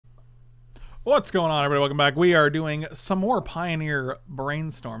What's going on, everybody? Welcome back. We are doing some more Pioneer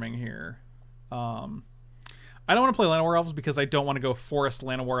brainstorming here. I don't want to play Llanowar Elves because I don't want to go Forest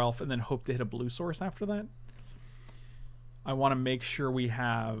Llanowar Elf and then hope to hit a blue source after that. I want to make sure we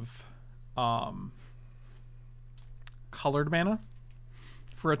have colored mana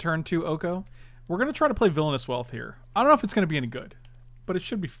for a turn 2 Oko. We're going to try to play Villainous Wealth here. I don't know if it's going to be any good, but it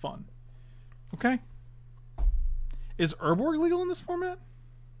should be fun. Okay? Is Urborg legal in this format?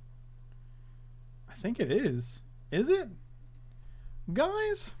 I think it is. Is it?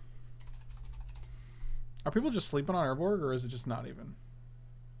 Guys? Are people just sleeping on Urborg, or is it just not even?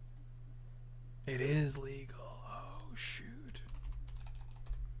 It is legal. Oh, shoot.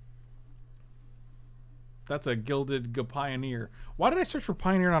 That's a Gilded Goose Pioneer. Why did I search for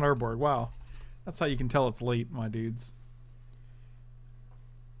Pioneer on Urborg? Wow. That's how you can tell it's late, my dudes.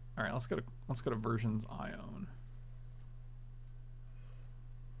 Alright, let's go to versions I own.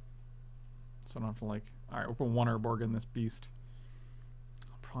 So I don't have to like... Alright, we'll put one Urborg in this beast.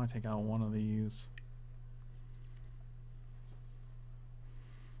 I'll probably take out one of these.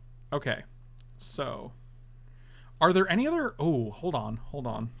 Okay. So. Are there any other... Oh, hold on. Hold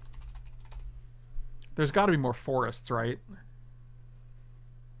on. There's got to be more forests, right?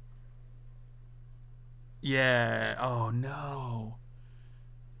 Yeah. Oh, no.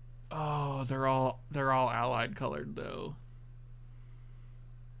 Oh, they're all allied colored, though.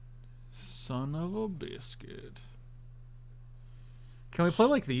 Son of a biscuit. Can we play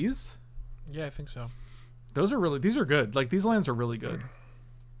like these? Yeah, I think so. These are good. Like, these lands are really good.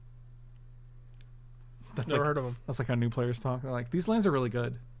 That's Never like, heard of them. That's like how new players talk. They're like, these lands are really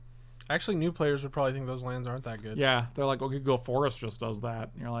good. Actually, new players would probably think those lands aren't that good. Yeah, they're like, okay, go Forest just does that.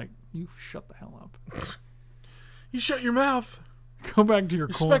 And you're like, you shut the hell up. You shut your mouth. Go back to your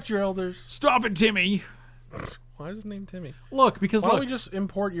corner. Respect your elders. Stop it, Timmy. Why is his name Timmy? Look, because Why don't we just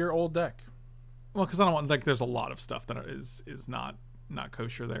import your old deck? Well, because I don't want, like, there's a lot of stuff that is not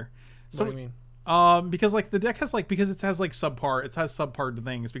kosher there. So, What do you mean? Because like the deck has like, because it has subpar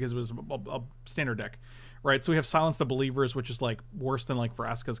things because it was a standard deck, right? So we have Silence the Believers, which is like worse than like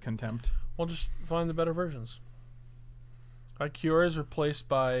Vraska's Contempt. We'll just find the better versions. Cure is replaced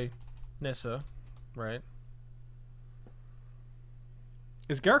by Nissa, right?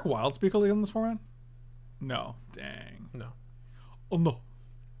 Is Garruk Wildspeak illegal in this format? No. Dang. No. Oh no.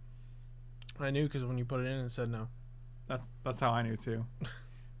 I knew because when you put it in, it said no. That's how I knew too.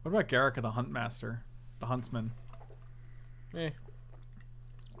 What about Garruk the Huntmaster, the Huntsman? A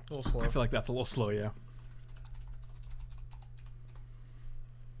little slow. I feel like that's a little slow, yeah.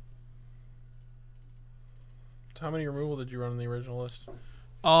 So how many removal did you run on the original list?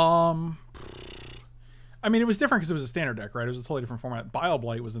 I mean, it was different because it was a standard deck, right? It was a totally different format.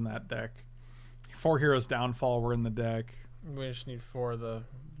 Bile-Blight was in that deck. 4 Heroes Downfall were in the deck. We just need 4 of the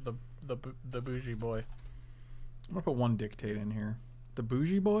bougie boy. I'm gonna put 1 Dictate in here. The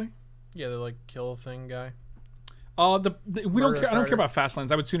bougie boy? Yeah, the like kill thing guy. We don't care. I don't care about fast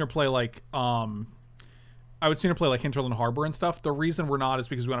lands. I would sooner play like Hinterland Harbor and stuff. The reason we're not is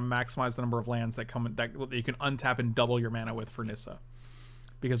because we want to maximize the number of lands that come that you can untap and double your mana with for Nissa.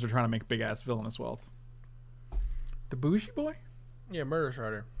 Because we're trying to make big ass Villainous Wealth. The bougie boy? Yeah, Murderous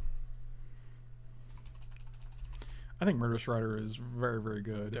Rider. I think Murderous Rider is very, very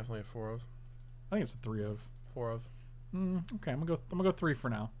good. Definitely a 4 of. I think it's a 3 of. 4 of. Okay, I'm gonna go 3 for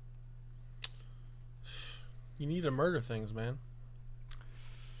now. You need to murder things, man.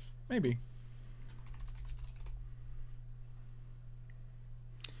 Maybe.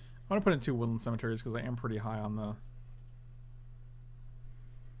 I'm gonna put in 2 Woodland Cemeteries because I am pretty high on the...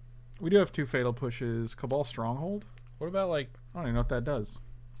 We do have 2 Fatal Pushes. Cabal Stronghold? What about like... I don't even know what that does.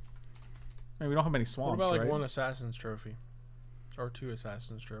 I mean, we don't have many swamps, What about like right? 1 Assassin's Trophy? Or 2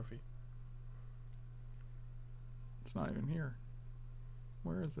 Assassin's Trophy? It's not even here.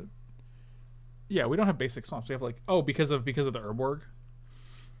 Where is it? Yeah, we don't have basic swamps. We have like... Oh, because of the Urborg?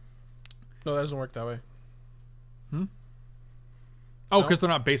 No, that doesn't work that way. Oh, because they're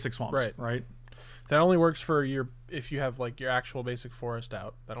not basic swamps, Right. right? That only works for your... If you have like your actual basic forest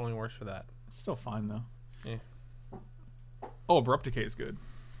out. That only works for that. Still fine, though. Yeah. Oh, Abrupt Decay is good.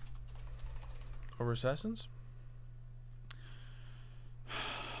 Over Assassins?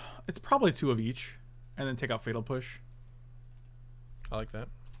 It's probably 2 of each. And then take out Fatal Push. I like that.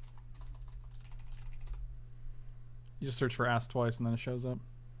 You just search for Ass twice and then it shows up.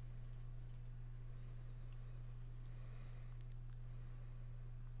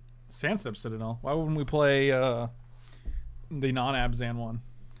 Sandstep Citadel. Why wouldn't we play the non-Abzan one?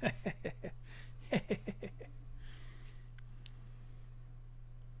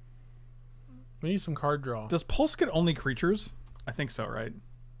 We need some card draw. Does Pulse get only creatures? I think so, right?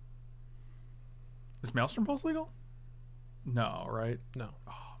 Is Maelstrom Pulse legal? No, right? No.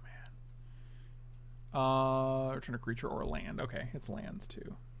 Oh man. Return a creature or land. Okay, it's lands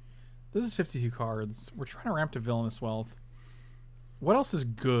too. This is 52 cards. We're trying to ramp to Villainous Wealth. What else is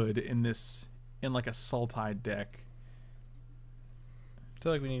good in this, in like a Sultai deck? I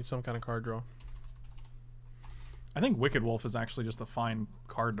feel like we need some kind of card draw. I think Wicked Wolf is actually just a fine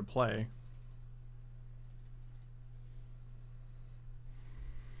card to play.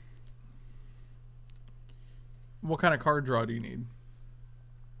 What kind of card draw do you need?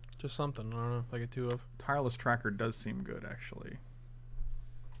 Just something. I don't know. Like a 2 of. Tireless Tracker does seem good, actually.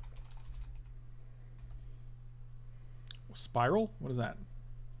 Spiral? What is that?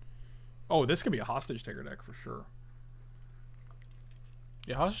 Oh, this could be a Hostage Taker deck for sure.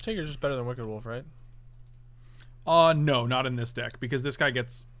 Yeah, Hostage Taker is just better than Wicked Wolf, right? No, not in this deck, because this guy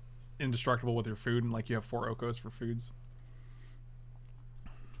gets indestructible with your food, and like you have 4 Okos for foods.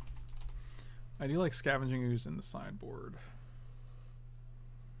 I do like Scavenging Ooze in the sideboard.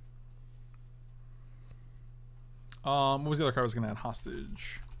 What was the other card I was going to add?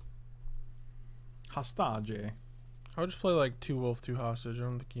 Hostage. Hostage. I would just play like 2 wolf, 2 hostage. I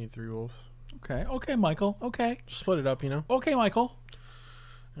don't think you need 3 wolf. Okay, okay, Michael. Okay. Just split it up, you know? Okay, Michael.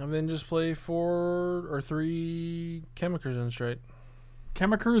 And then just play 4 or 3 Chemicers in straight.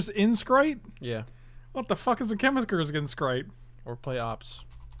 Chemicers in Scryte? Yeah. What the fuck is a Chemicers against Scryte? Or play Ops.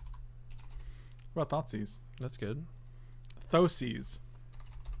 What about Thoughtseize? That's good. Thoughtseize.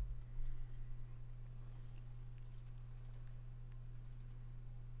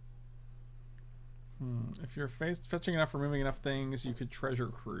 If you're fetching enough, removing enough things, you could treasure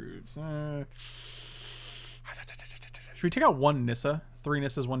cruise. Should we take out 1 Nissa? 3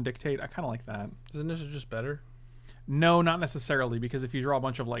 Nissas, 1 Dictate? I kind of like that. Isn't this just better? No, not necessarily, because if you draw a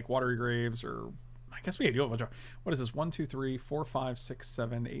bunch of like Watery Graves, or I guess we do a bunch of, what is this? 1, 2, 3, 4, 5, 6,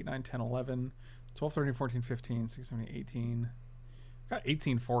 7, 8, 9, 10, 11, 12, 13, 14, 15, 16, 17, 18. Got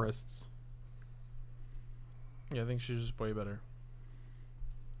 18 forests. Yeah, I think she's just way better.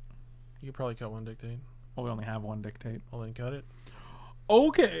 You could probably cut 1 Dictate. Well, we only have 1 Dictate. Well, then cut it.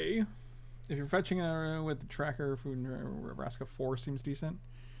 Okay. If you're fetching with the tracker, food, Vraska 4 seems decent.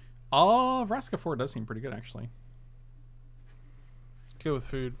 Vraska 4 does seem pretty good, actually. Let's go with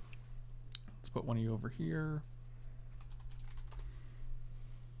food. Let's put one of you over here.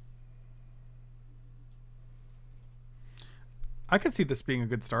 I could see this being a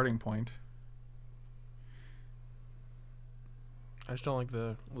good starting point. I just don't like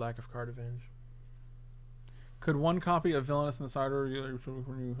the lack of card advantage. Could 1 copy of Villainous in the side order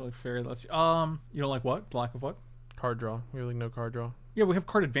you like fairy? You don't like what? Lack of what? Card draw. We have like no card draw. Yeah, we have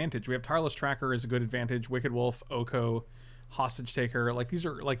card advantage. We have Tireless Tracker is a good advantage. Wicked Wolf, Oko, Hostage Taker. Like these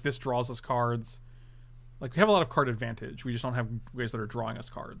are like this draws us cards. Like we have a lot of card advantage. We just don't have ways that are drawing us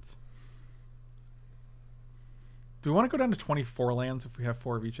cards. Do we want to go down to 24 lands if we have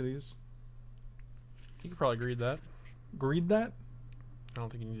 4 of each of these? You could probably greed that. Greed that? I don't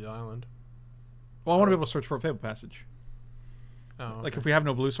think you need the island. Well, I want to be able to search for a Fabled Passage. Oh, okay. Like if we have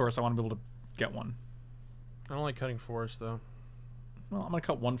no blue source, I want to be able to get one. I don't like cutting forest though. Well, I'm gonna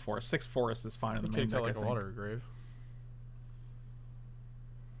cut 1 forest. 6 forest is fine in the main deck. Cut like a Watery Grave.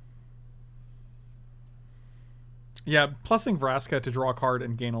 Yeah, plussing Vraska to draw a card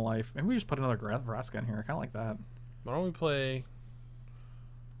and gain a life. Maybe we just put another Vraska in here. I kind of like that. Why don't we play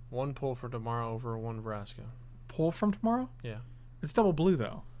 1 pull for tomorrow over 1 Vraska? Pull from tomorrow? Yeah. It's double blue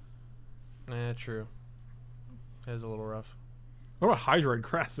though. Nah, true. That is a little rough. What about Hydroid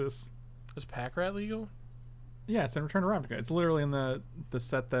Crassus? Is Pack Rat legal? Yeah, it's in Return to Ravnica. It's literally in the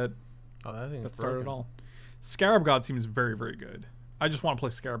set that that started it all. Scarab God seems very, very good. I just want to play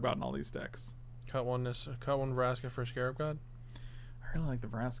Scarab God in all these decks. Cut 1 Vraska for Scarab God. I really like the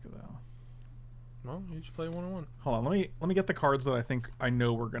Vraska though. Well, you just play 1-on-1. Hold on, let me get the cards that I think I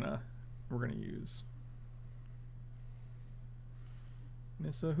know we're gonna use.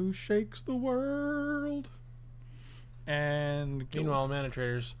 Nissa who shakes the world. And meanwhile, mana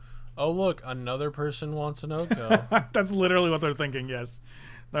traders. Oh look, another person wants an Oko. That's literally what they're thinking. Yes,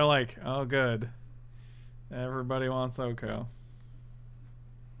 they're like, oh good, everybody wants Oko.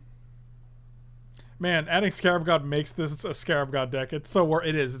 Man, adding Scarab God makes this a Scarab God deck. It's so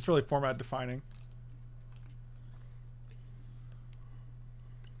it is. It's really format defining.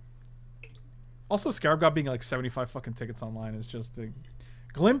 Also, Scarab God being like 75 fucking tickets online is just a...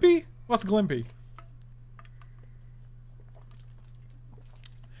 Glimpy? What's Glimpy?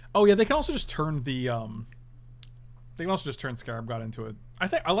 Oh yeah, they can also just turn the they can also just turn Scarab God into it.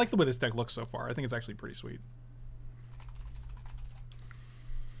 I like the way this deck looks so far. I think it's actually pretty sweet.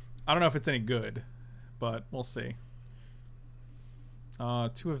 I don't know if it's any good, but we'll see.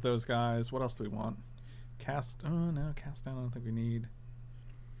 2 of those guys. What else do we want? Cast. Oh no, cast down. I don't think we need.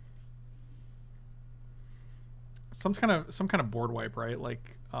 Some kind of board wipe, right?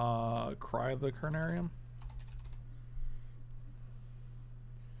 Like Cry the Carnarium.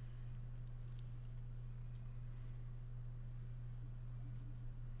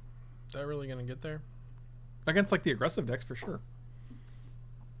 Is that really gonna get there? Against like the aggressive decks for sure.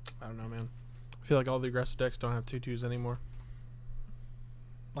 I don't know, man. I feel like all the aggressive decks don't have 2/2s anymore.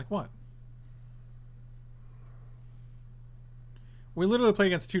 Like what? We literally play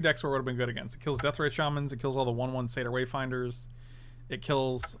against 2 decks where it would have been good against. It kills Deathray Shamans, it kills all the 1/1 Satyr Wayfinders, it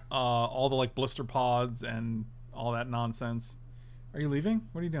kills all the like Blister Pods and all that nonsense. Are you leaving?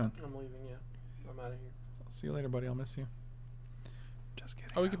 What are you doing? I'm leaving, yeah. I'm out of here. I'll see you later, buddy. I'll miss you. Just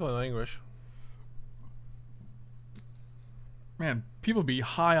kidding. Oh, we can play Languish. Man, people be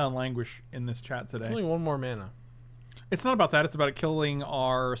high on Languish in this chat today. Only 1 more mana. It's not about that. It's about it killing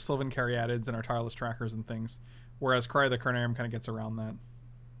our Sylvan Caryatids and our Tireless Trackers and things. Whereas Cry the Carnarium kind of gets around that.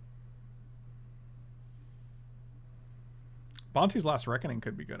 Bantu's Last Reckoning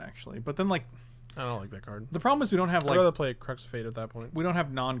could be good, actually. But then, like... I don't like that card. The problem is we don't have, like... I'd rather play Crux of Fate at that point. We don't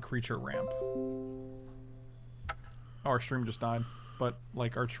have non-creature ramp. Oh, our stream just died. But,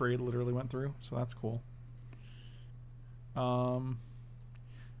 like, our trade literally went through. So that's cool. I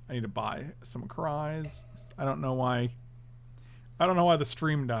need to buy some Cries. I don't know why the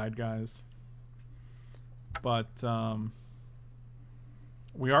stream died, guys. But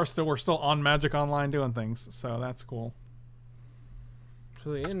we're still on Magic Online doing things, so that's cool.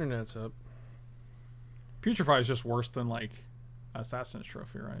 So the internet's up. Putrefy is just worse than like Assassin's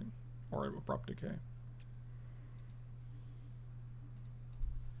Trophy, right? Or Abrupt Decay.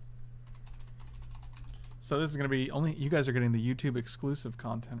 So this is gonna be only you guys are getting the YouTube exclusive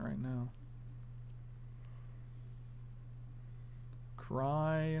content right now.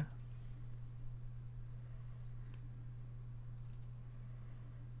 Cry.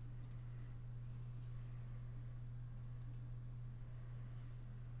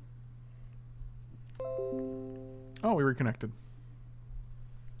 Oh, we reconnected.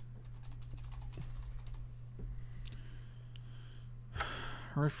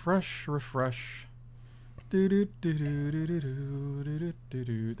 Refresh. This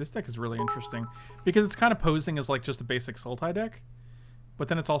deck is really interesting because it's kind of posing as like just a basic Sultai deck, but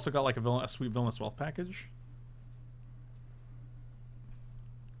then it's also got like a sweet Villainous Wealth package.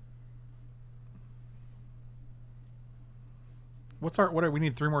 We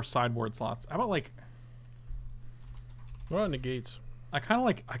need 3 more sideboard slots. How about like... What about Negates? I kind of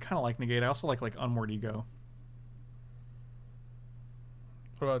like Negate. I also like Unmoored Ego.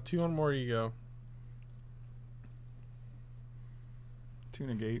 What about 2 Unmoored Ego? 2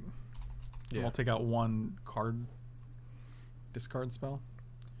 Negate. Yeah. I'll take out 1 card. Discard spell.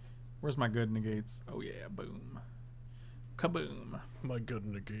 Where's my good negates? Oh yeah, boom. Kaboom. My good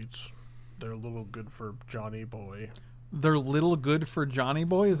Negates. They're a little good for Johnny Boy. They're little good for Johnny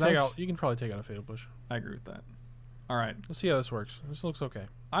Boy? Is that... You can probably take out a Fatal Push. I agree with that. All right. Let's see how this works. This looks okay.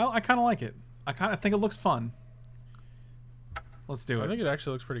 I kind of like it. I kind of think it looks fun. Let's do it. I think it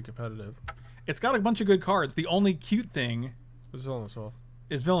actually looks pretty competitive. It's got a bunch of good cards. The only cute thing is Villainous Wealth.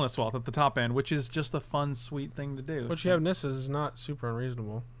 Is Villainous Wealth at the top end, which is just a fun, sweet thing to do. But you have Nissa is not super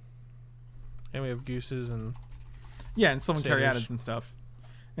unreasonable. And we have Gooses and... Yeah, and Sylvan Caryatids and stuff.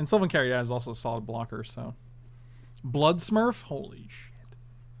 And Sylvan Caryatid is also a solid blocker, so... Blood Smurf? Holy shit.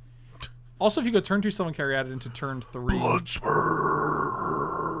 Also, if you go turn 2 Sylvan Caryatid into turn 3... Blood Smurf!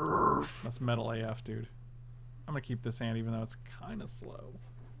 That's metal AF, dude. I'm gonna keep this hand even though it's kind of slow.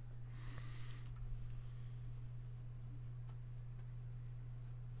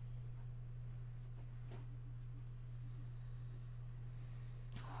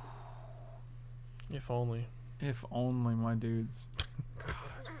 If only. If only, my dudes. God.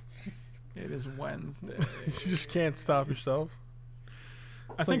 It is Wednesday. You just can't stop yourself.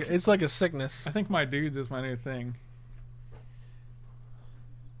 I think it's like a sickness. I think my dudes is my new thing.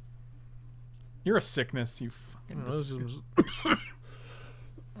 You're a sickness, you fucking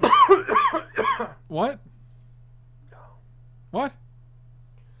What? What?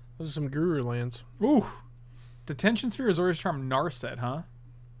 Those are some Guru lands. Ooh. Detention Sphere, Azorius Charm, Narset, huh?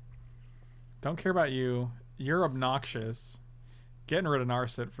 Don't care about you. You're obnoxious. Getting rid of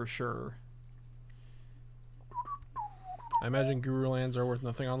Narset for sure. I imagine Guru lands are worth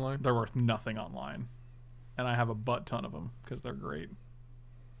nothing online. They're worth nothing online. And I have a butt ton of them because they're great.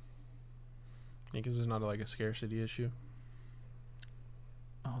 Because there's not like a scarcity issue.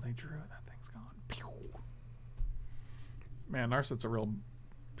 Oh, they drew. That thing's gone. Pew. Man, Narset's a real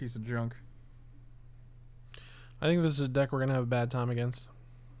piece of junk. I think this is a deck we're going to have a bad time against.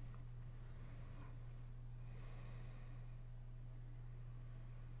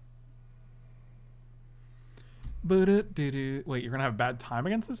 Wait, you're gonna have a bad time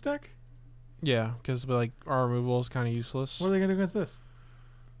against this deck? Yeah, because like our removal is kind of useless. What are they gonna do against this?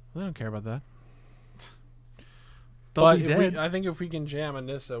 They don't care about that. They'll But be if dead. I think if we can jam a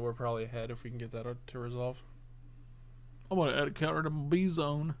Nissa, we're probably ahead if we can get that to resolve. I want to add a counter to B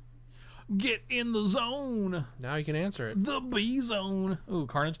zone. Get in the zone. Now you can answer it. The B zone. Ooh,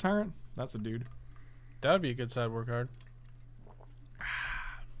 Carnage Tyrant. That's a dude. That would be a good sideboard card.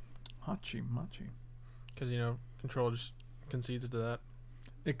 Machi, machi. Because, you know, control just concedes it to that.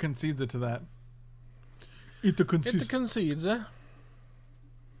 It concedes it to that. It concedes. It concedes, eh?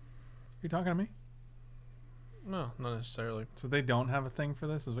 You talking to me? No, not necessarily. So they don't have a thing for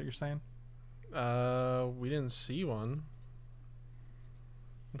this, is what you're saying? We didn't see one.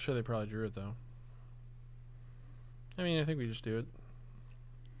 I'm sure they probably drew it, though. I mean, I think we just do it.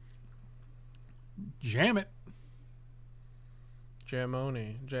 Jam it.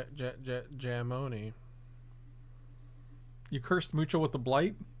 Jamoni. Jamoni. You cursed Mucho with the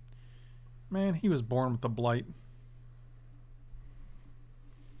Blight? Man, he was born with the Blight.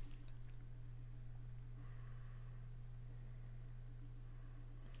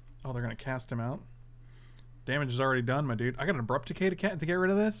 Oh, they're going to cast him out. Damage is already done, my dude. I got an Abrupt Decay to get rid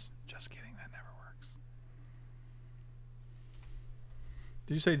of this? Just kidding, that never works.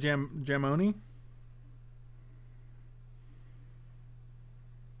 Did you say Jamoni?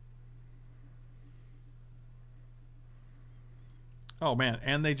 Oh, man.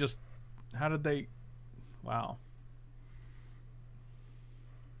 And they just... How did they... Wow.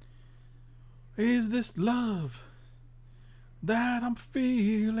 Is this love that I'm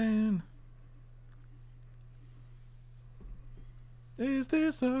feeling? Is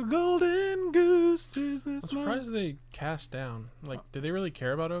this a golden goose? Is this I'm surprised they cast down. Like, did they really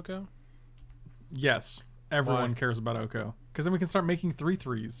care about Oko? Yes. Everyone Why? cares about Oko. Because then we can start making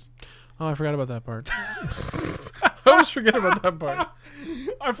 3/3s. Oh, I forgot about that part. I always forget about that part.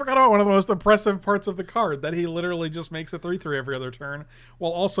 I forgot about one of the most impressive parts of the card, that he literally just makes a 3/3 every other turn,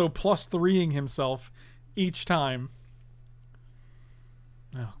 while also +3ing himself each time.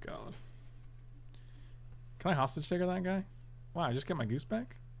 Oh, God. Can I hostage taker that guy? Wow, I just get my goose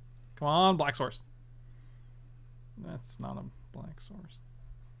back? Come on, black source. That's not a black source.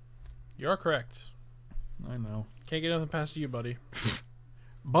 You're correct. I know. Can't get nothing past you, buddy.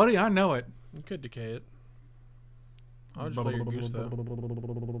 Buddy, I know it. You could decay it. I'll just play your goose,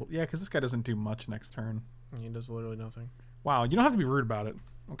 though. Yeah, because this guy doesn't do much next turn. He does literally nothing. Wow, you don't have to be rude about it,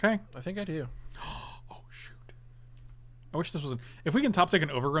 okay? I think I do. Oh, shoot. I wish this wasn't... If we can top take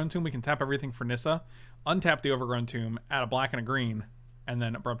an Overgrown Tomb, we can tap everything for Nissa, untap the Overgrown Tomb, add a black and a green, and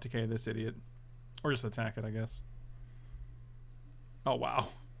then Abrupt Decay this idiot. Or just attack it, I guess. Oh, wow.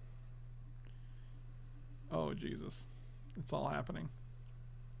 Oh, Jesus. It's all happening.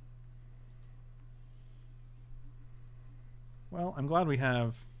 Well, I'm glad we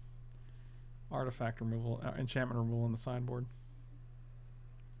have artifact removal, enchantment removal in the sideboard.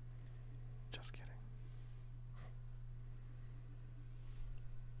 Just kidding.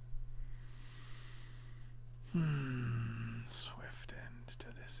 Swift end to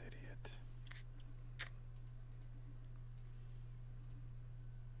this idiot.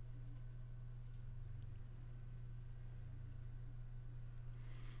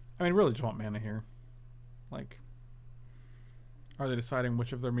 I mean, really just want mana here. Like... Are they deciding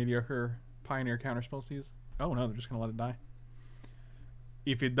which of their mediocre Pioneer counter spells to use? Oh no, they're just gonna let it die.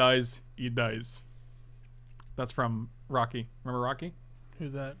 If it dies, it dies. That's from Rocky. Remember Rocky?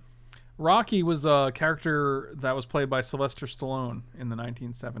 Who's that? Rocky was a character that was played by Sylvester Stallone in the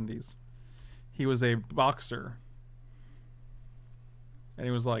 1970s. He was a boxer. And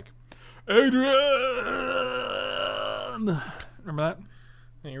he was like, Adrian! Remember that?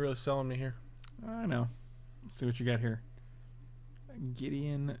 Yeah, you're really selling me here. I know. Let's see what you got here.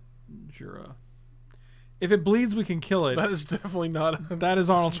 Gideon Jura. If it bleeds, we can kill it. That is definitely not. That is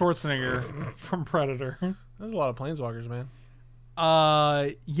Arnold Schwarzenegger from Predator. There's a lot of planeswalkers, man.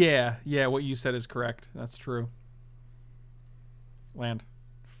 Yeah, what you said is correct. That's true. Land.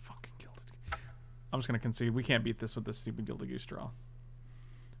 Fucking Gilded Goose. I'm just gonna concede. We can't beat this with this stupid Gilded Goose draw.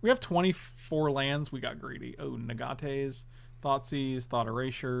 We have 24 lands. We got greedy. Oh, Negates, Thoughtseize, Thought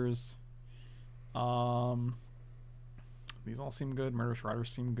Erasures. These all seem good. Murderous Rider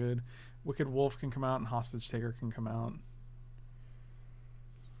seem good. Wicked Wolf can come out and Hostage Taker can come out.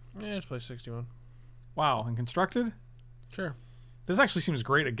 Yeah, just play 61. Wow, and Constructed? Sure. This actually seems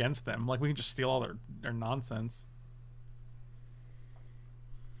great against them. Like, we can just steal all their nonsense.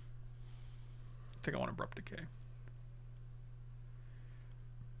 I think I want Abrupt Decay.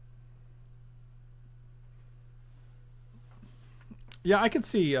 Yeah, I could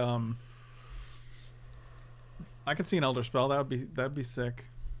see... I could see an Elderspell. That'd be sick.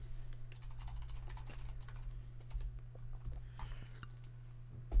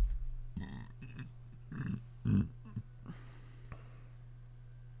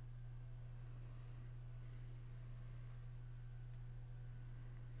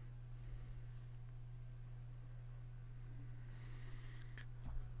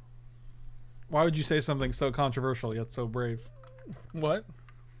 Why would you say something so controversial yet so brave? What?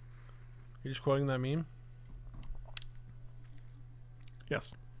 You're just quoting that meme? Yes.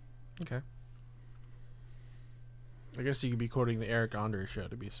 Okay. I guess you could be quoting the Eric Andre show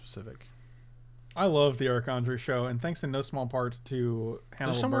to be specific. I love the Eric Andre show, and thanks in no small part to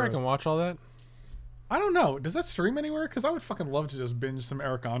Hannibal There's somewhere Buress. I can watch all that? I don't know. Does that stream anywhere? Because I would fucking love to just binge some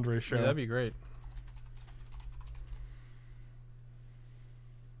Eric Andre show. Yeah, that'd be great.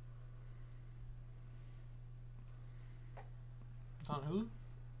 It's on Hulu?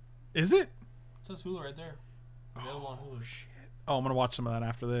 Is it? It says Hulu right there. Available on Hulu. Shit. Oh, I'm gonna watch some of that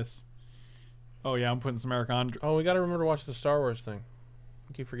after this. Oh yeah, I'm putting some Eric Andre. Oh, we gotta remember to watch the Star Wars thing.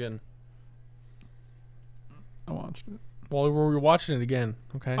 I keep forgetting. I watched it. Well, we're watching it again,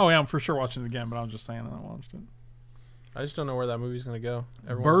 okay? Oh yeah, I'm for sure watching it again, but I was just saying that I watched it. I just don't know where that movie's gonna go.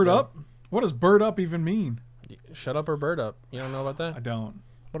 Bird Up? What does Bird Up even mean? Shut up or bird up. You don't know about that? I don't.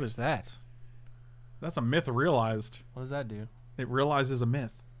 What is that? That's a myth realized. What does that do? It realizes a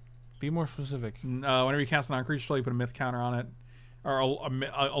myth. Be more specific. Whenever you cast a non-creature spell, you put a myth counter on it, or a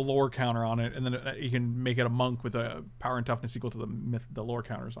lore counter on it, and then you can make it a monk with a power and toughness equal to the lore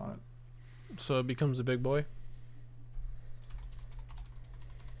counters on it. So it becomes a big boy?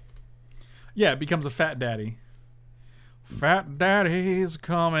 Yeah, it becomes a fat daddy. Fat daddy's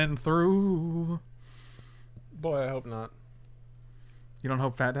coming through. Boy, I hope not. You don't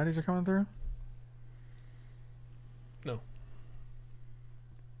hope fat daddies are coming through? No.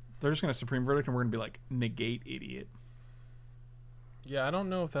 They're just going to Supreme Verdict and we're going to be like, negate, idiot. Yeah, I don't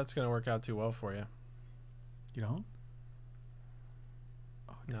know if that's going to work out too well for you. You don't?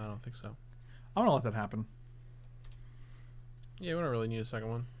 No, I don't think so. I'm going to let that happen. Yeah, we don't really need a second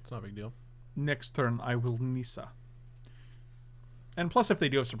one. It's not a big deal. Next turn, I will Nissa. And plus, if they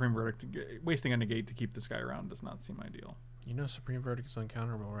do have Supreme Verdict, wasting a negate to keep this guy around does not seem ideal. You know Supreme Verdict is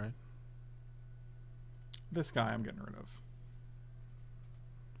uncounterable, right? This guy I'm getting rid of.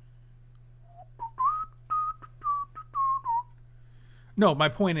 No, my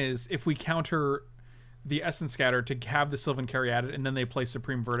point is, if we counter the Essence Scatter to have the Sylvan Caryatid, and then they play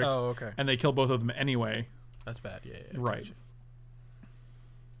Supreme Verdict, Oh, okay. and they kill both of them anyway. That's bad, yeah. Right. Gotcha.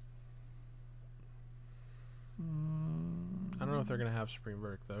 I don't know if they're going to have Supreme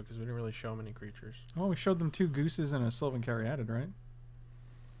Verdict, though, because we didn't really show many creatures. Well, we showed them 2 gooses and a Sylvan Caryatid, right?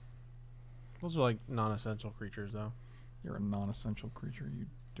 Those are, like, non-essential creatures, though. You're a non-essential creature, you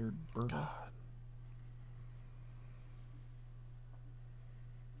dirt bird. God.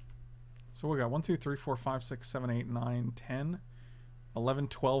 So we got 1, 2, 3, 4, 5, 6, 7, 8, 9, 10, 11,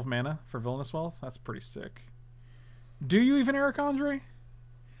 12 mana for Villainous Wealth. That's pretty sick. Do you even, Eric Andre?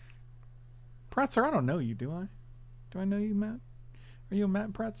 Pretzer, I don't know you, do I? Do I know you, Matt? Are you a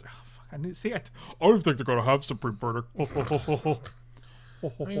Matt Pretzer? Oh, fuck, I knew. See, I don't think they're going to have Supreme Verdict. I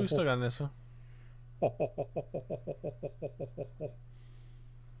mean, we still got Nissa. I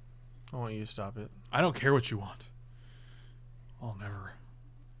want you to stop it. I don't care what you want. I'll never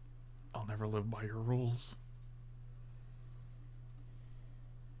live by your rules.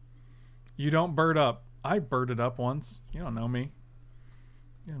 You don't bird up. I birded up once. You don't know me.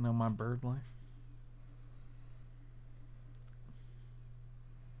 You don't know my bird life.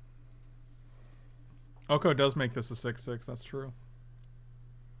 Oko does make this a 6/6. That's true.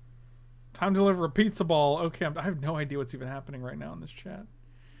 Time to deliver a pizza ball. Okay, I have no idea what's even happening right now in this chat.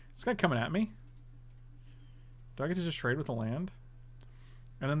 Is this guy coming at me? Do I get to just trade with the land?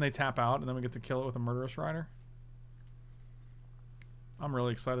 And then they tap out, and then we get to kill it with a Murderous Rider? I'm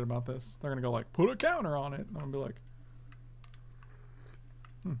really excited about this. They're going to go like, put a counter on it. And I'm going to be like,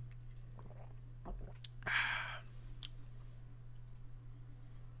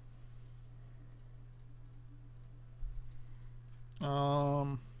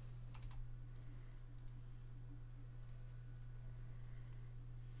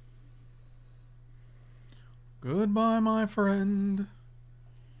 goodbye, my friend.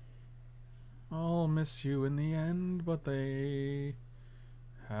 I'll miss you in the end, but they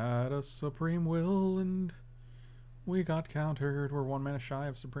had a Supreme Will and we got countered. We're 1 mana shy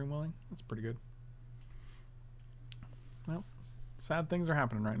of Supreme Willing. That's pretty good. Well, sad things are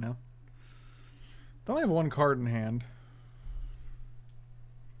happening right now. They only have 1 card in hand.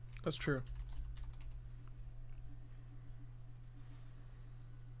 That's true.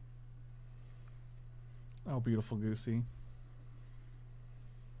 Oh, beautiful Goosey.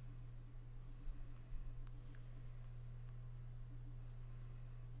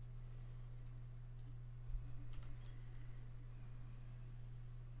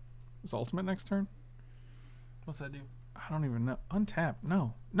 Is ultimate next turn? What's that do? I don't even know. Untap.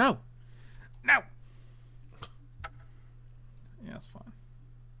 No. No. No. Yeah, that's fine.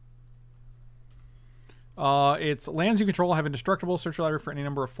 It's lands you control have indestructible. Search your library for any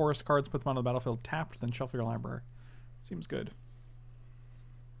number of forest cards. Put them on the battlefield tapped. Then shuffle your library. Seems good.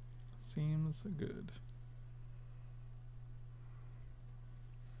 Seems good.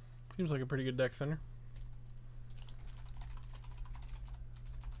 Seems like a pretty good deck thinner.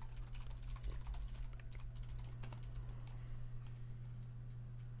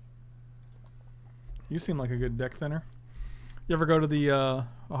 You seem like a good deck thinner. You ever go to the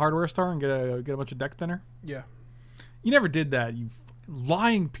hardware store and get a bunch of deck thinner? Yeah. You never did that. You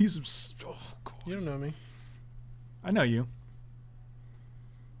lying piece of. Oh, God. You don't know me. I know you.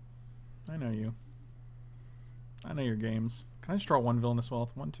 I know you. I know your games. Can I just draw one Villainous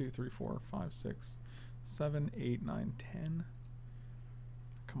Wealth? 1, 2, 3, 4, 5, 6, 7, 8, 9, 10.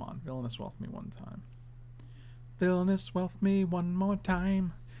 Come on, Villainous Wealth me one time. Villainous Wealth me one more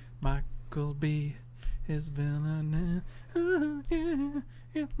time. Michael B. is villainous. Oh, yeah,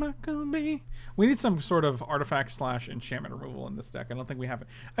 it's Michael B. We need some sort of artifact / enchantment removal in this deck. I don't think we have it.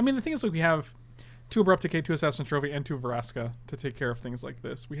 I mean, the thing is, like, we have 2 Abrupt Decay, 2 Assassin's Trophy, and 2 Vraska to take care of things like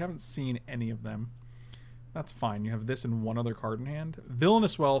this. We haven't seen any of them. That's fine. You have this and one other card in hand.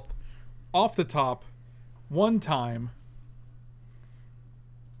 Villainous Wealth, off the top, one time.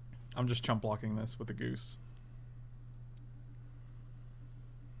 I'm just chump blocking this with the Goose.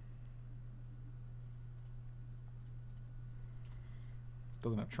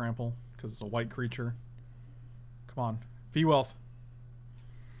 Doesn't have trample because it's a white creature. Come on. V-Wealth.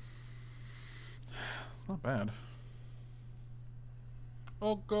 It's not bad.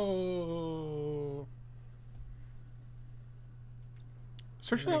 Oh, go.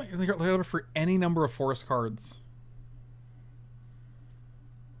 Search for any number of forest cards.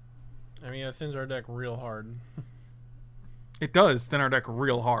 I mean, it thins our deck real hard. It does thin our deck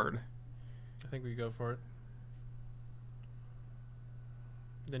real hard. I think we go for it.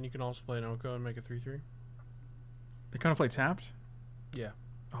 Then you can also play an Oko and make a 3/3. They kind of play tapped? Yeah.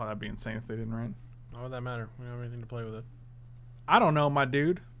 Oh, that'd be insane if they didn't, right? Why would that matter? We don't have anything to play with it. I don't know, my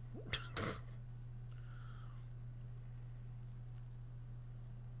dude.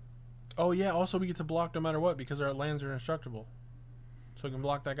 Oh, yeah. Also, we get to block no matter what because our lands are indestructible. So we can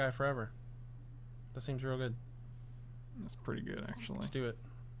block that guy forever. That seems real good. That's pretty good, actually. Let's do it.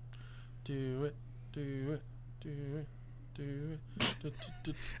 Do it. Do it. Do it. Do it.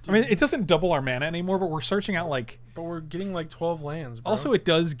 I mean, it doesn't double our mana anymore, but we're searching out, like... But we're getting, like, 12 lands, bro. Also, it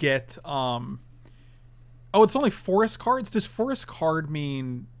does get, Oh, it's only forest cards? Does forest card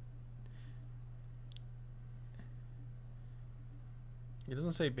mean... It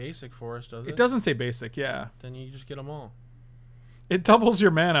doesn't say basic forest, does it? It doesn't say basic, yeah. Then you just get them all. It doubles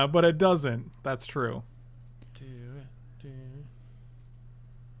your mana, but it doesn't. That's true. Do it. Do it.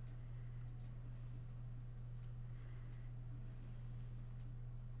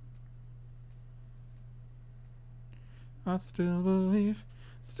 I still believe.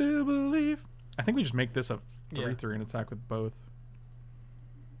 Still believe. I think we just make this a 3/3 and attack with both.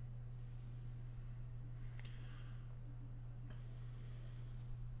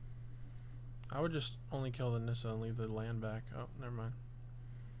 I would just only kill the Nissa and leave the land back. Oh, never mind.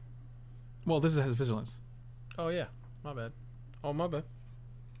 Well, this has vigilance. Oh, yeah. My bad. Oh, my bad.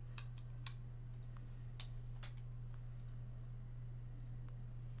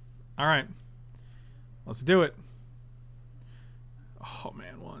 All right. Let's do it. Oh,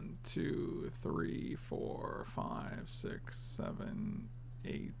 man. 1, 2, 3, 4, 5, 6, 7,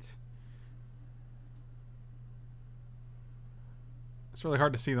 8. It's really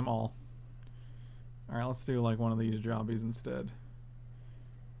hard to see them all. All right, let's do like one of these jobbies instead.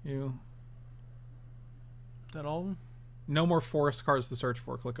 You. Is that all of them? No more forest cards to search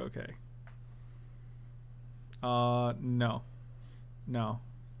for. Click OK. No. No.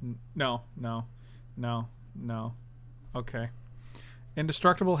 No. No. No. No. Okay.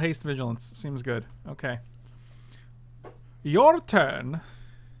 Indestructible, haste, vigilance. Seems good. Okay. Your turn.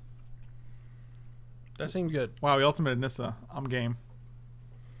 That seemed good. Wow, we ultimated Nissa. I'm game.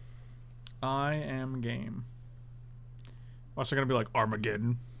 I am game. Watch, they're going to be like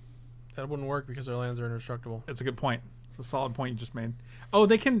Armageddon. That wouldn't work because our lands are indestructible. It's a good point. It's a solid point you just made. Oh,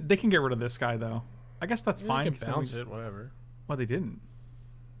 they can get rid of this guy, though. I guess that's fine. They can bounce it, whatever. Well, they didn't.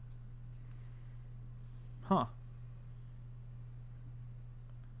 Huh.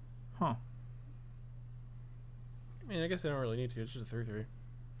 Huh. mean, I guess they don't really need to. It's just a 3/3.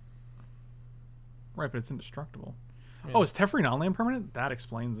 Right, but it's indestructible. Yeah. Oh, is Teferi non-land permanent? That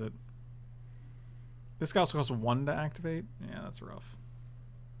explains it. This guy also costs 1 to activate. Yeah, that's rough.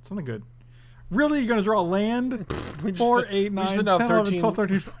 Something good. Really? You're going to draw a land? 4, 8, 9, 10, 11, 12,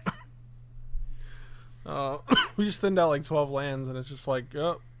 13. We just thinned out like 12 lands, and it's just like,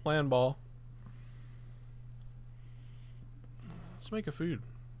 oh, land ball. Let's make a food.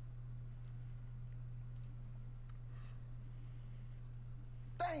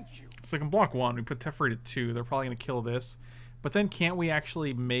 Thank you. So we can block 1. We put Teferi to 2. They're probably going to kill this. But then can't we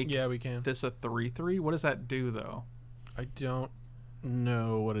actually make we can. this a 3/3? What does that do, though? I don't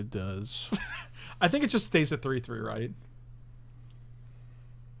know what it does. I think it just stays at 3/3, right?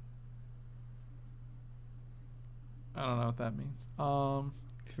 I don't know what that means.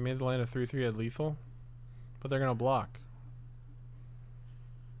 If you made the land a 3/3 at lethal, but they're going to block.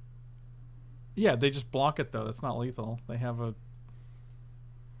 Yeah, they just block it, though. That's not lethal. They have a...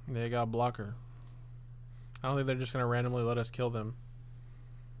 They got a blocker. I don't think they're just going to randomly let us kill them.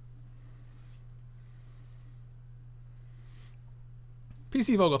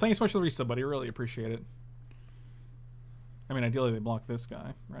 PC Vogel, thank you so much for the resub, buddy. Really appreciate it. I mean, ideally they block this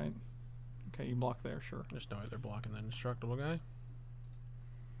guy, right? Okay, you block there, sure. There's no way they're blocking that indestructible guy.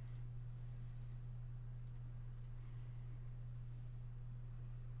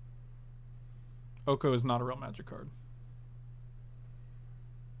 Oko is not a real Magic card.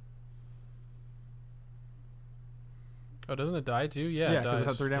 Oh, doesn't it die too? Yeah, Yeah, because it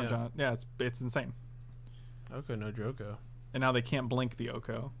had 3 damage yeah. on it. Yeah, it's insane. Oko, no Joko. And now they can't blink the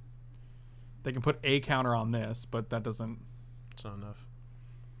Oko. They can put a counter on this, but that doesn't... It's not enough.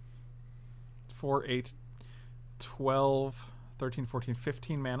 4, 8, 12, 13, 14,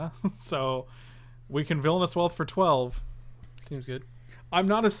 15 mana. So we can Villainous Wealth for 12. Seems good. I'm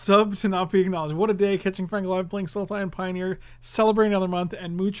not a sub to not be acknowledged. What a day, catching Frank alive, playing Sultai and Pioneer, celebrating another month,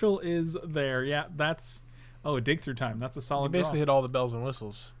 and Mutual is there. Yeah, that's... Oh, dig through time. That's a You solid basically draw. hit all the bells and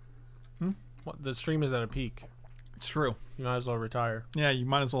whistles. Hmm? What, the stream is at a peak. It's true. You might as well retire. Yeah, you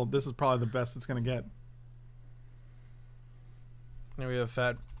might as well. This is probably the best it's going to get. Now we have a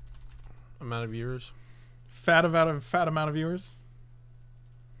fat amount of viewers. Fat amount of viewers.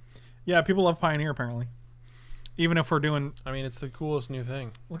 Yeah, people love Pioneer, apparently. Even if we're doing... I mean, it's the coolest new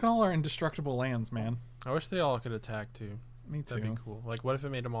thing. Look at all our indestructible lands, man. I wish they all could attack too. Me too. That'd be cool. Like, what if it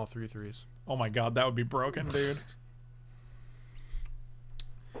made them all 3/3s? Oh my god, that would be broken, dude.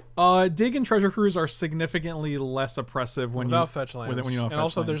 Dig and Treasure Cruise are significantly less oppressive when Without you fetch lands. when you don't have and fetch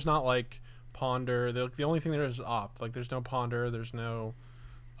also, lands. there's not like Ponder. The only thing there is Opt. Like, there's no Ponder. There's no.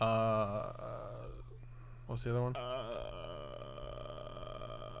 What's the other one?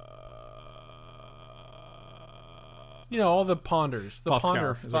 You know, all the Ponders. The Thought Ponder,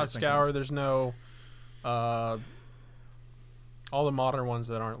 Scour is what Thought you're thinking Scour. of. There's no. All the modern ones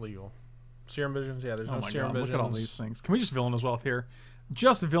that aren't legal. Serum Visions, yeah, there's Oh no my Serum god, Visions. look at all these things. Can we just Villainous Wealth here?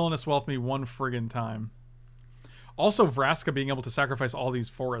 Just Villainous Wealth me one friggin' time. Also, Vraska being able to sacrifice all these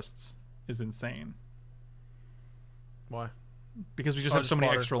forests is insane. Why? Because we just Oh, have so just many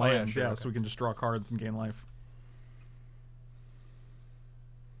fodder. extra Oh, yeah, lands, sure, yeah, okay. so we can just draw cards and gain life.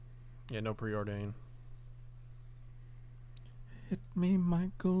 Yeah, no preordain. Hit me,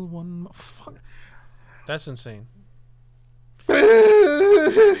 Michael, one more. Fuck. That's insane.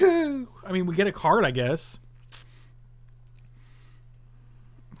 I mean, we get a card, I guess.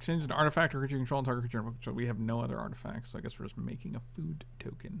 Exchange an artifact or creature you control and target creature. So we have no other artifacts, so I guess we're just making a food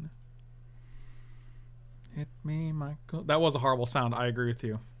token. Hit me, Michael. That was a horrible sound. I agree with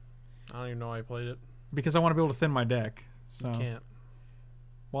you. I don't even know why I played it. Because I want to be able to thin my deck. So You can't.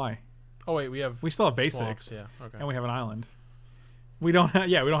 why? Oh wait, we have. We still have swamps, basics. Yeah. Okay. And we have an island. We don't have,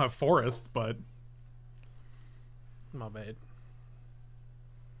 yeah, we don't have forests, but My bad.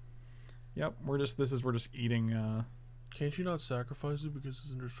 yep, we're just eating. Can't you not sacrifice it because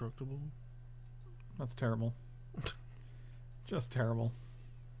it's indestructible? That's terrible. Just terrible.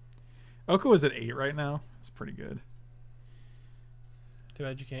 Oko is at 8 right now. It's pretty good. Too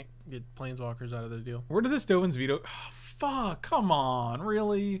bad you can't get planeswalkers out of the deal. Where did this Dovin's veto? Oh, fuck! Come on,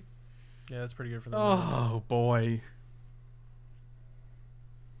 really? Yeah, that's pretty good for them. Oh boy.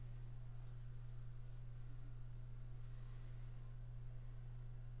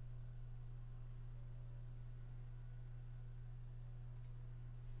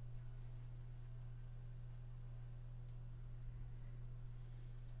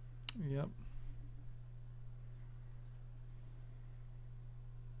 Yep.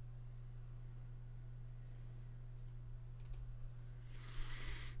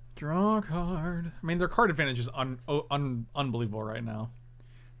 Draw a card. I mean, their card advantage is unbelievable right now.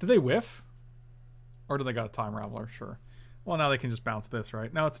 Did they whiff? Or do they got a Time Raveler? Sure. Well, now they can just bounce this,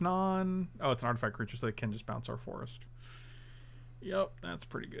 right? No, it's non... Oh, it's an artifact creature, so they can just bounce our forest. Yep, that's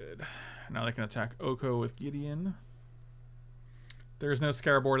pretty good. Now they can attack Oko with Gideon. There's no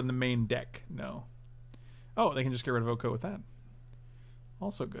Scavenging in the main deck. No. Oh, they can just get rid of Oko with that.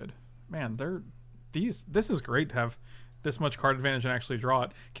 Also good. Man, this is great to have this much card advantage and actually draw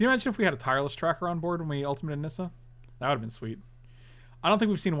it. Can you imagine if we had a Tireless Tracker on board when we ultimated Nissa? That would have been sweet. I don't think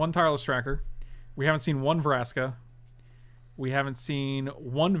we've seen one Tireless Tracker. We haven't seen one Vraska. We haven't seen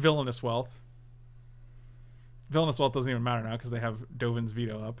one Villainous Wealth. Villainous Wealth doesn't even matter now because they have Dovin's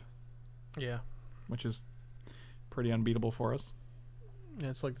Veto up. Yeah. Which is pretty unbeatable for us. Yeah,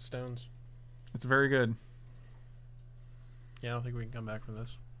 it's like the Stones. It's very good. Yeah, I don't think we can come back from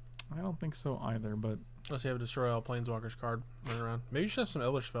this. I don't think so either, but... Unless you have a Destroy All Planeswalkers card running around. Maybe you should have some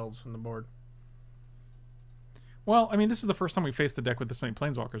Elderspells on the board. Well, I mean, this is the first time we faced the deck with this many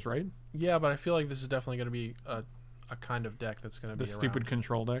Planeswalkers, right? Yeah, but I feel like this is definitely going to be a kind of deck that's going to be The stupid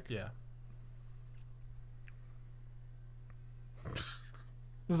control deck? Yeah. This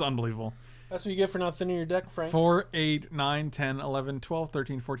is unbelievable. That's what you get for not thinning your deck, Frank. 4, 8, 9, 10, 11, 12,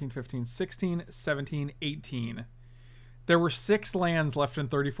 13, 14, 15, 16, 17, 18. There were 6 lands left in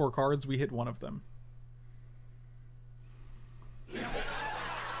 34 cards. We hit one of them.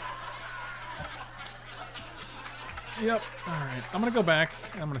 Yep. All right. I'm going to go back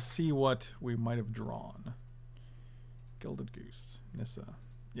and I'm going to see what we might have drawn. Gilded Goose. Nissa.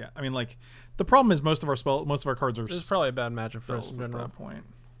 Yeah. I mean, like, the problem is most of our cards are... This is probably a bad matchup for us in at general. that point.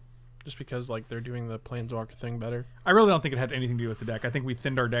 Just because, like, they're doing the Planeswalker thing better. I really don't think it had anything to do with the deck. I think we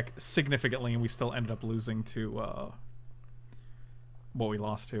thinned our deck significantly and we still ended up losing to what we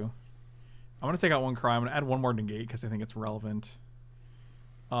lost to. I'm going to take out one cry. I'm going to add one more Negate because I think it's relevant.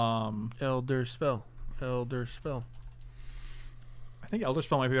 Elderspell. Elderspell. I think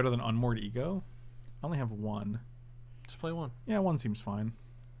Elderspell might be better than Unmoored Ego. I only have one. Just play one. Yeah, one seems fine.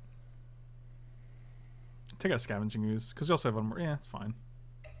 Take out Scavenging Ooze because we also have Unmoored. Yeah, it's fine.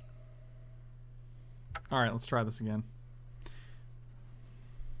 All right, let's try this again.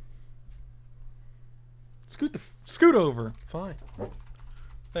 Scoot over. Fine.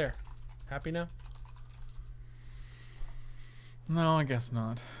 There. Happy now? No, I guess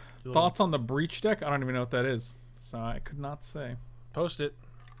not. Thoughts on the Breach deck? I don't even know what that is, so I could not say. Post it.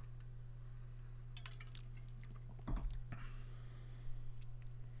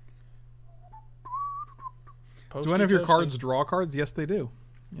 Do any of your cards draw cards? Yes, they do.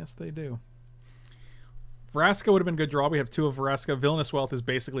 Yes, they do. Vraska would have been a good draw. We have 2 of Vraska. Villainous Wealth is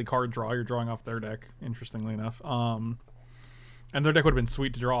basically card draw. You're drawing off their deck, interestingly enough. And their deck would have been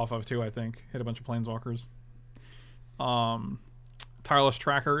sweet to draw off of, too, I think. Hit a bunch of Planeswalkers. Tireless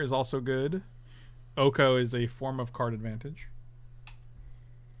Tracker is also good. Oko is a form of card advantage.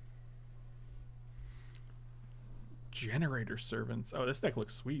 Generator Servants. Oh, this deck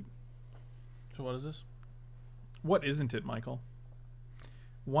looks sweet. So what is this? What isn't it, Michael?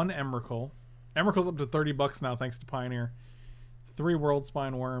 1 Emrakul. Emrakul's up to $30 now, thanks to Pioneer. 3 World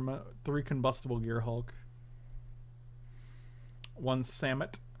Spine Worm. 3 Combustible Gear Hulk. 1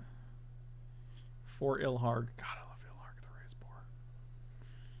 Samet. 4 Ilharg. God, I love Ilharg the Razebore.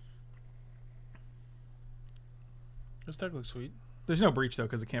 This deck looks sweet. There's no breach though,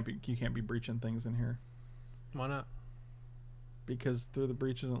 because you can't be breaching things in here. Why not? Because through the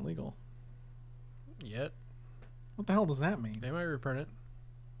breach isn't legal. Yet. What the hell does that mean? They might reprint it.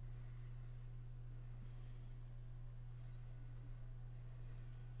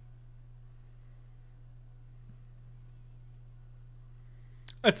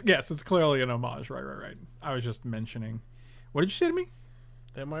 Yes, it's clearly an homage. Right. I was just mentioning. What did you say to me?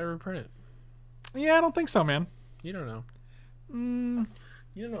 They might reprint it. Yeah, I don't think so, man. You don't know.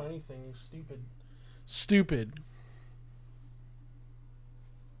 You don't know anything, you stupid. Stupid.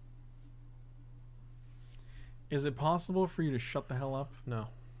 Is it possible for you to shut the hell up? No.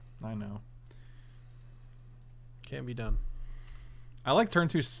 I know. Can't be done. I like turn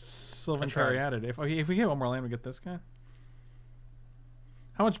 2 Sylvan Caryatid. If we get one more land, we get this guy.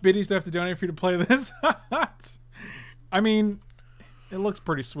 How much biddies do I have to donate for you to play this? I mean, it looks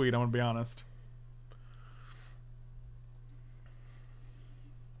pretty sweet, I'm going to be honest.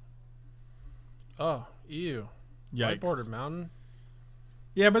 Oh, ew. Yikes. White Bordered Mountain?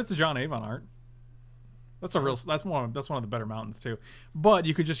 Yeah, but it's a John Avon art. That's a real. That's one of the better mountains too. But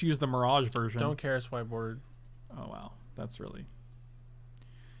you could just use the Mirage version. Don't care, it's white bordered. Oh wow, that's really.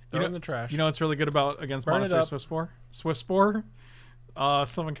 Throw it in the trash. You know what's really good about against Monastery Swiftspore? Swiftspore?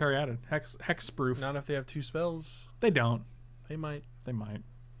 Sylvan Caryatid. Hexproof. Not if they have 2 spells. They don't. They might. They might.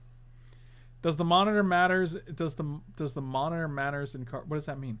 Does the monitor matters? Does the monitor matters in card? What does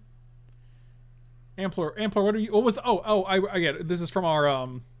that mean? Amplor, what are you? What was? I get it. This is from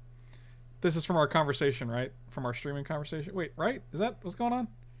our conversation, right? From our streaming conversation. Wait, right? Is that what's going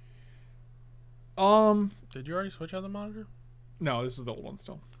on? Did you already switch out the monitor? No, this is the old one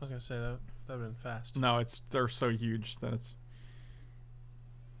still. I was gonna say that'd been fast. No, they're so huge that it's.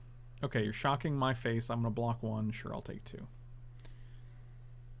 Okay, you're shocking my face. I'm gonna block one. Sure, I'll take two.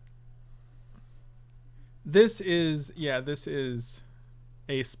 This is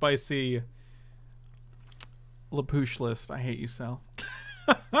a spicy Lapouche list. I hate you, Sal.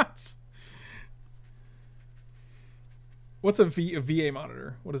 What's a VA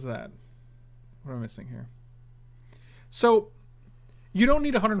monitor? What is that? What am I missing here? So, you don't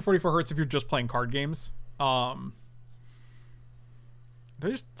need 144 hertz if you're just playing card games. Did I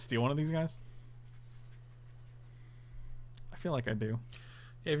just steal one of these guys? I feel like I do.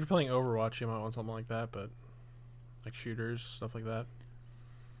 Yeah, if you're playing Overwatch, you might want something like that, but like shooters, stuff like that.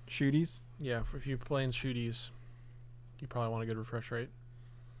 Shooties? Yeah, if you're playing shooties, you probably want a good refresh rate.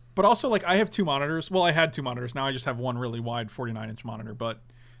 But also, like, I have two monitors. Well, I had two monitors. Now I just have one really wide 49-inch monitor. But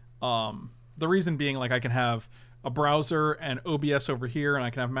the reason being, like, I can have a browser and OBS over here, and I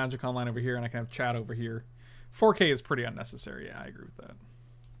can have Magic Online over here, and I can have chat over here. 4K is pretty unnecessary. Yeah, I agree with that.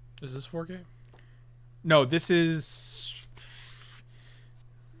 Is this 4K? No, this is...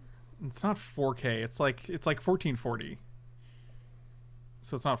 It's not 4K. It's like 1440.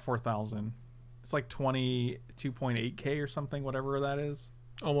 So it's not 4000. It's like 22.8K or something, whatever that is.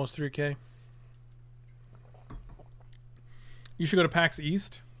 Almost 3K. You should go to PAX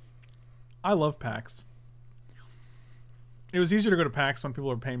East. I love PAX. It was easier to go to PAX when people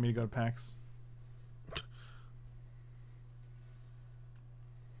were paying me to go to PAX.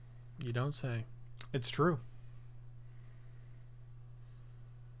 You don't say. It's true.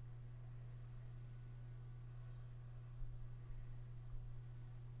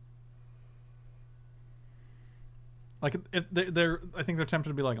 Like, I think they're tempted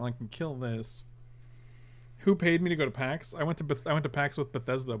to be like, I can kill this. Who paid me to go to PAX? I went to PAX with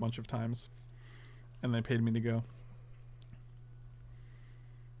Bethesda a bunch of times, and they paid me to go.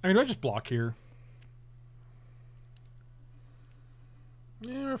 I mean, do I just block here?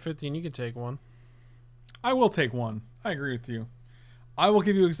 Yeah, or 15. You can take one. I will take one. I agree with you. I will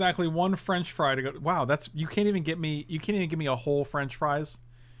give you exactly one French fry to go. Wow, you can't even get me. You can't even give me a whole French fries.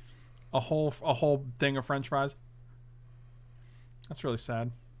 A whole thing of French fries. That's really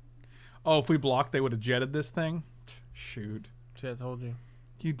sad. Oh, if we blocked, they would have jetted this thing? Shoot. See, I told you.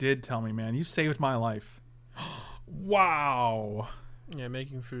 You did tell me, man. You saved my life. Wow. Yeah,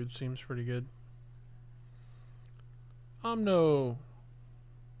 making food seems pretty good. I'm no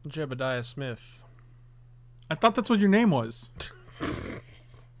Jebediah Smith. I thought that's what your name was.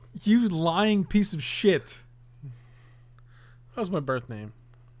 You lying piece of shit. That was my birth name.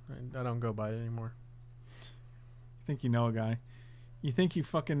 I don't go by it anymore. You think you know a guy. You think you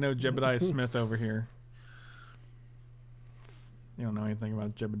fucking know Jebediah Smith over here. You don't know anything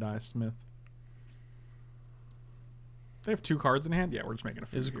about Jebediah Smith. They have two cards in hand? Yeah, we're just making a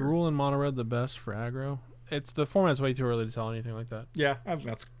food Is here. Gruul and Mono Red the best for aggro? It's the format's way too early to tell anything like that. Yeah, I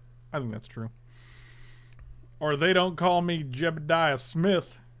think that's true. Or they don't call me Jebediah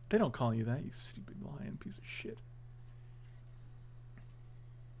Smith. They don't call you that, you stupid lying piece of shit.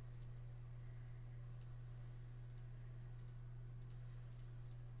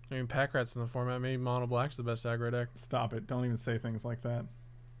 I mean, Pack Rat's in the format. Maybe Mono Black's the best aggro deck. Stop it. Don't even say things like that.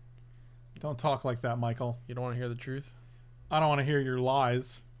 Don't talk like that, Michael. You don't want to hear the truth? I don't want to hear your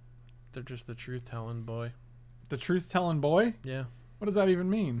lies. They're just the truth-telling boy. The truth-telling boy? Yeah. What does that even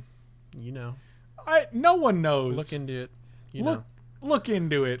mean? You know. No one knows. Look into it. You know. Look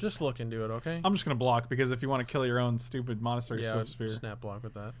into it. Just look into it, okay? I'm just going to block because if you want to kill your own stupid Monastery yeah, Swift Spear. Snap block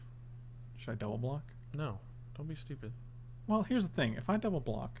with that. Should I double block? No. Don't be stupid. Well, here's the thing. If I double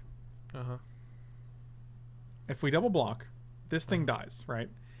block, Uh-huh. if we double block, this thing dies, right?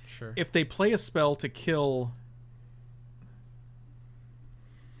 Sure. If they play a spell to kill...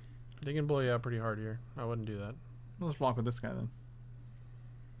 They can blow you out pretty hard here. I wouldn't do that. I'll just block with this guy then.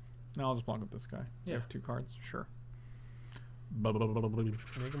 No, I'll just block with this guy. Yeah. You have two cards? Sure. Make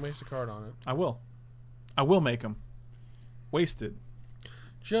him waste a card on it. I will. I will make him. Wasted.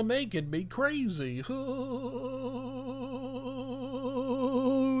 Jamaican be crazy.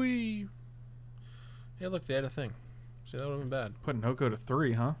 Hey, look, they had a thing. See, that would have been bad. Put Noko to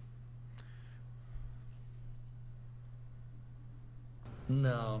 3, huh?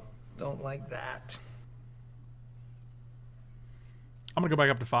 No, don't like that. I'm going to go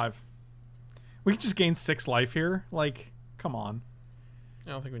back up to 5. We could just gain 6 life here. Like, come on.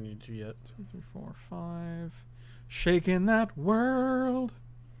 I don't think we need to yet. 2, 3, 4, 5. Shaking that world.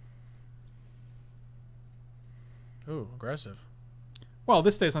 Ooh, aggressive. Well,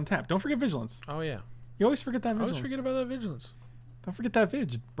 this stays untapped. Don't forget Vigilance. Oh, yeah. You always forget that I Vigilance. always forget about that Vigilance. Don't forget that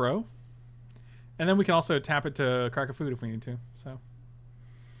Vig, bro. And then we can also tap it to crack a food if we need to. So,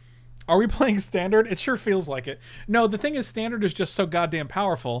 are we playing Standard? It sure feels like it. No, the thing is, Standard is just so goddamn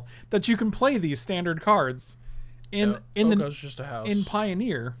powerful that you can play these Standard cards in just a house. in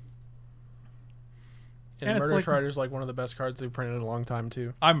Pioneer. And Murderous Rider is like one of the best cards they've printed in a long time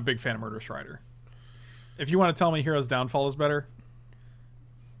too. I'm a big fan of Murderous Rider. If you want to tell me Hero's Downfall is better,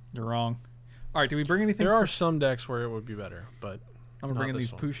 you're wrong. All right, do we bring anything? There are some decks where it would be better, but I'm gonna bring in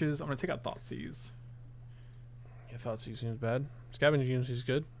these one. pushes. I'm gonna take out Thoughtseize. Yeah, Thoughtseize seems bad. Scavenging Ooze is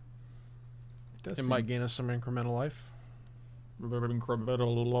good. It might gain us some incremental life.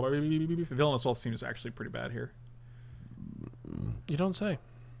 Villainous Wealth seems actually pretty bad here. You don't say.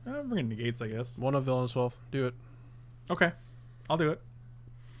 I'm bringing Negates, I guess. One of Villainous Wealth. Do it. Okay, I'll do it.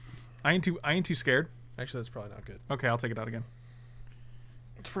 I ain't too scared. Actually, that's probably not good. Okay, I'll take it out again.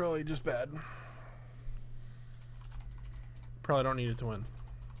 It's probably just bad. Probably don't need it to win.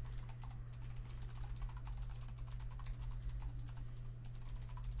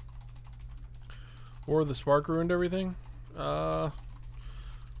 War of the Spark ruined everything. I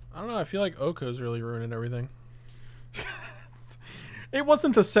don't know. I feel like Oko's really ruining everything. It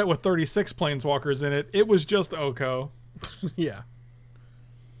wasn't the set with 36 planeswalkers in it. It was just Oko. Yeah.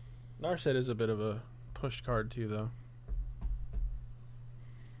 Narset is a bit of a pushed card too, though.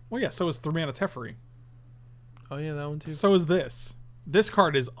 Well, yeah. So is 3-mana Teferi. Oh yeah, that one too. So is this. This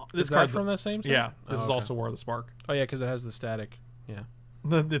card is that from that same set? Yeah. This Oh, is okay. also War of the Spark. Oh yeah, because it has the static. Yeah.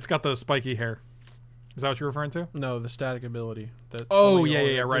 It's got the spiky hair. Is that what you're referring to? No, the static ability. That Oh, only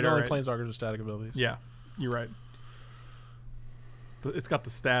yeah, right, only right. planeswalkers with static abilities. Yeah, you're right. It's got the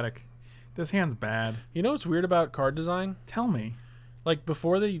static. This hand's bad. You know what's weird about card design? Tell me. Like,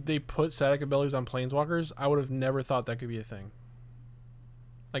 before they put static abilities on planeswalkers, I would have never thought that could be a thing.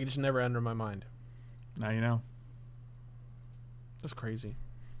 Like, it just never entered my mind. Now you know. That's crazy.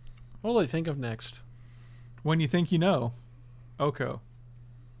 What will they think of next? When you think you know, Oko,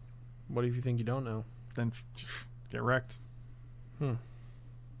 What if you think you don't know? then get wrecked.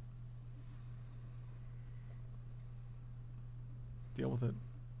 Deal with it.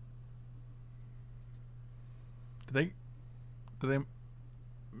 Did they?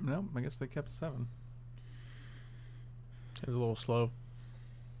 No, I guess they kept 7. It was a little slow.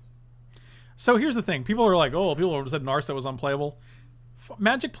 So here's the thing. People are like, oh, people said Narset was unplayable.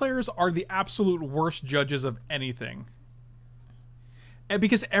 Magic players are the absolute worst judges of anything. And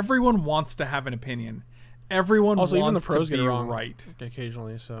because everyone wants to have an opinion. Everyone Also, wants even the pros to get be it wrong right.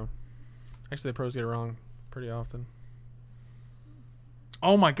 occasionally, so... Actually, the pros get it wrong pretty often.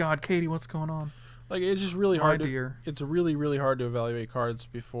 Oh my god, Katie, what's going on? Like, it's just really My hard dear. It's really, really hard to evaluate cards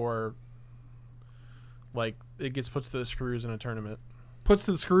before, like, it gets put to the screws in a tournament. Puts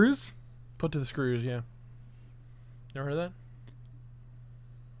to the screws? Put to the screws, yeah. Never heard of that?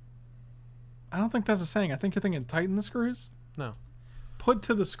 I don't think that's a saying. I think you're thinking tighten the screws? No. Put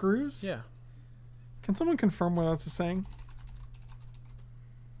to the screws? Yeah. Can someone confirm whether that's a saying?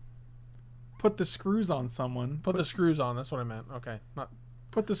 Put the screws on someone. Put the screws on, that's what I meant. Okay. Not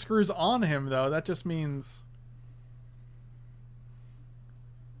Put the screws on him, though. That just means...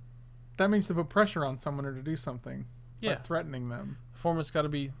 That means to put pressure on someone or to do something. Yeah. By threatening them. the format's gotta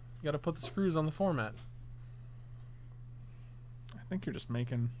be, you gotta put the screws on the format. I think you're just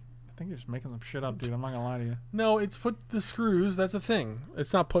making some shit up, dude. I'm not gonna lie to you. No, it's put the screws, that's a thing.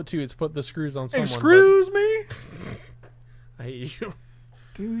 It's not put to, it's put the screws on someone. Excuse me? I hate you.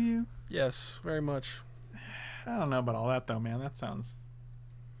 Do you? Yes, very much. I don't know about all that, though, man. That sounds...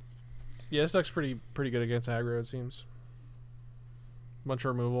 Yeah, this deck's pretty good against aggro, it seems. Bunch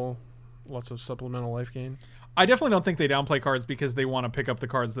of removal, lots of supplemental life gain. I definitely don't think they downplay cards because they want to pick up the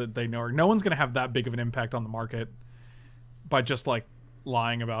cards that they know are... No one's going to have that big of an impact on the market by just, like,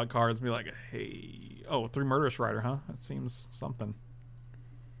 lying about cards and be like, hey... Oh, 3 Murderous Rider, huh? That seems something.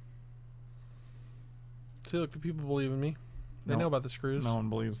 See, look, the people believe in me. They No. know about the screws. No one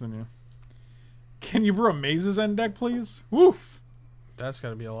believes in you. Can you brew a Maze's End deck, please? Woof! That's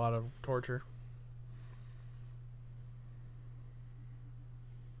gotta be a lot of torture.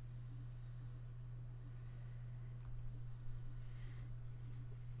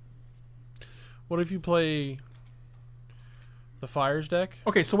 What if you play the Fires deck?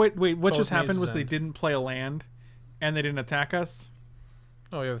 Okay, so wait. What Both just happened Maze's was they End. didn't play a land and they didn't attack us?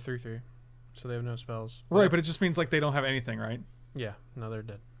 Oh, you have a 3/3, so they have no spells. Right, Yeah. but it just means, like, they don't have anything, right? Yeah, no, they're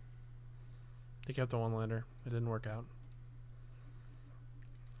dead. They kept the one lander. It didn't work out.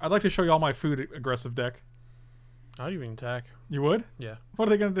 I'd like to show you all my food aggressive deck. I'd even attack. You would? Yeah. What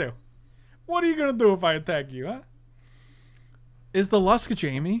are they going to do? What are you going to do if I attack you, huh? Is the Lusk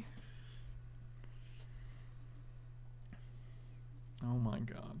Jamie? Oh my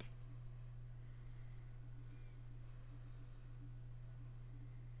god.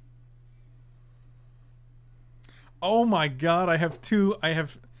 Oh my god, I have two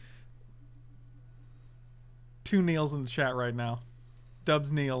Neils in the chat right now.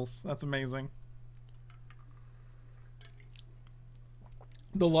 Dubs Neils. That's amazing.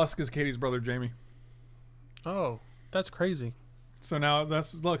 The Lusk is Katie's brother, Jamie. Oh, that's crazy. So now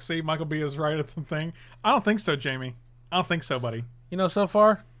look, see, Michael B is right. It's the thing. I don't think so, Jamie. I don't think so, buddy. You know, so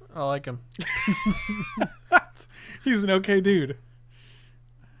far, I like him. He's an okay dude.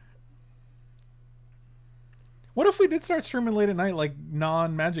 What if we did start streaming late at night, like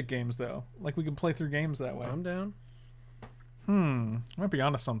non-Magic games, though? Like we could play through games that way. I'm down. Might be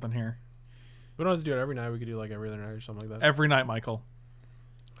onto something here. We don't have to do it every night. We could do like every other night or something like that. Every night, Michael.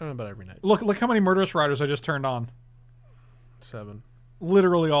 I don't know about every night. Look how many Murderous Riders I just turned on. 7.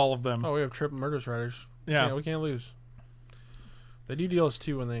 Literally all of them. Oh, we have triple Murderous Riders. Yeah. We can't lose. They do deal us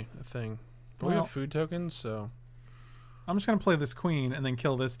 2 when they a thing. But we Well, have food tokens, so... I'm just going to play this queen and then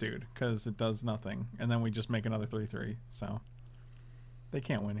kill this dude, because it does nothing. And then we just make another 3/3, so... They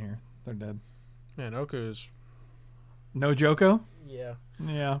can't win here. They're dead. Man, Oku's... No Joko? Yeah.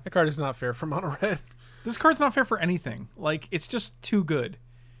 Yeah. That card is not fair for mono red. This card's not fair for anything. Like, it's just too good.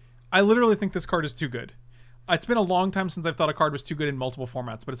 I literally think this card is too good. It's been a long time since I've thought a card was too good in multiple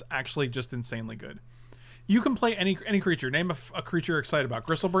formats, but it's actually just insanely good. You can play any creature. Name a creature you're excited about.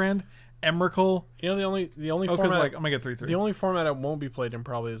 Gristlebrand, Emrakul. You know, the only Oka's format... like, I'm going to get 3/3. The only format it won't be played in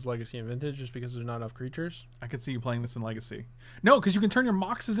probably is Legacy and Vintage, just because there's not enough creatures. I could see you playing this in Legacy. No, because you can turn your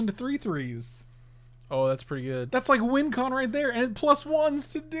Moxes into 3/3s. Oh, that's pretty good. That's like WinCon right there, and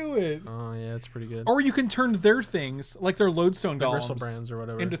 +1s to do it. Oh, yeah, that's pretty good. Or you can turn their things, like their Lodestone The Golems, Bristlebrands or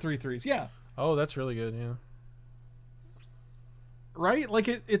whatever. into 3/3s. Yeah. Oh, that's really good, yeah. Right? Like,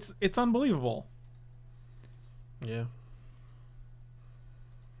 it's unbelievable. Yeah.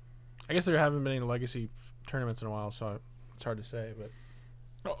 I guess there haven't been any Legacy tournaments in a while, so it's hard to say, but...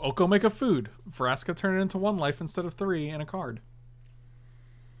 Oko make a food. Vraska turn it into 1 life instead of 3 and a card.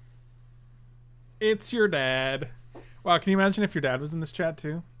 It's your dad. Wow, can you imagine if your dad was in this chat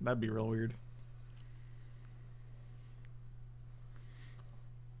too? That'd be real weird.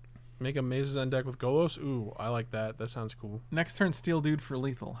 Make a Mazes on deck with Golos? Ooh, I like that. That sounds cool. Next turn, steal dude for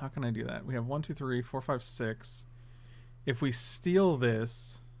lethal. How can I do that? We have 1, 2, 3, 4, 5, 6. If we steal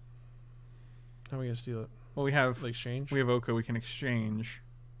this... How are we going to steal it? Well, we have... Exchange? We have Oko. We can exchange.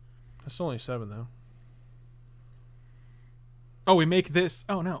 That's only 7, though. Oh, we make this...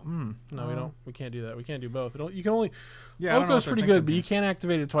 Oh, no. No, we don't. We can't do that. We can't do both. You can only... Yeah, Oko's pretty good, but you can't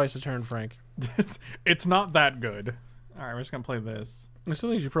activate it twice a turn, Frank. It's not that good. Alright, we're just going to play this. I still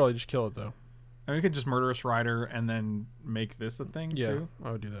think you should probably just kill it, though. And we could just Murderous Rider and then make this a thing, Yeah, too.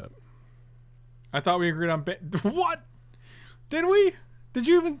 I would do that. I thought we agreed on... What? Did we? Did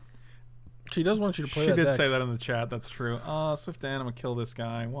you even... She does want you to play She that did deck. say that in the chat. That's true. Swift in. I'm going to kill this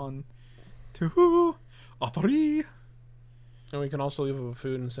guy. 1, 2, 3. And we can also leave him a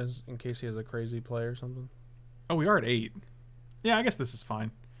food in case he has a crazy play or something. Oh, we are at 8. Yeah, I guess this is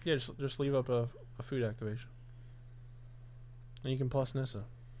fine. Yeah, just leave up a food activation. And you can plus Nissa.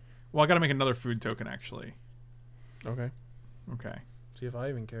 Well, I got to make another food token, actually. Okay. Okay. See if I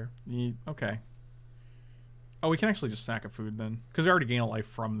even care. Okay. Oh, we can actually just sack a food then. Because we already gain a life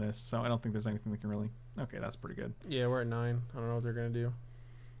from this, so I don't think there's anything we can really... Okay, that's pretty good. Yeah, we're at 9. I don't know what they're going to do.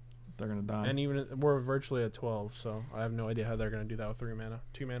 They're going to die. And even we're virtually at 12, so I have no idea how they're going to do that with 3 mana.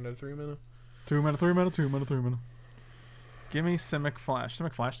 2 mana to 3 mana. 2 mana, 3 mana, 2 mana, 3 mana. Give me Simic Flash.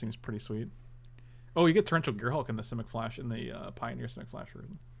 Simic Flash seems pretty sweet. Oh, you get Torrential Gearhulk in the Simic Flash, in the Pioneer Simic Flash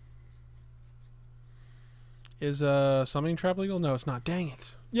version. Is Summoning Trap legal? No, it's not. Dang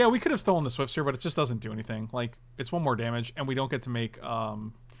it. Yeah, we could have stolen the Swiftspear, but it just doesn't do anything. Like, it's 1 more damage, and we don't get to make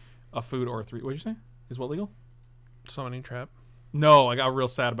a food or a 3. What did you say? Is what legal? Summoning Trap. No, I got real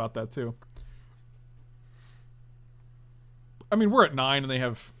sad about that, too. I mean, we're at 9, and they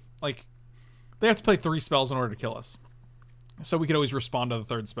have, like... They have to play 3 spells in order to kill us. So we could always respond to the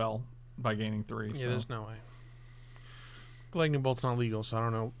 3rd spell by gaining 3. Yeah, so. there's no way. Lightning Bolt's not legal, so I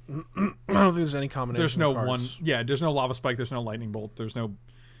don't know. I don't think there's any combination. There's no of cards. one... Yeah, there's no Lava Spike, there's no Lightning Bolt, there's no...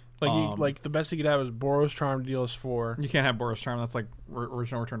 Like the best you could have is Boros Charm deals 4. You can't have Boros Charm, that's like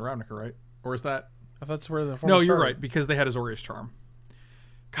original Return to Ravnica, right? Or is that... I thought that's where the No, you're right, because they had Azorius Charm.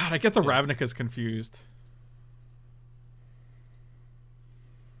 God, I get the Ravnicas confused.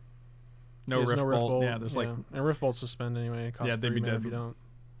 No Rift Bolt. Yeah, there's like... And Rift Bolt suspend anyway. It costs they'd 3 be mana dead. if you don't.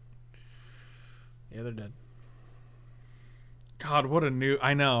 Yeah, they're dead. God, what a new...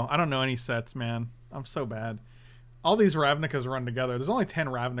 I know. I don't know any sets, man. I'm so bad. All these Ravnicas run together. There's only 10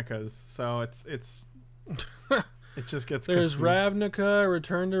 Ravnicas, so it's it just gets There's confused. Ravnica,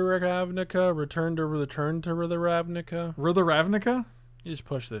 return to Ravnica, return to the Ravnica. Rilla Ravnica? You just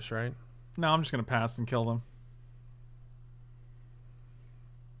push this, right? No, I'm just gonna pass and kill them.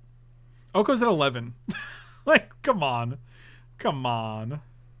 Oko's at 11. Like, come on. Come on.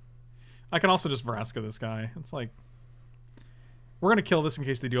 I can also just Vraska this guy. It's like, we're going to kill this in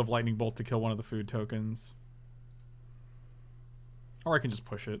case they do have Lightning Bolt to kill one of the food tokens. Or I can just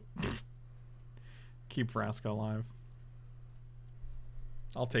push it. Keep Vraska alive.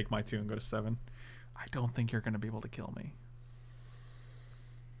 I'll take my 2 and go to 7. I don't think you're going to be able to kill me.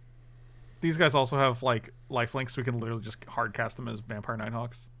 These guys also have, like, lifelink, so we can literally just hard cast them as Vampire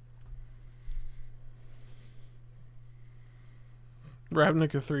Nighthawks.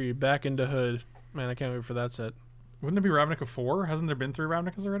 Ravnica 3, back into Hood. Man, I can't wait for that set. Wouldn't it be Ravnica 4? Hasn't there been 3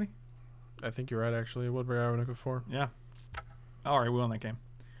 Ravnicas already? I think you're right, actually. It would be Ravnica 4. Yeah. Alright, we won that game.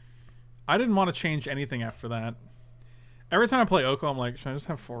 I didn't want to change anything after that. Every time I play Oko, I'm like, should I just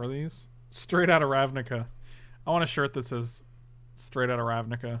have 4 of these? Straight out of Ravnica. I want a shirt that says straight out of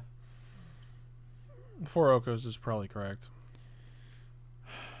Ravnica. 4 Okos is probably correct.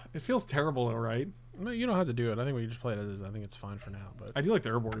 It feels terrible though, right? No, you don't have to do it. I think we just play it as is. I think it's fine for now. But I do like the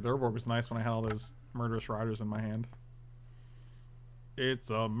Urborg. The Urborg was nice when I had all those Murderous Riders in my hand. It's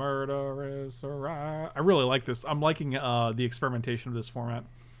a Murderous Rider. I really like this. I'm liking the experimentation of this format.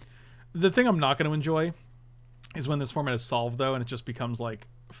 The thing I'm not going to enjoy is when this format is solved, though, and it just becomes like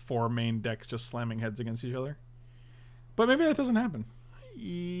 4 main decks just slamming heads against each other. But maybe that doesn't happen.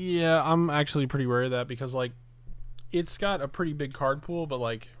 yeah, I'm actually pretty worried of that because like it's got a pretty big card pool, but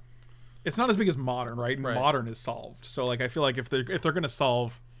like It's not as big as Modern, right? And Right. Modern is solved. So like I feel like if they're going to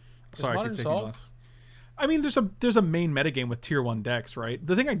solve, sorry, I Modern keep taking solved? glasses. I mean, there's a main metagame with tier 1 decks, right?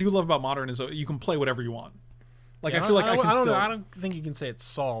 The thing I do love about Modern is you can play whatever you want. Like yeah, I feel like I can still. I don't think you can say it's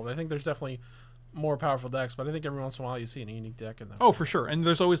solved. I think there's definitely more powerful decks, but I think every once in a while you see a unique deck in them. Oh, for sure. And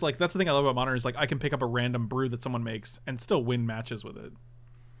there's always like that's the thing I love about Modern is like I can pick up a random brew that someone makes and still win matches with it.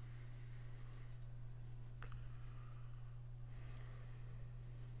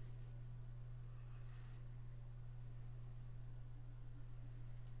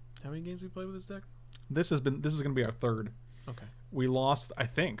 How many games we played with this deck? This is going to be our 3rd. Okay. We lost, I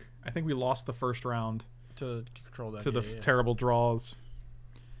think we lost the first round To the control deck. to the yeah. terrible draws.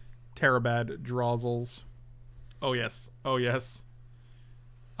 Terabad Drawzels. Oh yes. Oh yes.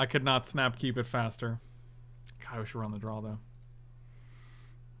 I could not snap keep it faster. God, I wish we were on the draw though.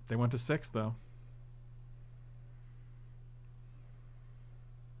 They went to 6 though.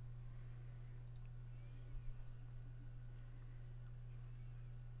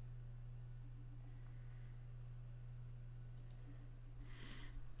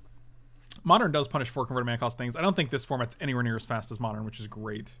 Modern does punish 4 converted mana cost things. I don't think this format's anywhere near as fast as Modern, which is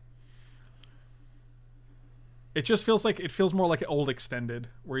great. It just feels like it feels more like old Extended,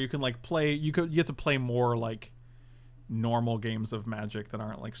 where you can like play. You get to play more like normal games of Magic that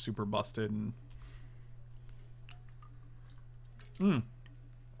aren't like super busted and.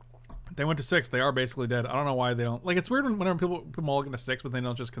 They went to 6. They are basically dead. I don't know why they don't. Like it's weird whenever people mulligan to 6, but they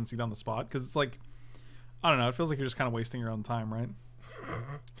don't just concede on the spot because it's like I don't know. It feels like you're just kind of wasting your own time, right?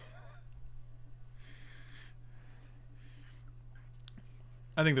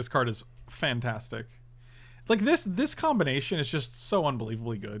 I think this card is fantastic. Like this combination is just so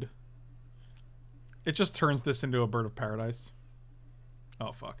unbelievably good. It just turns this into a Bird of Paradise.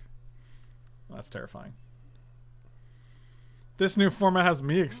 Oh fuck. That's terrifying. This new format has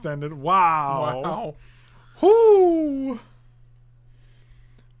me extended. Wow. Wow. Whoo!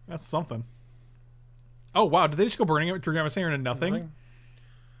 That's something. Oh wow, did they just go burning it? I'm saying into nothing?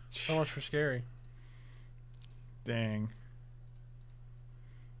 So much for scary. Dang.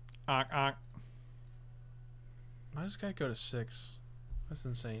 Why does this guy go to 6? That's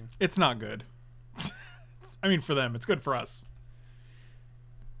insane. It's not good. I mean, for them, it's good for us.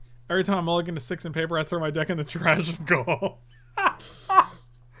 Every time I'm mulligan to 6 in paper, I throw my deck in the trash and go.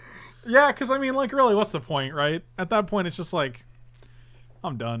 Yeah, because I mean, like, really, what's the point, right? At that point, it's just like,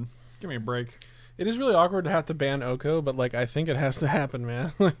 I'm done. Give me a break. It is really awkward to have to ban Oko, but like I think it has to happen,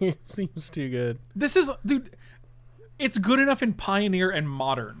 man. Like, it seems too good. This is, dude, it's good enough in Pioneer and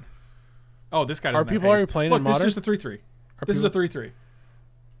Modern. Oh, this guy doesn't Are people have already haste. playing Look, in this Modern? is just a 3/3. This is a 3/3.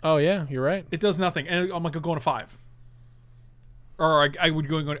 Oh yeah, you're right. It does nothing, and I'm like going to 5. Or I'd be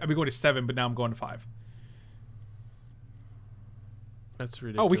going to 7, but now I'm going to 5. That's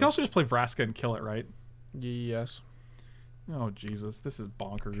ridiculous. Oh, we can also just play Vraska and kill it, right? Yes. Oh Jesus, this is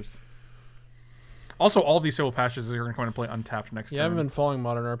bonkers. Also, all of these Fabled Passages are going to come in and play untapped next Yeah, I haven't turn. been following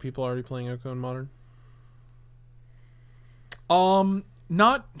Modern. Are people already playing Oko in Modern?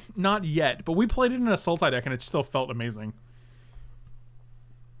 Not yet, but we played it in a Sultai deck and it still felt amazing.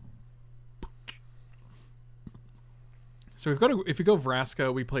 So if we go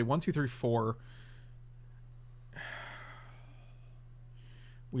Vraska, we play 1, 2, 3, 4.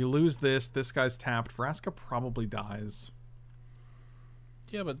 We lose this. This guy's tapped. Vraska probably dies.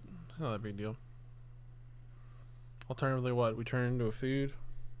 Yeah, but it's not that big deal. Alternatively, what? We turn into a food,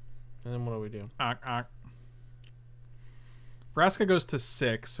 and then what do we do? Vraska goes to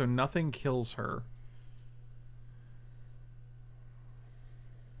 6, so nothing kills her.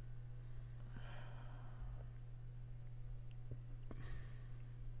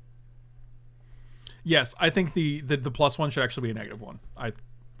 Yes, I think the +1 should actually be a -1.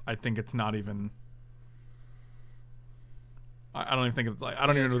 I think it's not even. I don't even think it's like I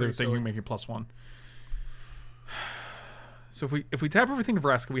don't even know they're thinking making +1. So if we tap everything to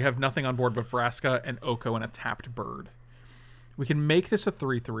Vraska, we have nothing on board but Vraska and Oko and a tapped bird. We can make this a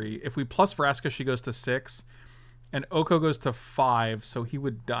 3/3. If we plus Vraska, she goes to 6, and Oko goes to 5. So he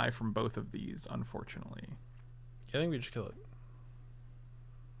would die from both of these, unfortunately. Yeah, I think we just kill it.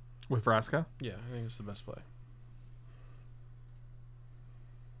 With Vraska? Yeah, I think it's the best play.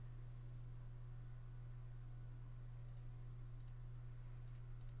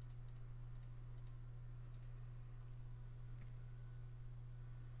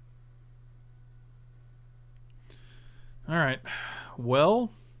 All right.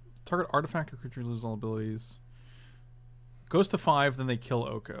 Well, target artifact or creature loses all abilities. Goes to 5, then they kill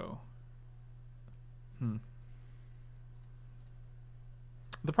Oko.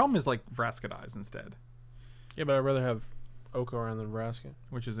 The problem is, like, Vraska dies instead. Yeah, but I'd rather have Oko around than Vraska.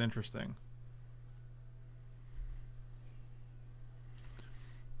 Which is interesting.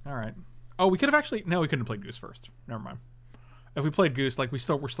 Alright. Oh, we could have actually... No, we couldn't have played Goose first. Never mind. If we played Goose, like, we're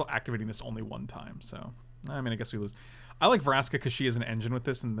still activating this only one time, so... I mean, I guess we lose. I like Vraska because she is an engine with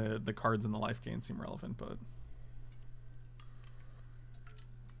this, and the cards and the life gain seem relevant, but...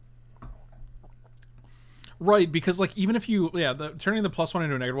 Right, because like even if you turning the +1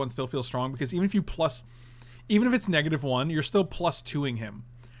 into a -1 still feels strong because even if it's -1, you're still +2ing him.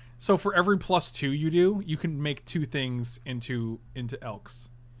 So for every +2 you do, you can make 2 things into Elks.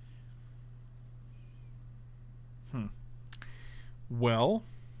 Well,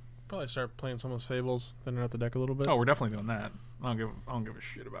 probably start playing some of those Fables, thinning out the deck a little bit. Oh, we're definitely doing that. I don't give a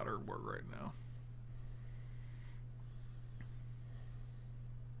shit about Urborg right now.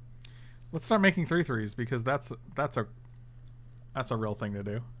 Let's start making 3/3s because that's a real thing to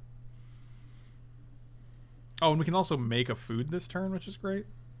do. Oh, and we can also make a food this turn, which is great.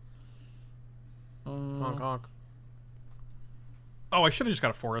 Honk honk. Oh, I should have just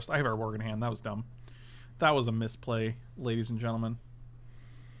got a forest. I have Urborg in hand. That was dumb. That was a misplay, ladies and gentlemen.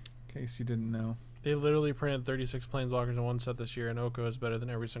 In case you didn't know. They literally printed 36 Planeswalkers in one set this year, and Oko is better than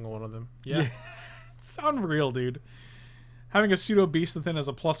every single one of them. Yeah. It's unreal, dude. Having a pseudo beast within as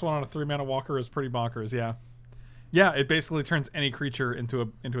a +1 on a 3-mana walker is pretty bonkers, yeah. Yeah, it basically turns any creature into a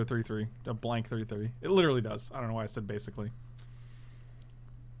 3/3. A blank 3/3. It literally does. I don't know why I said basically.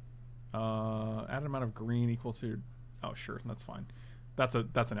 Added amount of green equal to... Oh, sure, that's fine. That's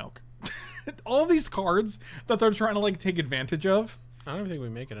an elk. All these cards that they're trying to like take advantage of. I don't even think we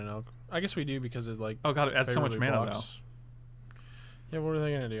make it an elk. I guess we do because it like... Oh god, it adds so much mana blocks. Though. Yeah, what are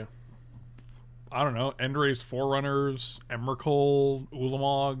they gonna do? I don't know. Endray's Forerunners, Emrakul,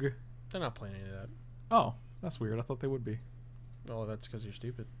 Ulamog. They're not playing any of that. Oh, that's weird. I thought they would be. Well, that's because you're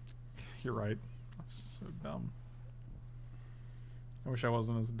stupid. You're right. I'm so dumb. I wish I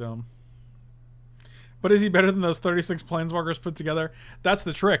wasn't as dumb. But is he better than those 36 Planeswalkers put together? That's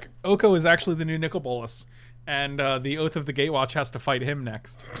the trick. Oko is actually the new Nicol Bolas. And the Oath of the Gatewatch has to fight him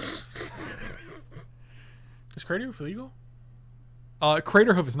next. Is Craterhoof legal?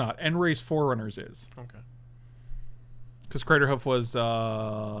 Craterhoof is not. Enray's Forerunners is. Okay. Because Craterhoof was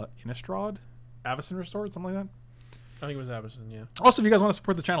Innistrad? Avacyn Restored? Something like that? I think it was Avacyn, yeah. Also, if you guys want to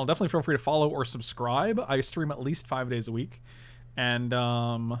support the channel, definitely feel free to follow or subscribe. I stream at least 5 days a week. And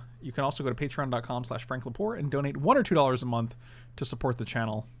you can also go to patreon.com/FrankLepore and donate $1 or $2 a month to support the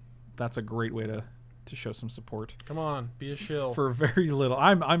channel. That's a great way to show some support. Come on, be a shill. For very little.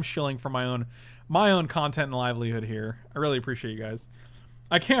 I'm shilling for my own content and livelihood here. I really appreciate you guys.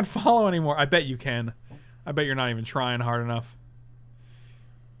 I can't follow anymore. I bet you can. I bet you're not even trying hard enough.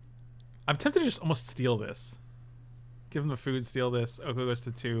 I'm tempted to just almost steal this. Give him the food, steal this. Oko goes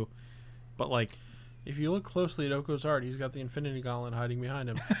to 2. But like... If you look closely at Oko's art, he's got the Infinity Gauntlet hiding behind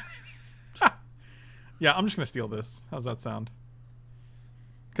him. Yeah, I'm just going to steal this. How's that sound?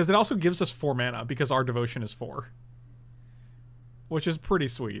 Because it also gives us 4 mana because our devotion is 4. Which is pretty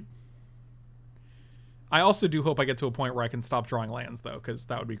sweet. I also do hope I get to a point where I can stop drawing lands, though, because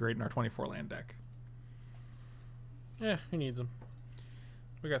that would be great in our 24 land deck. Yeah, who needs them?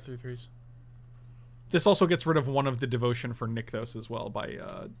 We got 3/3s. This also gets rid of one of the devotion for Nykthos as well by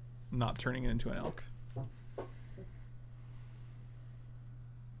not turning it into an elk.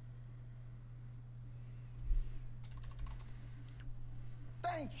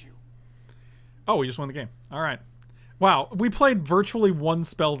 Thank you. Oh, we just won the game. All right. Wow, we played virtually one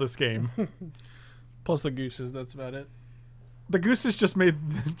spell this game. Plus the gooses, that's about it. The gooses just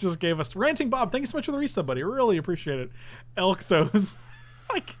gave us Ranting Bob. Thank you so much for the resub, buddy. Really appreciate it. Elk those.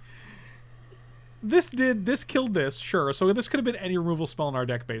 Like, this killed this, sure. So this could have been any removal spell in our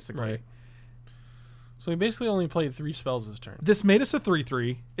deck, basically. Right. So we basically only played 3 spells this turn. This made us a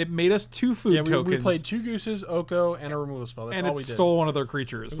 3/3. It made us 2 food tokens. We played 2 gooses, Oko, and a removal spell. That's all we did. And it stole one of their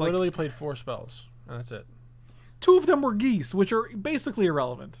creatures. We literally played 4 spells, and that's it. 2 of them were geese, which are basically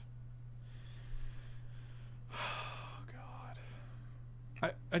irrelevant. Oh,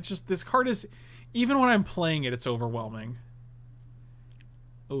 God. I just... This card is... Even when I'm playing it, it's overwhelming.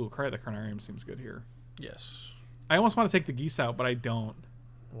 Oh, Cry of the Carnarium seems good here. Yes. I almost want to take the geese out, but I don't.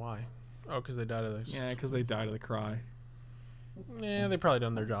 Why? Oh, because they died of those. Yeah, because they died of the cry. Yeah, they probably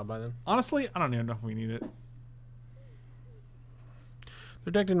done their job by then. Honestly, I don't even know if we need it.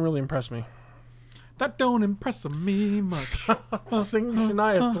 Their deck didn't really impress me. That don't impress me much. Sing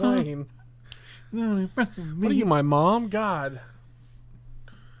Shania Twain. Don't impress me. What are you, my mom? God.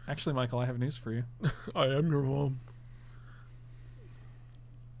 Actually, Michael, I have news for you. I am your mom.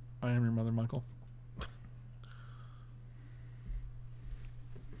 I am your mother, Michael.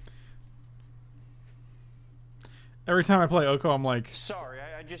 Every time I play Oko, I'm like... Sorry,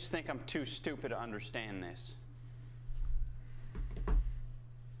 I just think I'm too stupid to understand this.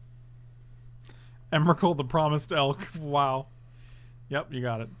 Emrakul, the Promised Elk. Wow. Yep, you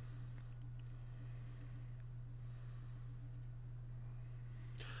got it.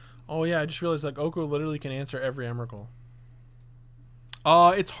 Oh, yeah, I just realized, like, Oko literally can answer every Emrakul.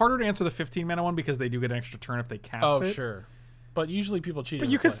 It's harder to answer the 15 mana one because they do get an extra turn if they cast it. Oh, sure. But usually people cheat. But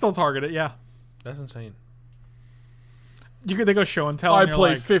you can still target it, yeah. That's insane. They go show and tell. I and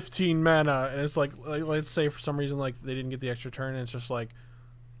play like, 15 mana, and it's like, let's say for some reason, like, they didn't get the extra turn, and it's just like,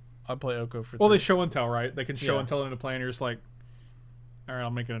 I play Oko for 3. Well, they show and tell, right? They can show and tell it into play, and you're just like, all right, I'll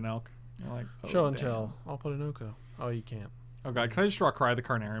make it an elk. You're like, oh, show and damn. tell. I'll put an Oko. Oh, you can't. Oh, God. Can I just draw Cry of the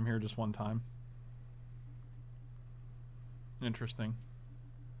Carnarium here just one time? Interesting.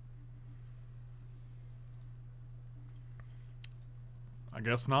 I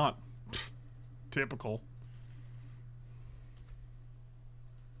guess not. Typical.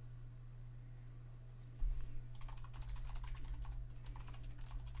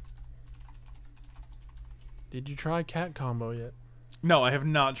 Did you try cat combo yet? No, I have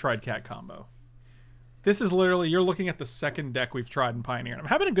not tried cat combo. This is literally, you're looking at the second deck we've tried in Pioneer. I'm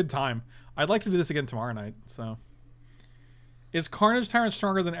having a good time. I'd like to do this again tomorrow night, so. Is Carnage Tyrant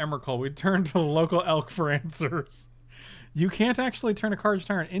stronger than Emrakul? We turn to local elk for answers. You can't actually turn a Carnage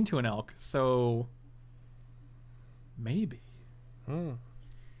Tyrant into an elk, so maybe.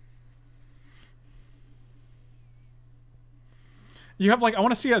 You have like, I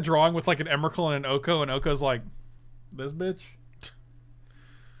want to see a drawing with like an Emrakul and an Oko, and Oko's like, this bitch?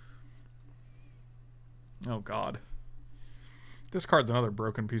 Oh, God. This card's another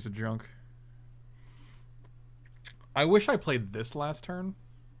broken piece of junk. I wish I played this last turn,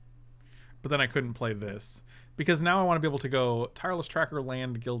 but then I couldn't play this. Because now I want to be able to go Tireless Tracker,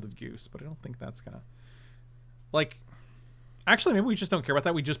 land, Gilded Goose, but I don't think that's going to... Like, actually, maybe we just don't care about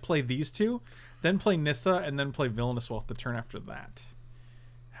that. We just play these two, then play Nissa, and then play Villainous Wealth the turn after that.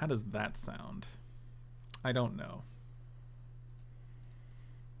 How does that sound? I don't know.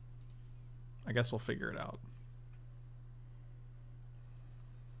 I guess we'll figure it out.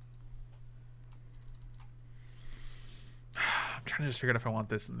 I'm trying to just figure out if I want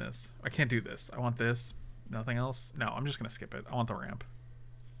this and this. I can't do this. I want this. Nothing else? No, I'm just going to skip it. I want the ramp.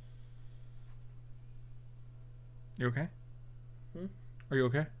 You okay? Are you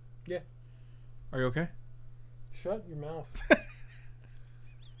okay? Yeah. Are you okay? Shut your mouth.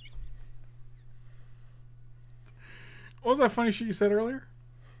 What was that funny shit you said earlier?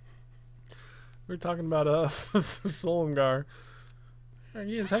 We were talking about Solomgar.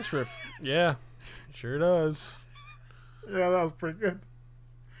 He has Hexriff. Yeah, sure does. Yeah, that was pretty good.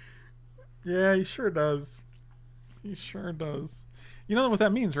 Yeah, he sure does. He sure does. You know what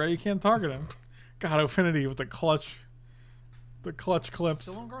that means, right? You can't target him. God, Affinity with the clutch clips.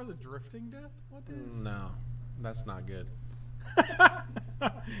 Silumgar the Drifting Death? What the? No, that's not good.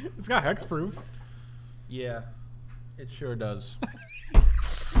 It's got hexproof. Yeah, it sure does.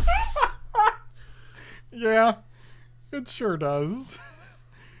 Yeah, it sure does.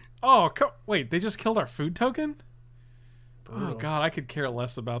 Oh, wait, they just killed our food token? Brutal. Oh, God, I could care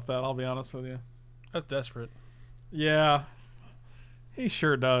less about that, I'll be honest with you. That's desperate. Yeah, he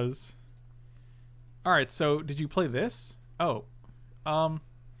sure does. All right, so did you play this? Oh,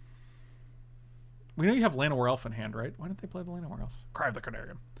 we know you have Llanowar Elf in hand, right? Why didn't they play the Llanowar Elf? Cry of the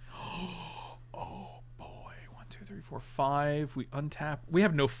Carnarium. Oh, boy. 1, 2, 3, 4, 5. We untap. We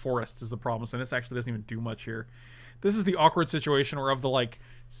have no forests is the problem, so this actually doesn't even do much here. This is the awkward situation where of the, like,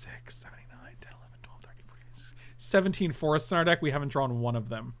 6, 7, 8, 9, 10, 11, 12, 13, 14, 17 forests in our deck, we haven't drawn one of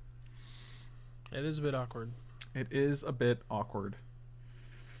them. It is a bit awkward. It is a bit awkward.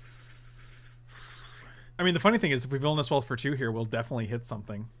 I mean, the funny thing is, if we Villainous Wealth for 2 here, we'll definitely hit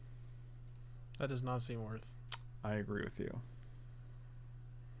something. That does not seem worth. I agree with you.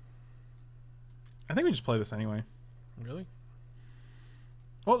 I think we just play this anyway. Really?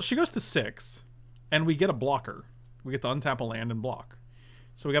 Well, she goes to 6, and we get a blocker. We get to untap a land and block.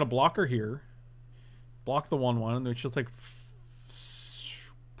 So we got a blocker here. Block the 1/1, and then she'll take...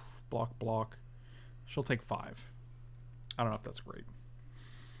 block. She'll take 5. I don't know if that's great.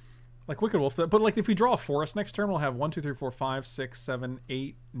 Like Wicked Wolf, but like if we draw a forest next turn, we'll have 1, 2, 3, 4, 5, 6, 7,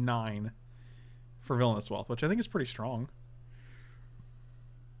 8, 9 for Villainous Wealth, which I think is pretty strong.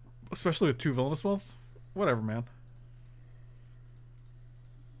 Especially with 2 Villainous Wealths. Whatever, man.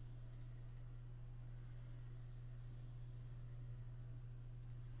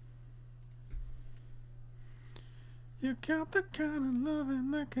 You got the kind of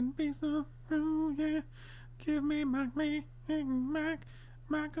loving that can be so true, yeah. Give me back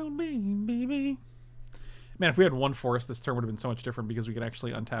Michael B, baby. Man, if we had 1 forest, this turn would have been so much different because we could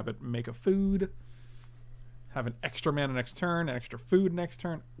actually untap it, make a food, have an extra mana next turn, an extra food next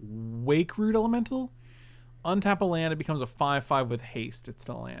turn. Wake Root Elemental. Untap a land, it becomes a 5/5 with haste. It's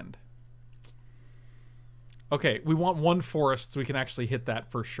still land. Okay, we want 1 forest so we can actually hit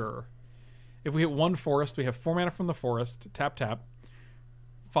that for sure. If we hit 1 forest, we have 4 mana from the forest. Tap, tap.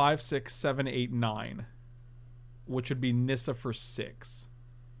 5, 6, 7, 8, 9. Which would be Nissa for 6.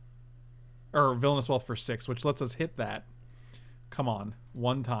 Or Villainous Wealth for 6, which lets us hit that. Come on.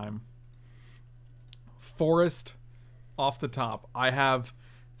 1 time. Forest off the top. I have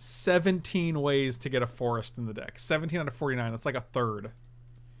 17 ways to get a forest in the deck. 17 out of 49. That's like a third.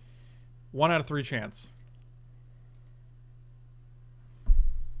 1 out of 3 chance.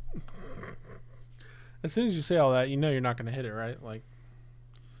 As soon as you say all that, you know you're not going to hit it, right? Like,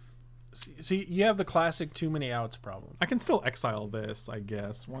 so you have the classic too many outs problem. I can still exile this, I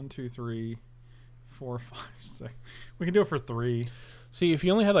guess. 1, 2, 3, 4, 5, 6. We can do it for 3. See, if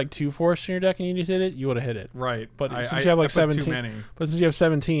you only had like 2 forests in your deck and you need to hit it, you would have hit it. Right. But since you have like 17, too many. But since you have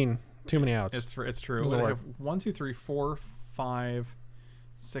 17, too many outs. It's true. I have 1, 2, 3, 4, 5,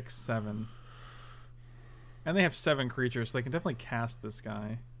 6, 7. And they have 7 creatures, so they can definitely cast this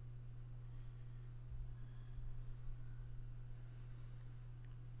guy.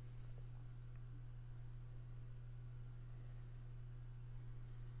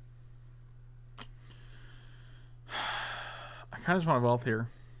 I kind of just want a wealth here.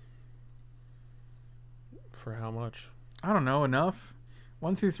 For how much? I don't know, enough.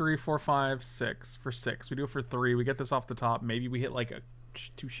 1, 2, 3, 4, 5, 6. For 6. We do it for 3. We get this off the top. Maybe we hit like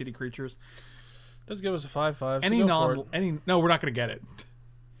 2 shitty creatures. Does give us a 5/5. No, we're not gonna get it.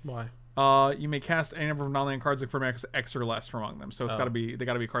 Why? You may cast any number of non-land cards for max X or less from among them. So it's gotta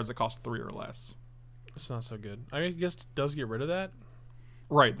be cards that cost 3 or less. It's not so good. I guess it does get rid of that.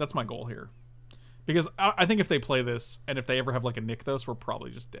 Right, that's my goal here. Because I think if they play this, and if they ever have like a Nykthos, we're probably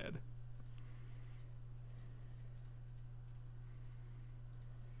just dead.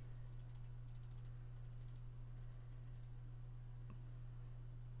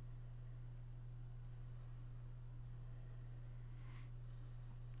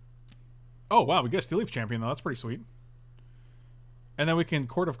 Oh, wow, we get a Steel Leaf Champion, though. That's pretty sweet. And then we can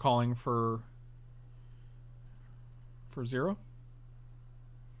Court of Calling for 0?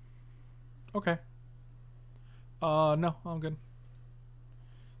 Okay. No, I'm good.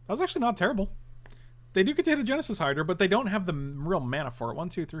 That was actually not terrible. They do get to hit a Genesis Hider, but they don't have the real mana for it. 1,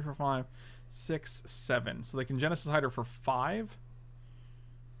 2, 3, 4, 5, 6, 7. So they can Genesis Hider for 5.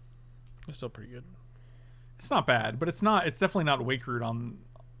 It's still pretty good. It's not bad, but it's definitely not Wake Root on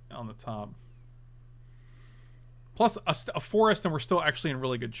the top. Plus a forest, and we're still actually in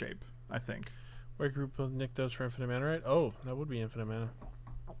really good shape, I think. Wake Root with Nykthos for infinite mana, right? Oh, that would be infinite mana.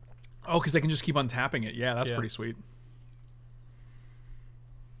 Oh, because they can just keep untapping it. Yeah, that's pretty sweet.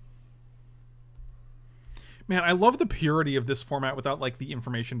 Man, I love the purity of this format without like the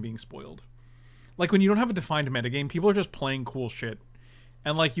information being spoiled. Like when you don't have a defined metagame, people are just playing cool shit.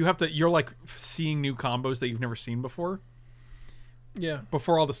 And like you're like seeing new combos that you've never seen before. Yeah.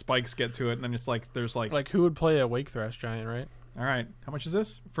 Before all the spikes get to it, and then it's like there's like who would play a Wake Thrash Giant, right? All right, how much is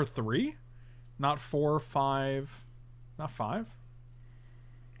this for 3? Not 4, 5, not 5.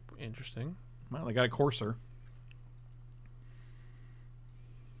 Interesting. Well, they got a Courser.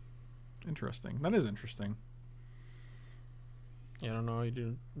 Interesting. That is interesting. Yeah, I don't know. You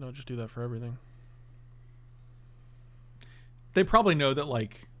do no, just do that for everything. They probably know that,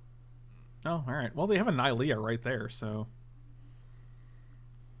 like. Oh, all right. Well, they have a Nylea right there, so.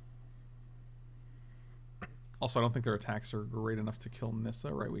 Also, I don't think their attacks are great enough to kill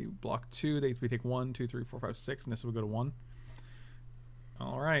Nissa, right? We block 2. We take 1, 2, 3, 4, 5, 6. Nissa would go to 1.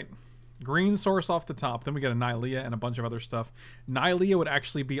 All right. Green source off the top. Then we get a Nylea and a bunch of other stuff. Nylea would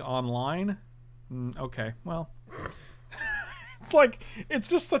actually be online. Okay, well. It's like, it's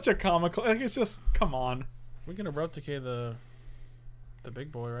just such a comical. Like, it's just, come on. We can Abrupt Decay the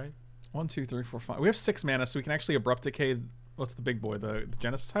big boy, right? 1, 2, 3, 4, 5. We have 6 mana, so we can actually Abrupt Decay. What's the big boy? The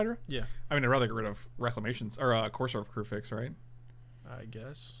Genesis Hydra? Yeah. I mean, I'd rather get rid of Reclamations or Courser of Crewfix, right? I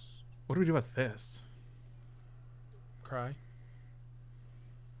guess. What do we do about this? Cry.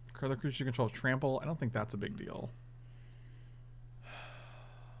 Other creatures you control trample. I don't think that's a big deal.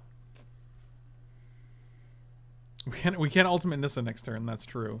 We can't ultimate Nissa next turn. That's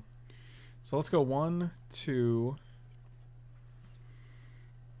true. So let's go 1, 2,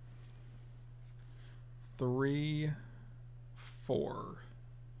 3, 4.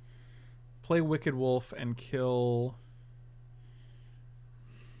 Play Wicked Wolf and kill.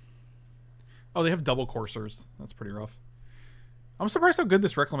 Oh, they have double Coursers. That's pretty rough. I'm surprised how good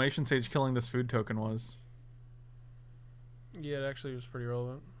this Reclamation Sage killing this food token was. Yeah, it actually was pretty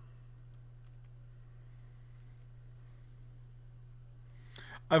relevant.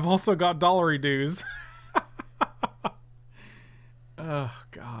 I've also got Dollary Dues. Oh,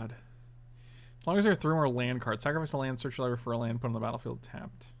 God. As long as there are 3 more land cards. Sacrifice a land, search your library for a land, put on the battlefield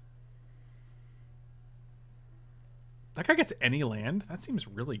tapped. That guy gets any land? That seems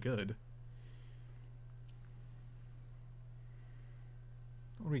really good.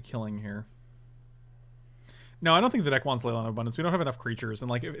 What are we killing here? No, I don't think the deck wants Leyline of Abundance. We don't have enough creatures, and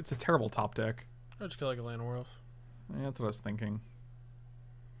like it's a terrible top deck. I'll just kill like a Land Werewolf. Yeah, that's what I was thinking.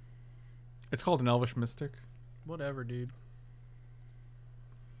 It's called an Elvish Mystic. Whatever, dude.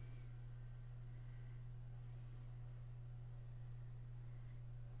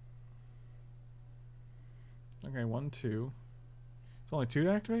 Okay, 1, 2. It's only 2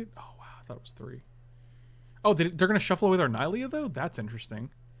 to activate? Oh, wow. I thought it was 3. Oh, they're going to shuffle with our Nylea, though? That's interesting.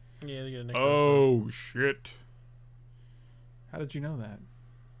 Yeah, they get a nickname. Oh, shit. How did you know that?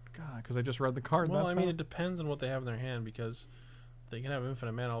 God, because I just read the card. Well, That's I mean, how... it depends on what they have in their hand, because they can have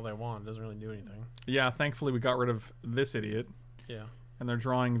infinite mana all they want. It doesn't really do anything. Yeah, thankfully we got rid of this idiot. Yeah. And they're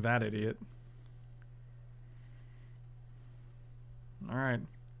drawing that idiot. All right.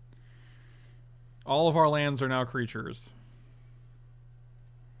 All of our lands are now creatures.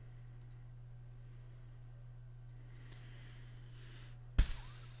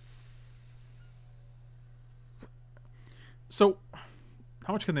 So,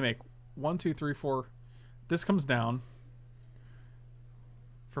 how much can they make? 1, 2, 3, 4. This comes down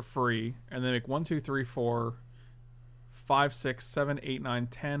for free, and they make 1, 2, 3, 4, 5, 6, 7, 8, 9,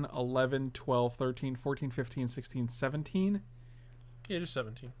 10, 11, 12, 13, 14, 15, 16, 17. Yeah, just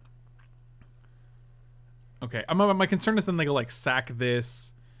 17. Okay, my concern is then they go like sack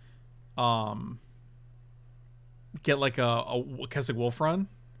this, get like a Kessig Wolf run,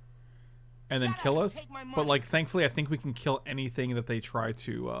 and then kill us. But like, thankfully, I think we can kill anything that they try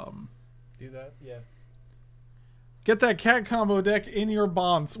to Do that? Yeah. get that cat combo deck in your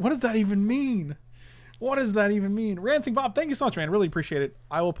bonds. What does that even mean? What does that even mean? Ranting Bob, thank you so much, man. Really appreciate it.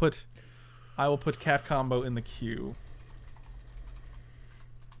 I will put cat combo in the queue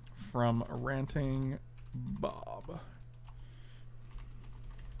from Ranting Bob.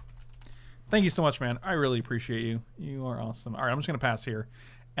 Thank you so much, man. I really appreciate you. You are awesome. All right, I'm just going to pass here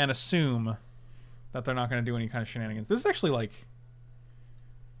and assume that they're not going to do any kind of shenanigans. This is actually like...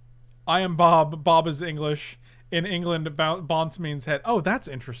 I am Bob. Bob is English. In England, Bonds means head. Oh, that's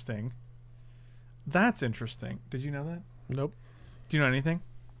interesting. That's interesting. Did you know that? Nope. Do you know anything?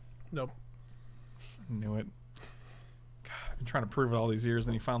 Nope. I knew it. God, I've been trying to prove it all these years,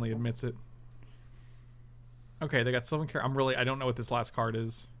 and he finally admits it. Okay, they got Sylvan Caryatid. I don't know what this last card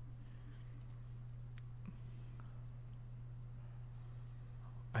is.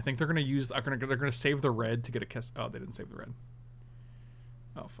 I think they're gonna use. They're gonna save the red to get a kiss. Oh, they didn't save the red.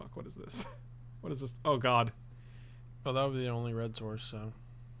 Oh fuck! What is this? What is this? Oh god. Oh, that would be the only red source. So.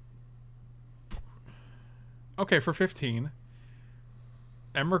 Okay, for 15.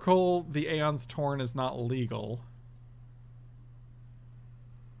 Emrakul, the Aeon's Torn is not legal.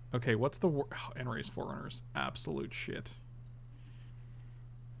 Okay, what's the Enrace Forerunners? Absolute shit.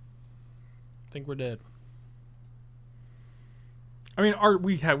 I think we're dead. I mean, our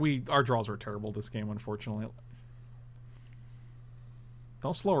draws were terrible this game, unfortunately.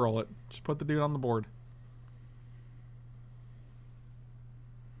 Don't slow roll it. Just put the dude on the board.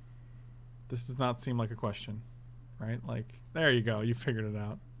 This does not seem like a question, right? Like, there you go. You figured it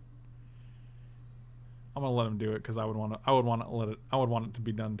out. I'm gonna let him do it because I would want it to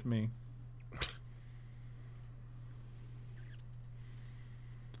be done to me.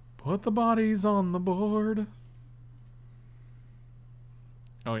 Put the bodies on the board.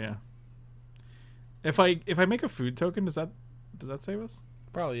 Oh yeah. If I make a food token, does that save us?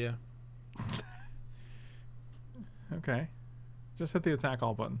 Probably, yeah. Okay. Just hit the attack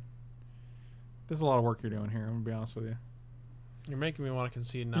all button. There's a lot of work you're doing here, I'm gonna be honest with you. You're making me want to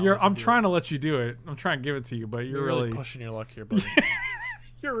concede now. I'm trying to let you do it. I'm trying to give it to you, but you're really pushing your luck here, buddy.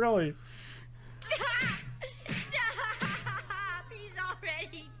 You're really. Stop! He's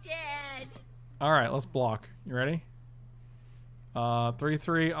already dead. All right, let's block. You ready?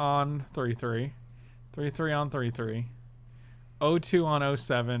 3/3 on 3/3. 3/3 on 3/3. 0-2 on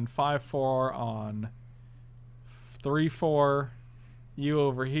 0-7. 5/4 on 3/4. You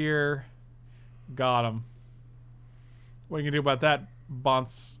over here. Got him. What are you gonna do about that?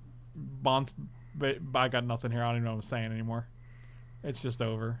 Bonds. I got nothing here. I don't even know what I'm saying anymore. It's just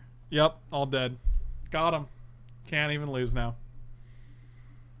over. Yep, all dead. Got him. Can't even lose now.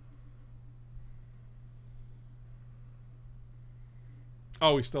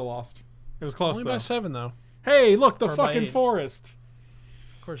 Oh, we still lost. It was close, Only though. by 7, though. Hey, look, the Or by fucking 8. forest.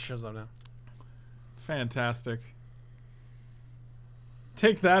 Of course it shows up now. Fantastic.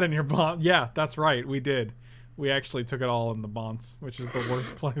 Take that in your bond. Yeah, that's right. We did. We actually took it all in the bonds, which is the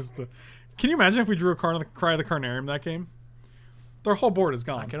worst place to... Can you imagine if we drew a card on the Cry of the Carnarium that game? Their whole board is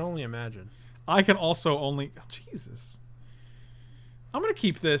gone. I can only imagine. I can also only... Oh, Jesus. I'm going to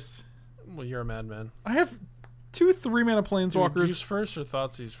keep this. Well, you're a madman. I have 2 3-mana planeswalkers. Goose first or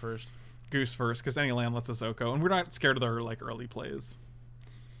Thoughtseize first? Goose first, because any land lets us Oko, and we're not scared of their like early plays.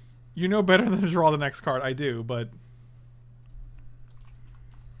 You know better than to draw the next card. I do, but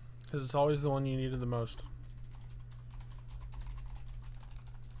Because it's always the one you needed the most.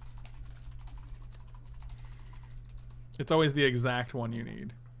 it's always the exact one you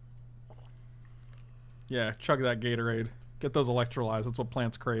need. Yeah, chug that Gatorade. Get those electrolytes. That's what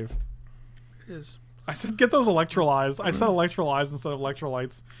plants crave. It is. I said get those electrolytes. I said electrolytes instead of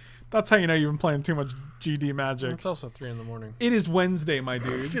electrolytes. That's how you know you've been playing too much GD Magic. It's also 3 in the morning. It is Wednesday, my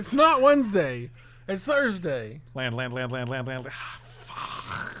dude. It's not Wednesday. It's Thursday. Land. Ah,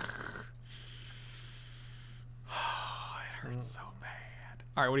 fuck. Oh, it hurts so bad.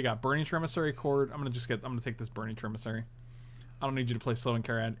 All right, what do you got? Burning Tremissary Cord. I'm gonna take this Burning Tremissary. I don't need you to play Sylvan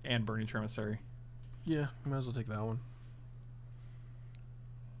Caryatid and Burning Tremissary. Yeah, might as well take that one.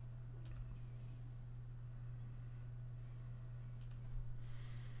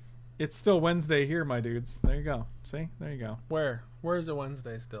 It's still Wednesday here, my dudes. There you go. See? There you go. Where? Where is it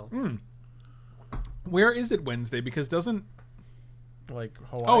Wednesday still? Where is it Wednesday? Because doesn't... Like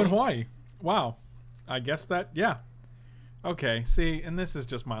Hawaii? Oh, in Hawaii. Wow. I guess that... Yeah. Okay. See, and this is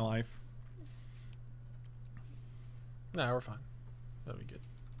just my life. Nah, we're fine. That'll be good.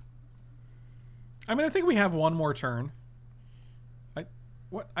 I mean, I think we have one more turn. I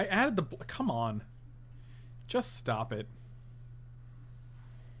added the... Come on. Just stop it.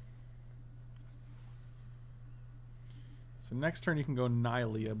 So next turn you can go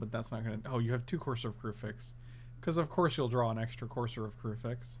Nylea, but that's not going to... Oh, you have 2 Courser of Crucifix. Because of course you'll draw an extra Courser of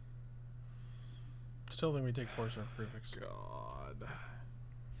Crucifix. Still think we take Courser of Crucifix. God.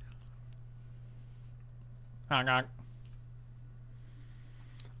 Hang on.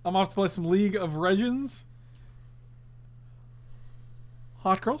 I'm off to play some League of Legends.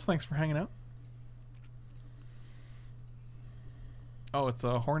 Hot Girls, thanks for hanging out. Oh, it's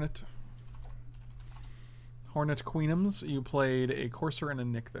a Hornet. Hornet Queenums. You played a Courser and a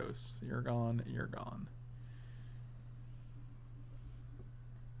Nykthos. You're gone. You're gone.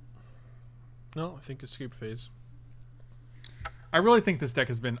 No, I think it's Scoop Phase. I really think this deck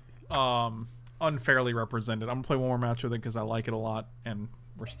has been unfairly represented. I'm going to play one more match with it because I like it a lot, and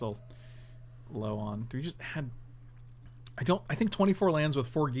we're still low on. Do we just had... I think 24 lands with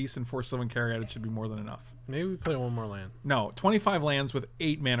 4 Geese and 4 Sylvan Caryatid should be more than enough. Maybe we play one more land. No, 25 lands with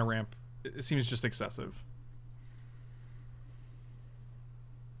 8 mana ramp. It seems just excessive.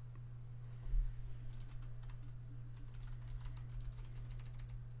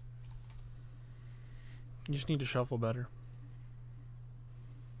 You just need to shuffle better.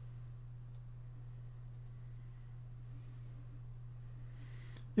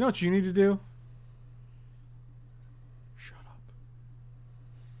 You know what you need to do? Shut up.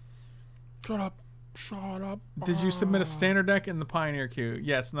 Shut up. Shut up. Did you submit a standard deck in the Pioneer queue?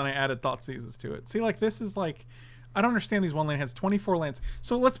 Yes, and then I added Thoughtseizes to it. See, like, this is like... I don't understand these one land has 24 lands.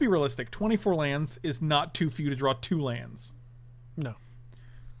 So let's be realistic. 24 lands is not too few to draw 2 lands. No.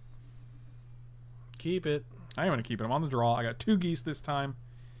 Keep it. I am going to keep it. I'm on the draw. I got 2 geese this time.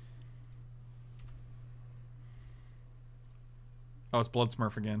 Oh, it's Blood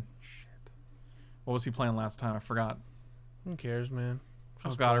Smurf again. Shit. What was he playing last time? I forgot. Who cares, man?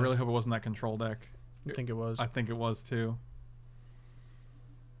 Oh god, I really hope it wasn't that control deck. I think it was. I think it was too.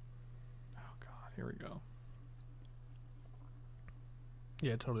 Oh god, here we go.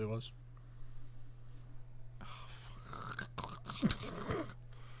 Yeah, it totally was.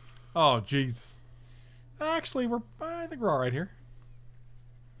 Oh jeez. Actually, I think we're all right here.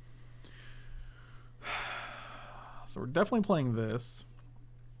 So we're definitely playing this.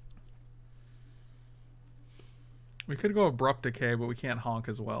 We could go Abrupt Decay, but we can't honk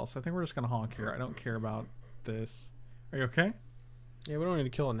as well. So I think we're just going to honk here. I don't care about this. Are you okay? Yeah, we don't need to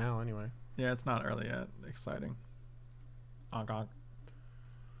kill it now anyway. Yeah, it's not early yet. Exciting. Oh, God.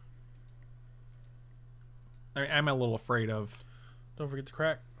 I mean, I'm a little afraid of... Don't forget the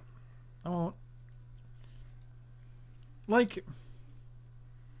crack. I won't. Like...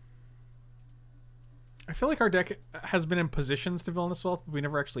 I feel like our deck has been in positions to Villainous Wealth, but we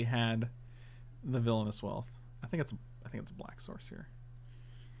never actually had the Villainous Wealth. I think it's a black source here.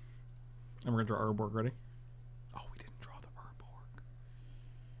 And we're gonna draw Urborg. Ready? Oh, we didn't draw the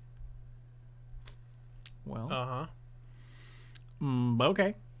Urborg. Well.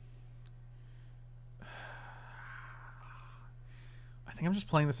 Okay. I think I'm just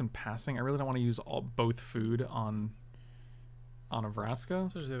playing this in passing. I really don't want to use both food on a Vraska.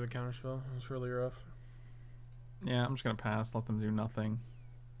 Especially the counterspell. It's really rough. Yeah, I'm just gonna pass. Let them do nothing.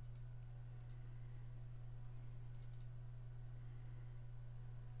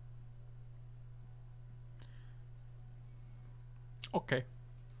 Okay.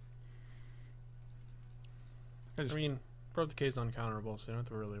 I mean, Abrupt Decay is uncounterable, so you don't have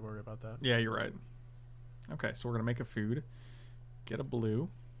to really worry about that. Yeah, you're right. Okay, so we're gonna make a food. Get a blue.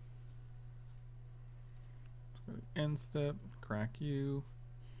 Let's go to end step. Crack you.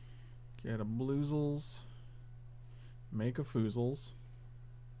 Get a bloozles. Make a foozles.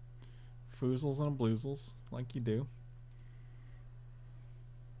 Foozles and a bloozles, like you do.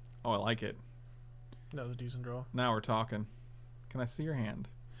 Oh, I like it. That was a decent draw. Now we're talking. Can I see your hand?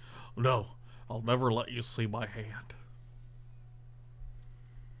 No, I'll never let you see my hand.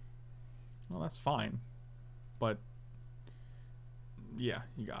 Well, that's fine. But, yeah,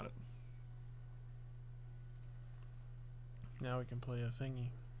 you got it. Now we can play a thingy.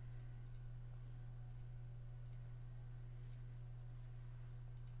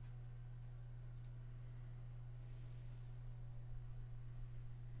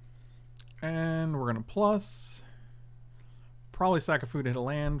 And we're going to plus. Probably sack a food to hit a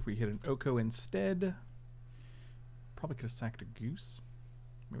land. We hit an Oko instead. Probably could have sacked a goose.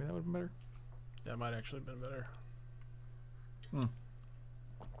 Maybe that would have been better. That might actually have been better.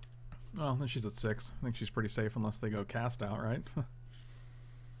 Well, then she's at 6. I think she's pretty safe unless they go cast out, right?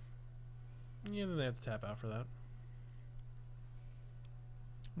 Yeah, then they have to tap out for that.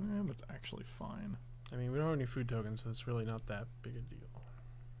 Yeah, that's actually fine. I mean, we don't have any food tokens, so it's really not that big a deal.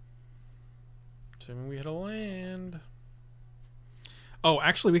 Assuming we hit a land. Oh,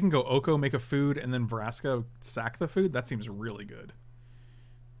 actually, we can go Oko, make a food, and then Vraska sack the food? That seems really good.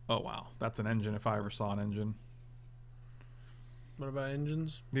 Oh, wow. That's an engine if I ever saw an engine. What about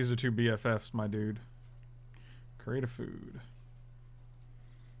engines? These are 2 BFFs, my dude. Create a food.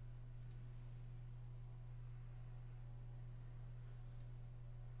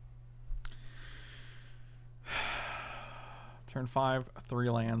 Turn 5, 3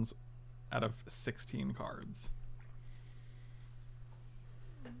 lands out of 16 cards.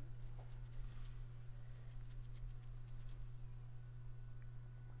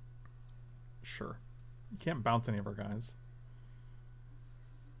 Sure. You can't bounce any of our guys.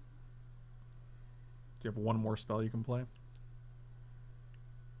 Do you have one more spell you can play?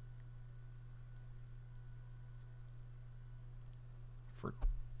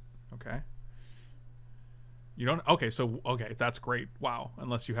 Okay. You don't. Okay, so okay, that's great. Wow.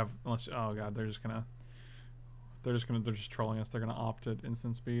 Unless oh god, they're just trolling us. They're gonna opt at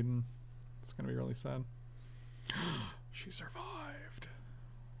instant speed, and it's gonna be really sad. She survived.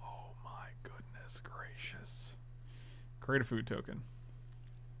 Oh my goodness gracious. Create a food token.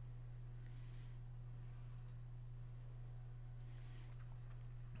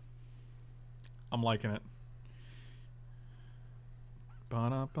 I'm liking it.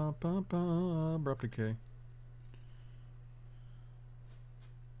 Ba-da-ba-ba-ba. Abrupt Decay.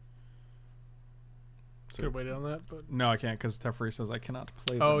 Could have waited on that, but No, I can't because Teferi says I cannot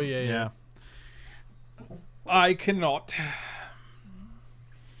play them. Oh, yeah. I cannot.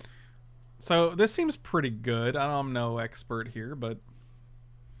 So this seems pretty good. I'm no expert here, but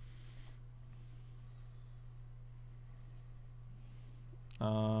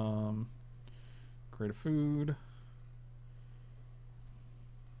create a food.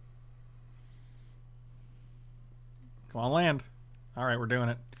 Come on, land. All right, we're doing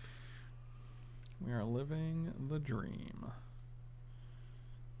it. We are living the dream.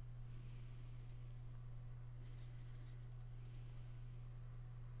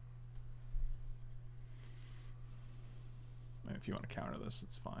 If you want to counter this,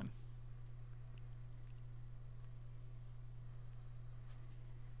 it's fine.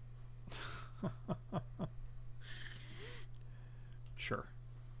 Sure.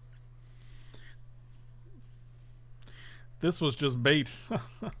 This was just bait.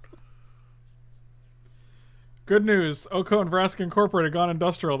 Good news. Oko and Vraska Incorporated gone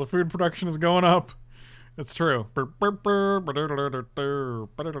industrial. The food production is going up. It's true. What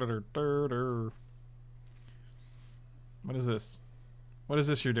is this? What is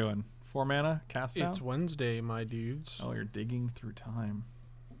this you're doing? 4 mana? Cast out? it's Wednesday, my dudes. Oh, you're digging through time.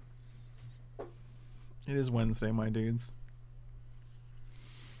 It is Wednesday, my dudes.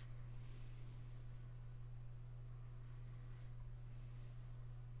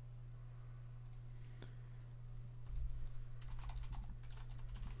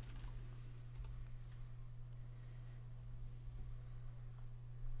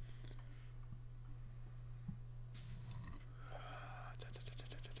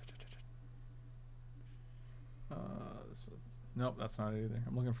 Nope, that's not it either.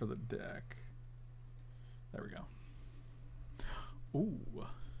 I'm looking for the deck. There we go. Ooh.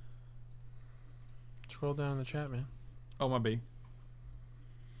 Scroll down in the chat, man. Oh, my B.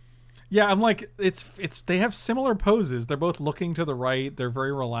 Yeah, I'm like, it's they have similar poses. They're both looking to the right. They're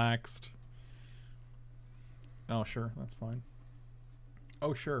very relaxed. Oh, sure. That's fine.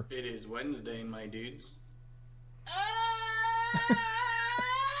 Oh, sure. It is Wednesday, my dudes.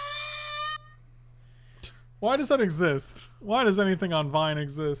 Why does that exist? Why does anything on Vine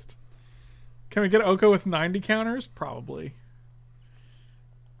exist? Can we get Oko with 90 counters? Probably.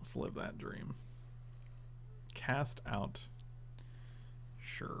 Let's live that dream. Cast out.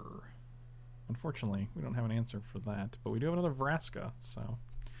 Sure. Unfortunately, we don't have an answer for that, but we do have another Vraska, so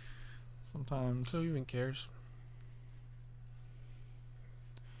sometimes... Who even cares?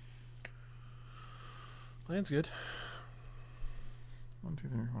 Land's good. 1, 2,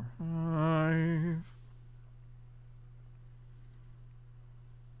 3, 4, 5...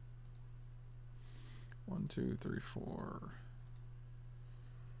 1, 2, 3, 4,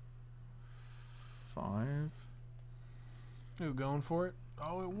 5. Ooh, going for it.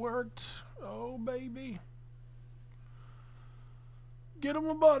 Oh, it worked. Oh, baby. Get him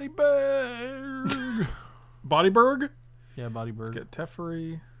a body bag. Bodyberg? Yeah, body Let's bird. get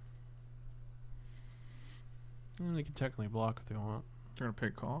Teferi. They can technically block if they want. They're going to pay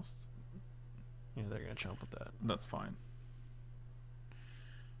costs. Yeah, they're going to chump with that. That's fine.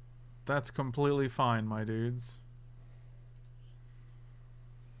 That's completely fine, my dudes.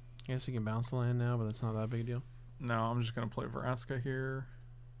 I guess you can bounce the land now, but that's not that big a deal. No, I'm just going to play Vraska here.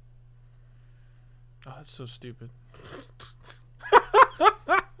 Oh, that's so stupid.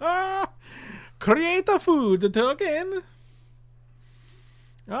 Create a food token.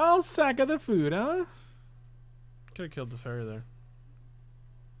 I'll sack of the food, huh? Could have killed the fairy there.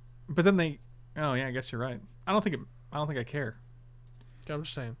 But then they... Oh, yeah, I guess you're right. I don't think I care. Okay, I'm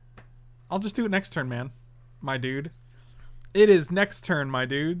just saying. I'll just do it next turn, man. My dude. It is next turn, my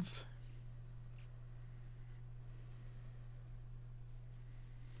dudes.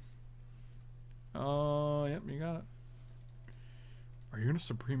 Oh, yep, you got it. Are you going to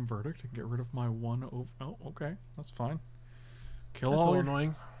Supreme Verdict and get rid of my one... Oh, okay. That's fine. Kill That's all still your...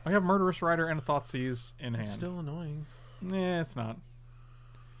 annoying. I have Murderous Rider and a Thoughtseize in hand. It's still annoying. Nah, it's not.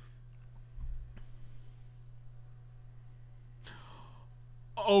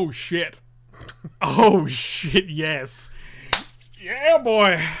 Oh, shit. Oh, shit, yes. Yeah,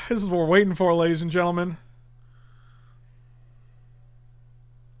 boy. This is what we're waiting for, ladies and gentlemen.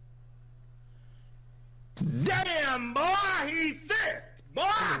 Damn, boy, he's thick. Boy,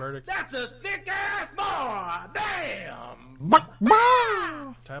 Verdict. that's a thick ass boy. Damn.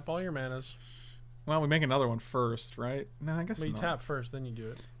 Tap all your manas. Well, we make another one first, right? No, I guess But you not. tap first, then you do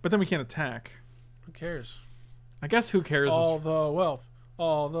it. But then we can't attack. Who cares? I guess who cares? All the wealth.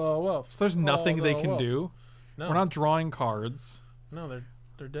 All the wealth. So there's nothing All they the can wealth. do. No. We're not drawing cards. No,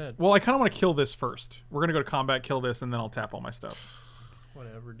 they're dead. Well, I kind of want to kill this first. We're going to go to combat, kill this, and then I'll tap all my stuff.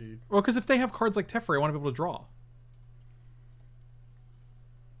 Whatever, dude. Well, because if they have cards like Teferi, I want to be able to draw.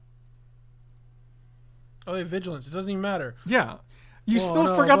 Oh, they have vigilance. It doesn't even matter. Yeah. You One still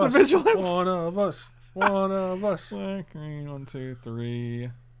of forgot the us. vigilance? One of us. One of us. Black, green, 1, 2, 3.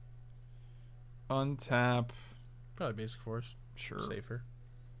 Untap. Probably basic force. Sure. Safer.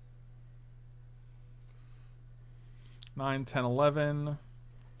 9, 10, 11.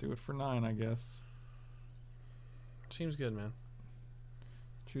 Do it for 9, I guess. Seems good, man.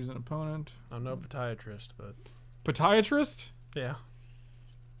 Choose an opponent. I'm no podiatrist, but Podiatrist? yeah.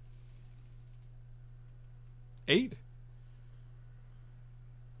 8?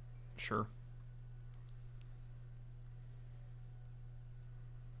 Sure.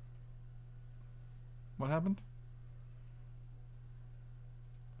 What happened?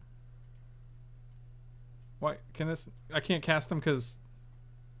 Why can this? I can't cast them because.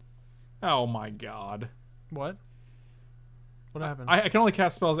 Oh my god! What? What happened? I can only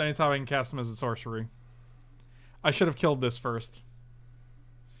cast spells anytime I can cast them as a sorcery. I should have killed this first.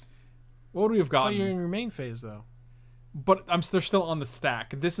 What would we have Oh, gotten? you're in your main phase though. But they're still on the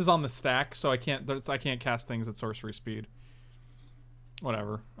stack. This is on the stack, so I can't cast things at sorcery speed.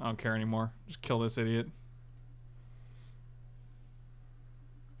 Whatever. I don't care anymore. Just kill this idiot.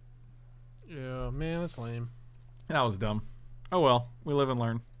 Yeah, man, that's lame. That was dumb. Oh well. We live and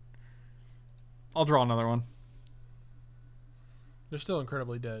learn. I'll draw another one. They're still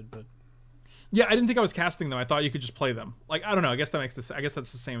incredibly dead, but Yeah, I didn't think I was casting them. I thought you could just play them. Like, I don't know. I guess that makes this. I guess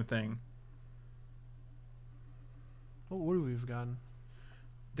that's the same thing. what do we've gotten?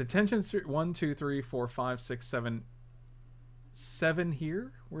 Detention 1, 2, 3, 4, 5, 6, 7. 7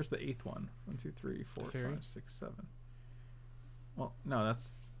 here? Where's the 8th one? 1, 2, 3, 4, Teferi? 5, 6, 7. Well, no,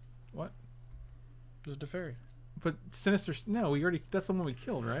 that's what? There's Teferi. But Sinister. No, we already. That's the one we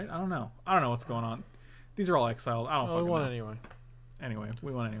killed, right? I don't know. I don't know what's going on. These are all exiled. I don't Oh, fucking we won know. anyway. Anyway,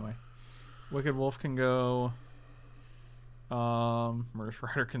 we won anyway. Wicked Wolf can go. Murderous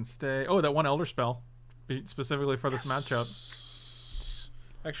Rider can stay. Oh, that one Elderspell, specifically for this matchup.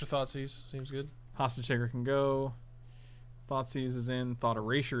 Extra Thoughtseize seems good. Hostage Taker can go. Thoughtseize is in. Thought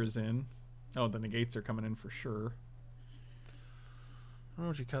Erasure is in. Oh, the Negates are coming in for sure. I don't know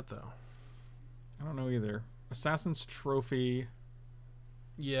what you cut though. I don't know either. Assassin's Trophy.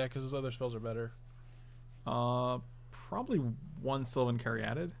 Yeah, because his other spells are better. Probably one Sylvan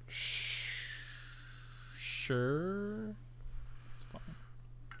Caryatid. Sure. It's fine.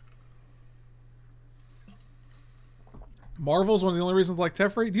 Marvel's one of the only reasons I like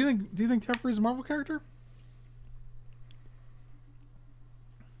Teferi. Do you think Teferi's a Marvel character?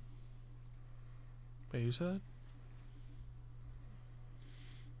 Wait, you said that?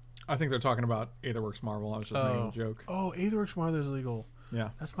 I think they're talking about Aetherworks Marvel. I was just making a joke. Oh, Aetherworks Martha's legal. Yeah.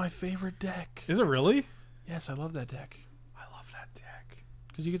 That's my favorite deck. Is it really? Yes, I love that deck. I love that deck.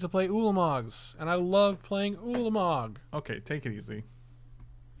 Because you get to play Ulamogs. And I love playing Ulamog. Okay, take it easy.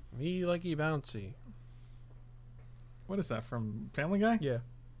 Me likey bouncy. What is that from Family Guy? Yeah.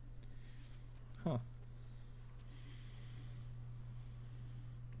 Huh.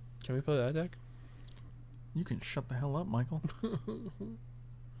 Can we play that deck? You can shut the hell up, Michael.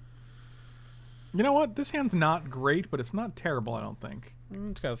 You know what? This hand's not great, but it's not terrible, I don't think.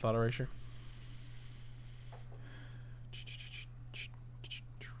 It's got a Thought Erasure.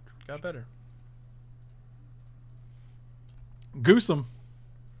 Got better. Goose 'em.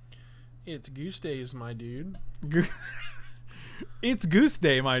 It's Goose Days, my dude. It's Goose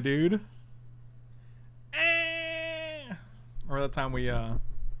Day, my dude. Eh. Or that time we No.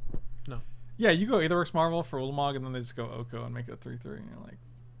 Yeah, you go Aetherworks Marvel for Ulamog, and then they just go Oko and make it a 3/3, and you're like,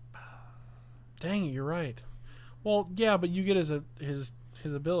 Dang it, you're right. Well, yeah, but you get his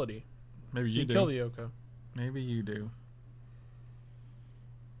ability. maybe So you you do. kill the Oko. Maybe you do.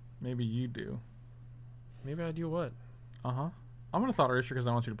 Maybe you do. Maybe I do what? Uh-huh. I'm gonna Thought Erasure because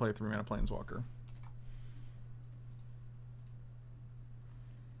I want you to play a 3-mana Planeswalker.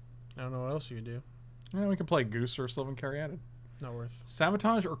 I don't know what else you could do. Yeah, we can play Goose or Sylvan Caryatid. Not worth.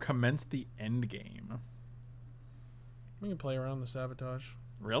 Sabotage or commence the end game. We can play around the Sabotage.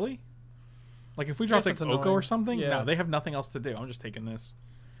 Really? Like if we drop Guess like it's Oko or annoying. something? Yeah. No, they have nothing else to do. I'm just taking this.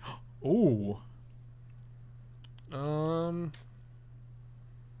 Ooh. Um,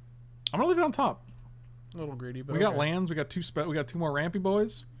 I'm gonna leave it on top. a little greedy, but We got okay. lands. We got two more Rampy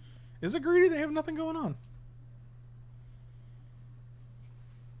boys. Is it greedy? They have nothing going on.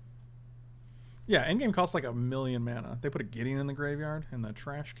 Yeah, endgame costs like 1,000,000 mana. They put a Gideon in the graveyard in the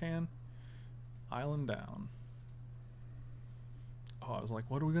trash can. Island down. Oh, I was like,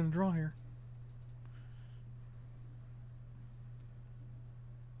 what are we gonna draw here?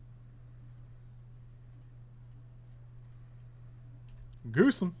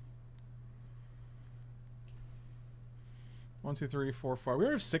 Goose 'em. 1, 2, 3, 4, 5. We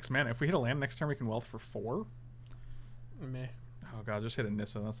already have 6 mana. If we hit a land next turn, we can wealth for 4. Meh. Oh god, just hit a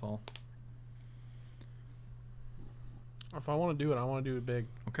Nissa, that's all. If I want to do it, I want to do it big.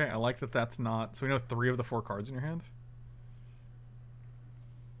 Okay, I like that that's not... So we know 3 of the 4 cards in your hand?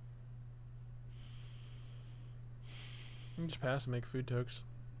 You can just pass and make food tokes.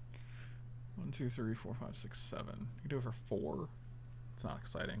 1, 2, 3, 4, 5, 6, 7. You can do it for 4. It's not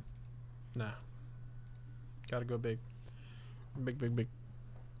exciting. Nah. Gotta go big. Big, big, big.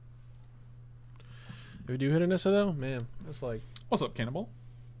 If we do hit a Nissa though, man, it's like... What's up, Cannibal?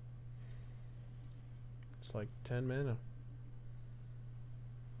 It's like 10 mana.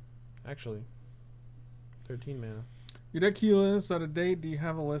 Actually, 13 mana. Your deck key list out of date. Do you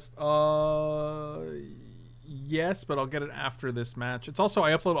have a list? Yes, but I'll get it after this match. It's also,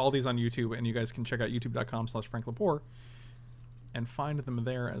 I upload all these on YouTube, and you guys can check out youtube.com/FrankLepore and find them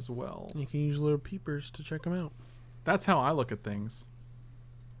there as well. You can use little peepers to check them out. That's how I look at things.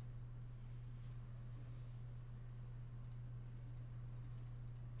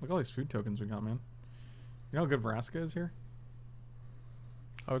 Look at all these food tokens we got, man. You know how good Vraska is here?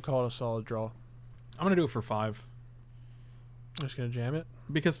 I would call it a solid draw. I'm going to do it for 5. I'm just going to jam it.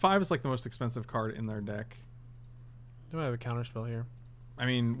 Because 5 is like the most expensive card in their deck. They might have a counter spell here. I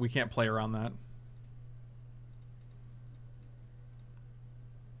mean, we can't play around that.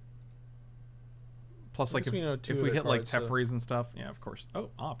 Plus, like, if we hit, like, Teferi's and stuff. Yeah, of course.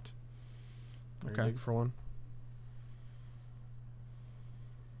 Oh, opt. Okay. Big for one.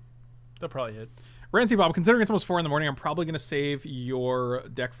 They'll probably hit. Rancy Bob, considering it's almost 4 in the morning, I'm probably going to save your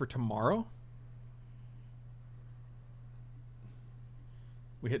deck for tomorrow.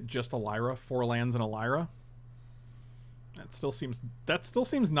 We hit just a Lyra, 4 lands and a Lyra. That still seems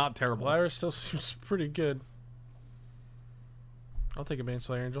not terrible. Lyra still seems pretty good. I'll take a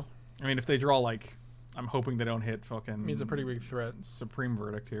Baneslayer Angel. I mean, if they draw, like, I'm hoping they don't hit fucking... I mean, it's a pretty big threat. Supreme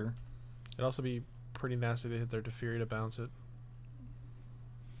Verdict here. It'd also be pretty nasty to hit their Teferi to bounce it.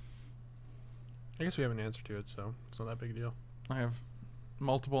 I guess we have an answer to it, so it's not that big a deal. I have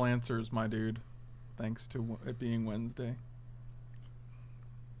multiple answers, my dude. Thanks to it being Wednesday.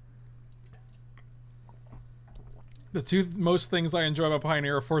 The 2 most things I enjoy about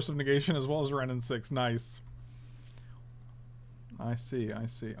Pioneer are Force of Negation as well as Ren and 6. Nice. I see, I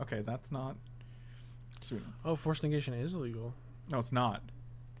see. Okay, that's not... Sweet. Oh, Force Negation is illegal. No, it's not.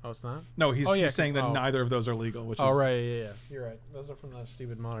 Oh, it's not? No, he's saying that neither of those are legal, which is... Oh, right, yeah. You're right. Those are from that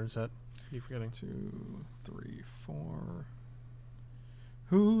stupid modern set. Keep forgetting. 2, 3, 4.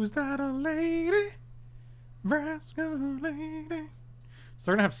 Who's that a lady? Vraska lady. So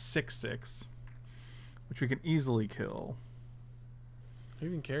they're gonna have 6/6, which we can easily kill. Who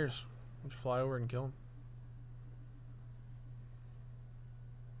even cares? We'll just fly over and kill him.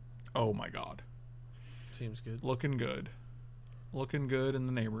 Oh my god. Seems good. Looking good. Looking good in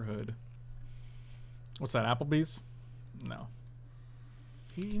the neighborhood. What's that, Applebee's? No.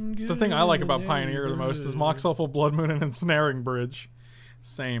 The thing I like about Pioneer the most is Mox Awful, Blood Moon, and Ensnaring Bridge.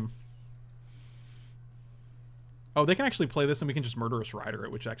 Same. Oh, they can actually play this and we can just Murderous Rider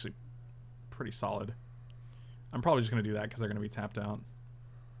it, which is actually pretty solid. I'm probably just going to do that because they're going to be tapped out.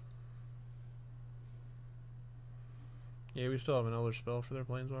 Yeah, we still have an Elderspell for their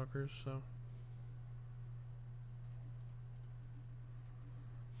Planeswalkers, so...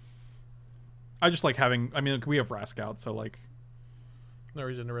 I just like having... I mean, we have Vraska out, so like... No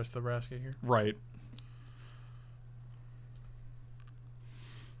reason to rest the Vraska here. Right.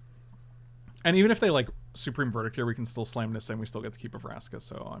 And even if they like Supreme Verdict here, we can still slam Nissa and we still get to keep a Vraska,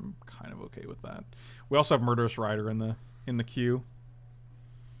 so I'm kind of okay with that. We also have Murderous Rider in the queue.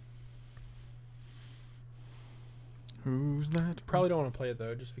 Who's that? Probably don't want to play it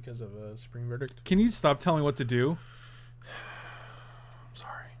though, just because of Supreme Verdict. Can you stop telling me what to do? I'm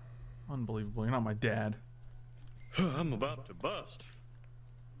sorry. Unbelievable. You're not my dad. I'm about to bust.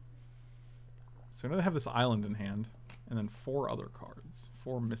 So now they have this island in hand, and then 4 other cards.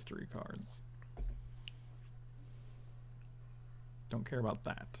 4 mystery cards. Don't care about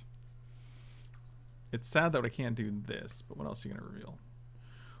that. It's sad that I can't do this, but what else are you going to reveal?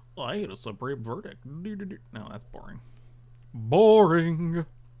 Oh, I hate a Supreme Verdict. No, that's boring. Boring!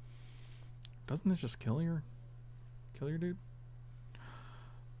 Doesn't this just kill your dude?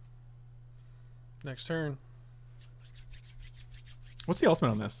 Next turn. What's the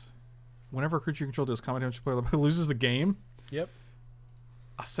ultimate on this? Whenever a creature you control does combat damage, player loses the game. Yep.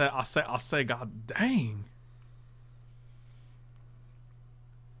 I say, god dang.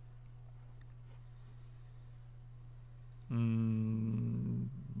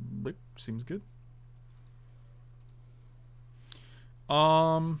 Seems good.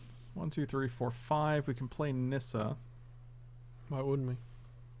 1, 2, 3, 4, 5. We can play Nissa. Why wouldn't we?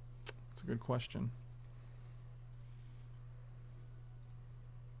 That's a good question.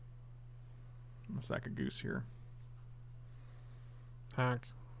 I'm gonna sack a goose here. Hack.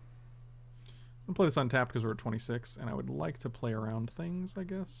 I'm gonna play this untapped because we're at 26, and I would like to play around things, I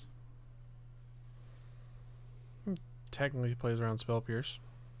guess. Technically plays around Spell Pierce.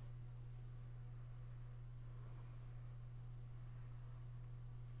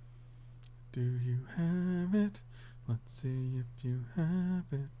 Do you have it? Let's see if you have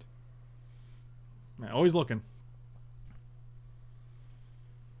it. Man, always looking.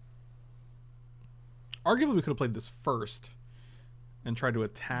 Arguably, we could have played this first and tried to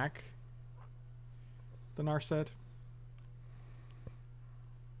attack the Narset.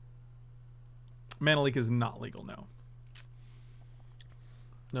 Mana Leak is not legal, no.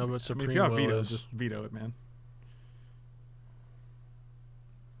 No, but I Supreme mean, if you have Will veto, is. just veto it, man.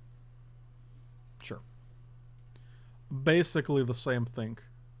 Sure. Basically the same thing.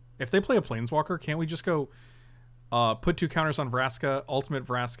 If they play a Planeswalker, can't we just go put 2 counters on Vraska, ultimate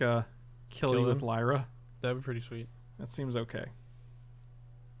Vraska, kill you him. with Lyra? That'd be pretty sweet. That seems okay.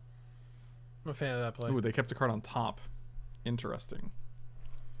 I'm a fan of that play. Ooh, they kept a card on top. Interesting.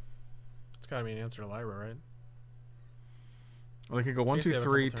 It's gotta be an answer to Lyra, right? Well, they could go 1, guess they 2, have a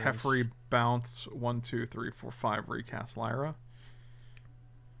 3, couple turns. Teferi, bounce, 1, 2, 3, 4, 5, recast Lyra.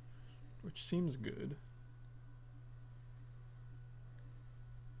 Which seems good.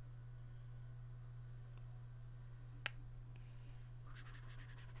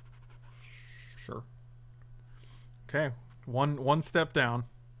 Sure. Okay, one step down.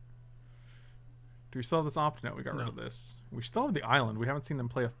 Do we still have this opt? No, we got rid No. of this. We still have the island. We haven't seen them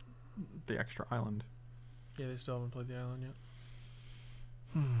play the extra island. Yeah, they still haven't played the island yet.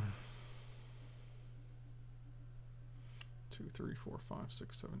 2, 3, 4, 5,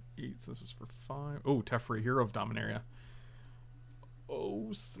 6, 7, 8. So this is for 5. Oh, Teferi, Hero of Dominaria.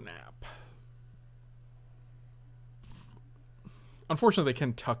 Oh, snap. Unfortunately, they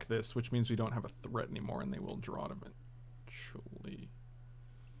can tuck this, which means we don't have a threat anymore, and they will draw it eventually.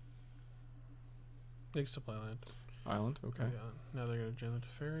 They can still play land. Island, okay. Yeah. Now they're gonna jam the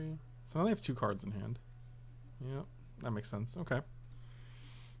Teferi. So now they have 2 cards in hand. Yep, that makes sense. Okay.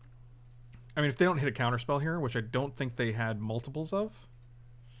 I mean, if they don't hit a counterspell here, which I don't think they had multiples of,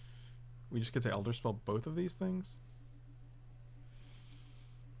 we just get to Elderspell both of these things.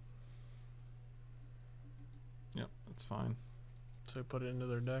 Yep, that's fine. So we put it into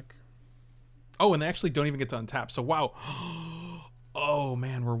their deck. Oh, and they actually don't even get to untap. So, wow. Oh,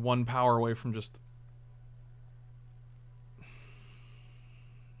 man, we're 1 power away from just...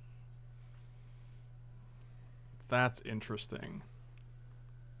 That's interesting.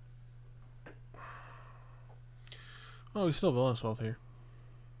 Oh, we still have Villainous Wealth here.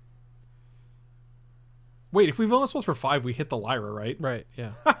 Wait, if we Villainous Wealth for 5, we hit the Lyra, right? Right,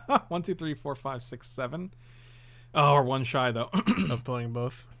 yeah. 1, 2, 3, 4, 5, 6, 7. Oh, we're 1 shy, though. Of playing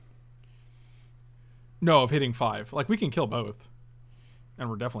both. No, of hitting 5. Like, we can kill both. And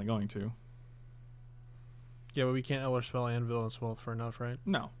we're definitely going to. Yeah, but we can't Elderspell and Villainous Wealth for enough, right?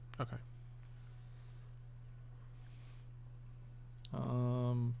 No. Okay.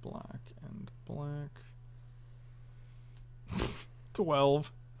 Black and black.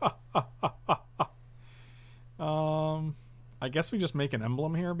 12. I guess we just make an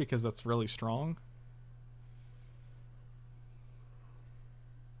emblem here because that's really strong.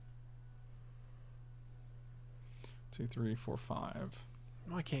 Two, 3, 4, 5.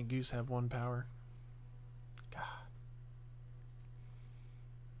 Why can't Goose have 1 power? God.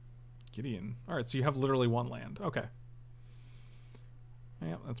 Gideon. All right, so you have literally 1 land. Okay.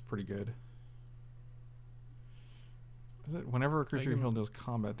 Yeah, that's pretty good. Is it whenever a creature you heal deals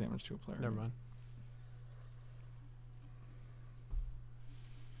combat damage to a player? Never mind.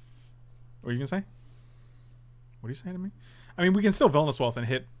 What are you gonna say? What are you saying to me? I mean, we can still Villainous Wealth and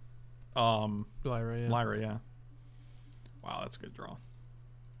hit Lyra, yeah. Lyra, yeah. Wow, that's a good draw.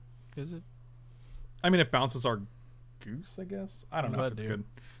 Is it? I mean, it bounces our Goose, I guess. I don't What know does if that it's do? good.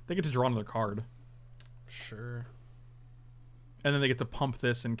 They get to draw another card. Sure. And then they get to pump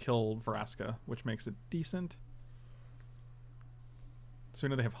this and kill Vraska, which makes it decent. So we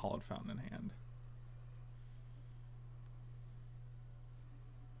know they have Hollowed Fountain in hand.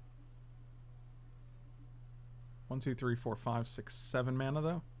 One, 2, 3, 4, 5, 6, 7 mana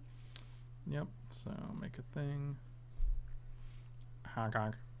though. Yep. So make a thing. Honk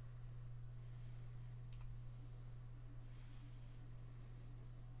honk.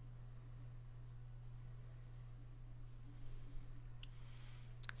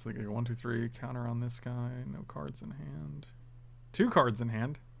 So they go 1, 2, 3, counter on this guy, no cards in hand. 2 cards in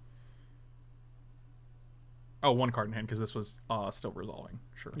hand. Oh, 1 card in hand because this was still resolving.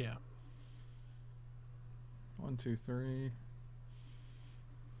 Sure. Yeah. 1, 2, 3.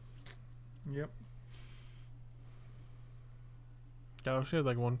 Yep. Yeah, I wish we had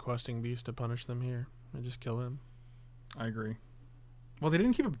like 1 questing beast to punish them here and just kill him. I agree. Well, they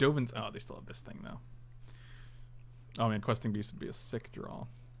didn't keep up Dovin's. Oh, they still have this thing though. Oh man, questing beast would be a sick draw.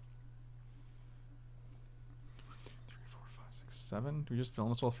 3, 4, 5, 6, 7. Do we just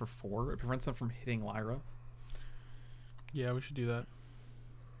Villainous Wealth for 4? It prevents them from hitting Lyra. Yeah, we should do that.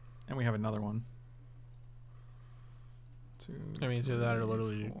 And we have another one. 2. I mean, either that or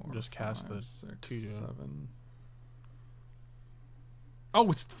literally 4, just cast 5, the 6, 2. 7. Oh,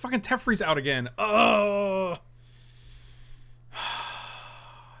 it's fucking Teferi's out again. Oh,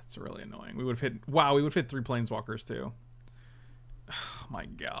 it's really annoying. We would have hit. Wow, we would have hit 3 planeswalkers too. Oh my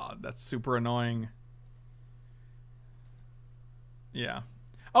god, that's super annoying. Yeah.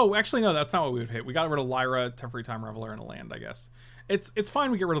 Oh, actually, no, that's not what we would hit. We got rid of Lyra, Teferi, Time Reveler, and a land, I guess. It's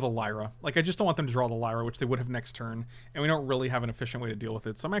fine we get rid of the Lyra. Like, I just don't want them to draw the Lyra, which they would have next turn, and we don't really have an efficient way to deal with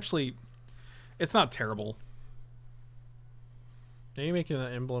it. So I'm actually... It's not terrible. Yeah, you making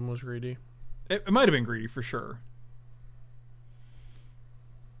that emblem was greedy. It might have been greedy, for sure.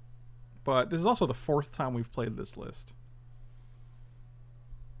 But this is also the 4th time we've played this list.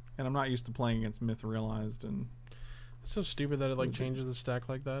 And I'm not used to playing against Myth Realized and... It's so stupid that it like changes the stack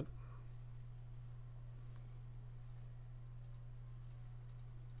like that.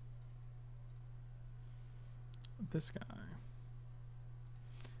 This guy.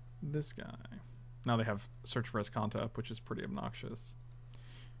 This guy. Now they have Search for Escanta up, which is pretty obnoxious.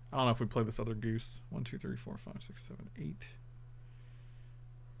 I don't know if we play this other goose. 1, 2, 3, 4, 5, 6, 7, 8.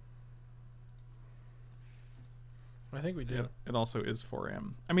 I think we do. It also is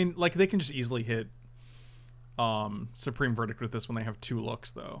 4M. I mean, like, they can just easily hit Supreme Verdict with this when they have 2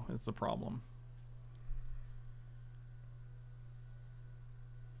 looks, though. It's the problem.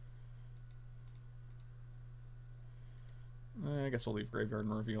 I guess we'll leave Graveyard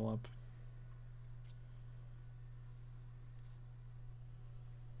and Reveal up.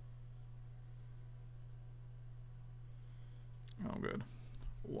 Oh, good.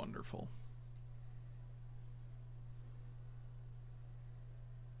 Wonderful.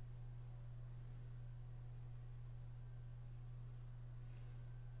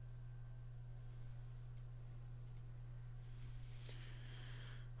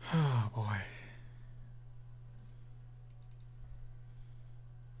 Oh, boy.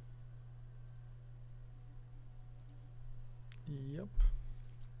 Yep.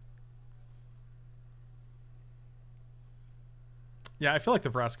 Yeah, I feel like the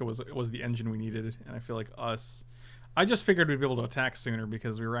Vraska was the engine we needed, and I feel like us... I just figured we'd be able to attack sooner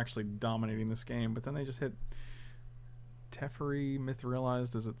because we were actually dominating this game, but then they just hit Teferi, Myth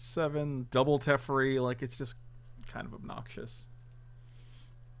Realized is at 7, double Teferi, like, it's just kind of obnoxious.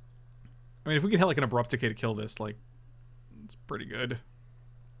 I mean, if we could hit like an Abrupt Decay to kill this, like, it's pretty good.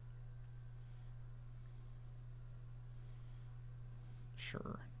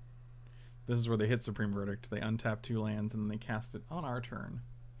 Sure. This is where they hit Supreme Verdict. They untap 2 lands and then they cast it on our turn.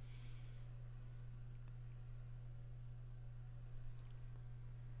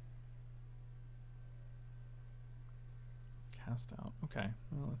 Cast out. Okay.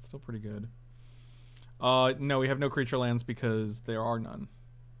 Well, that's still pretty good. No, we have no creature lands because there are none.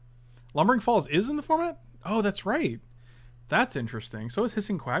 Lumbering Falls is in the format? Oh, that's right. That's interesting. So is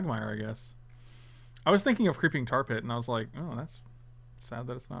Hissing Quagmire, I guess. I was thinking of Creeping Tar Pit, and I was like, oh, that's sad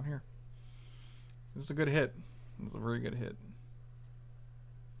that it's not here. This is a good hit. It's a very good hit.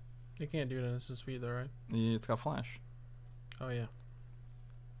 You can't do it in Instant Speed, though, right? Yeah, it's got Flash. Oh, yeah.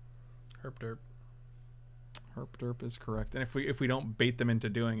 Herp derp. Herp derp is correct. And if we don't bait them into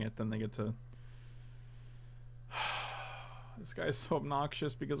doing it, then they get to... This guy's so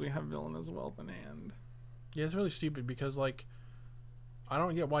obnoxious because we have Villainous Wealth in hand. Yeah, it's really stupid because, like, I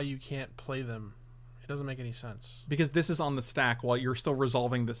don't get why you can't play them. It doesn't make any sense. Because this is on the stack while you're still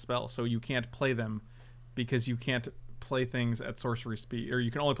resolving the spell, so you can't play them because you can't play things at sorcery speed, or you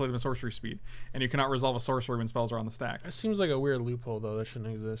can only play them at sorcery speed, and you cannot resolve a sorcery when spells are on the stack. It seems like a weird loophole, though. That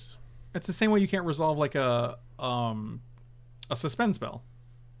shouldn't exist. It's the same way you can't resolve like a suspend spell.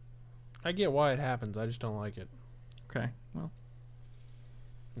 I get why it happens. I just don't like it. Okay, well.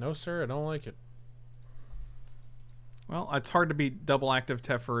 No, sir, I don't like it. Well, it's hard to beat double active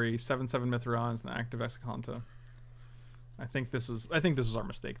Teferi, 7/7 Myth Realized, and active Escanta. I think this was our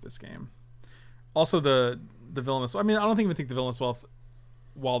mistake this game. Also, the Villainous... I mean, I don't even think the Villainous Wealth,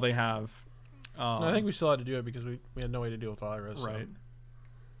 while they have... No, I think we still had to do it because we had no way to deal with Lyra. So. Right.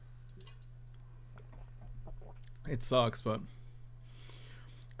 It sucks, but...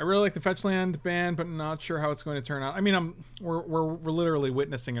 I really like the fetch land ban, but not sure how it's going to turn out. I mean, we're literally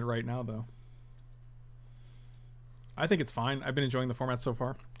witnessing it right now, though. I think it's fine. I've been enjoying the format so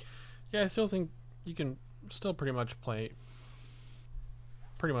far. Yeah, I still think you can still pretty much play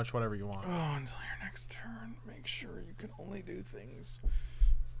pretty much whatever you want. Oh, until your next turn, make sure you can only do things,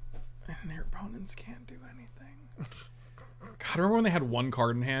 and your opponents can't do anything. God, remember when they had one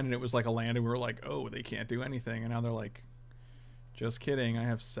card in hand and it was like a land, and we were like, "Oh, they can't do anything," and now they're like, "Just kidding, I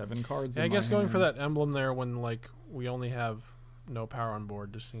have 7 cards." Yeah, in I guess my going hand. for that emblem there when like we only have no power on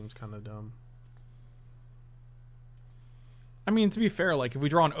board just seems kind of dumb. I mean, to be fair, like if we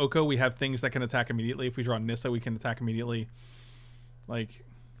draw an Oko, we have things that can attack immediately. If we draw Nissa, we can attack immediately. Like,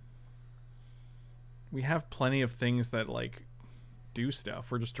 we have plenty of things that like do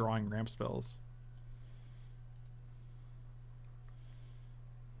stuff. We're just drawing ramp spells.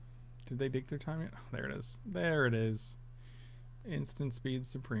 Did they dig through time yet? Oh, there it is. There it is. Instant speed,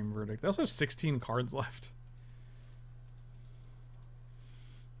 supreme verdict. They also have 16 cards left.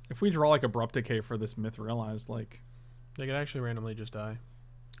 If we draw like Abrupt Decay for this myth realized, like, They could actually randomly just die.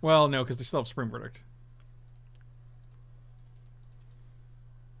 well, no, because they still have supreme verdict.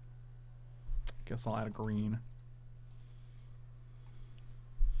 Guess I'll add a green.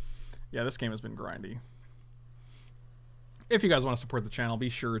 Yeah, this game has been grindy. If you guys want to support the channel, be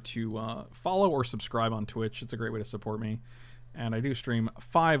sure to follow or subscribe on Twitch. It's a great way to support me. And I do stream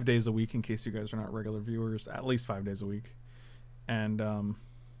 5 days a week in case you guys are not regular viewers. At least 5 days a week. And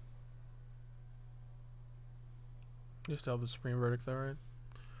You still have the Supreme Verdict though, right?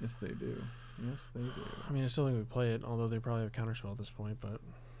 yes, they do. Yes, they do. I mean, I still think we play it, although they probably have counterspell at this point, but...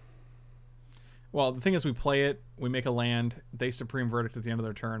 Well, the thing is, we play it, we make a land, they supreme verdict at the end of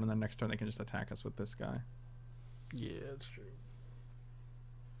their turn, and then next turn they can just attack us with this guy. Yeah, that's true.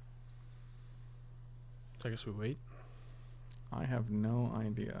 So I guess we wait. I have no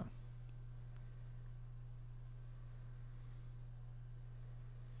idea.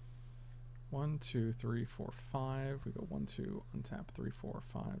 One, two, three, four, five. We go 1, 2, untap 3, 4,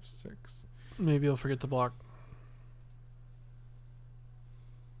 5, 6. Maybe I'll forget to block.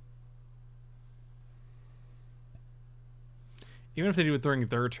 Even if they do it during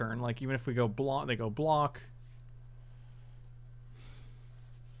their turn, like even if we go block, they go block.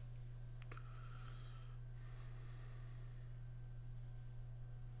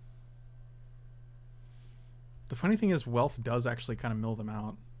 The funny thing is, Wealth does actually kind of mill them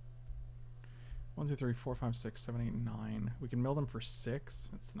out. 1, 2, 3, 4, 5, 6, 7, 8, 9. We can mill them for 6.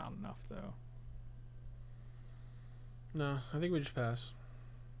 It's not enough though. No, I think we just pass.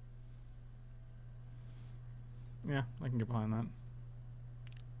 Yeah, I can get behind that.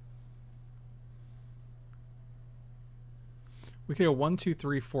 We could go 1, 2,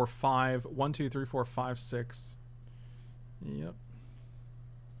 3, 4, 5. 1, 2, 3, 4, 5, 6. Yep.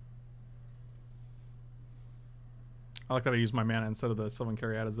 I like that I use my mana instead of the Sylvan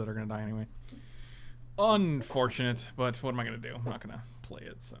Caryatids that are going to die anyway. Unfortunate, but what am I going to do? I'm not going to play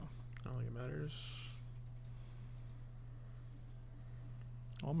it, so. I don't think it matters.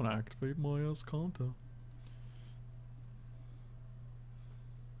 I'm going to activate my Escanta.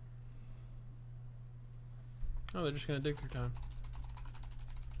 Oh, they're just gonna dig through time.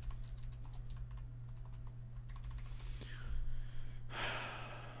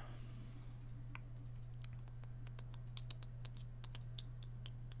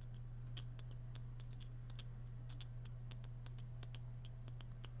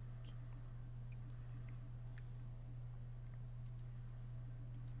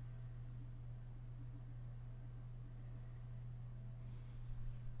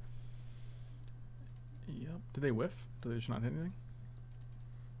 Yep. Did they whiff? Did they just not hit anything?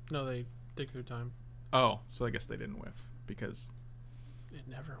 No, they dig through time. Oh, so I guess they didn't whiff because It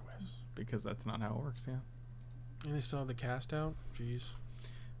never whiffs. that's not how it works, yeah. And they still have the cast out? Jeez.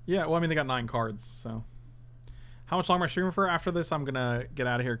 Yeah, well, I mean, they got 9 cards, so. How much longer am I streaming for? After this, I'm going to get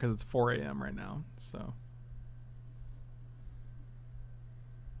out of here because it's 4 a.m. right now, so.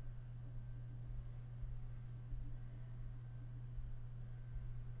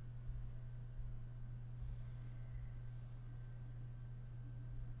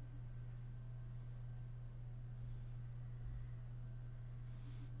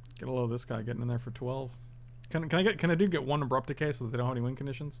 Get a load of this guy getting in there for 12. Can I do get 1 Abrupt Decay so that they don't have any win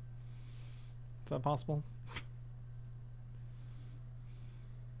conditions? Is that possible?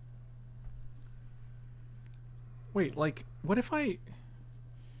 Wait, like, what if I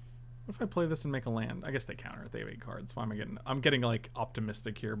play this and make a land? I guess they counter it. They have 8 cards. Why am I getting? I'm getting like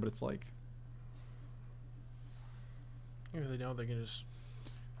optimistic here, but it's like, If they don't, they can just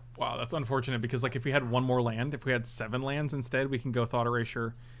Wow, that's unfortunate because like if we had one more land, if we had 7 lands instead, we can go Thought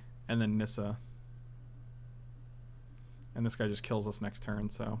Erasure and then Nissa. And this guy just kills us next turn,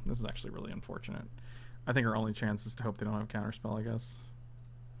 so this is actually really unfortunate. I think our only chance is to hope they don't have Counterspell, I guess.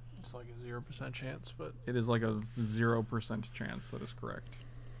 It's like a 0% chance, but It is like a 0% chance, that is correct.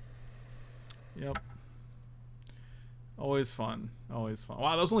 Yep. Always fun. Always fun.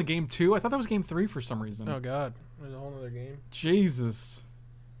 Wow, that was only game 2? I thought that was game 3 for some reason. oh god, there's a whole other game. Jesus.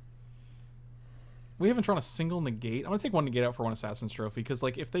 We haven't drawn a single negate. I'm gonna take one negate out for one Assassin's Trophy, because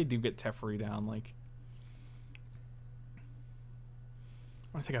like if they do get Teferi down, like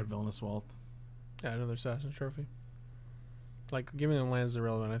I'm gonna take out Villainous Wealth. Yeah, another Assassin's Trophy. Like, giving them lands is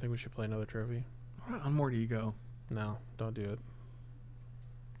irrelevant. I think we should play another trophy. What about Unmoored Ego? No, don't do it.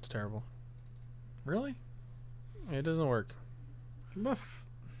 It's terrible. Really? It doesn't work. Buff.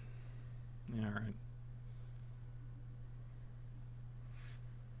 Yeah, alright.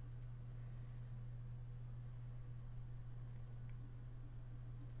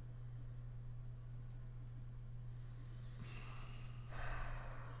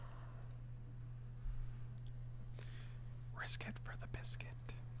 Risk it for the biscuit.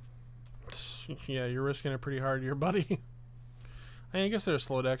 Yeah, you're risking it pretty hard here, buddy. I guess they're a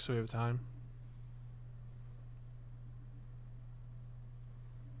slow deck, so we have time.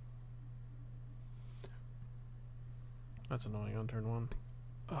 That's annoying on turn 1.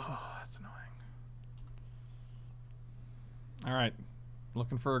 Oh, that's annoying. All right,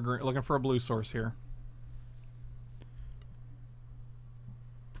 looking for a blue source here.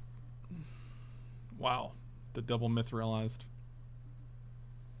 Wow, the double myth realized.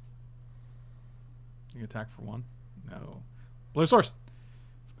 You attack for 1? No. Blue source.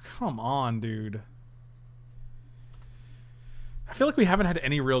 Come on, dude. I feel like we haven't had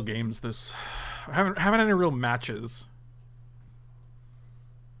any real games this. Haven't had any real matches.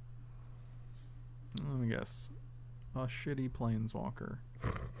 Let me guess. A shitty planeswalker.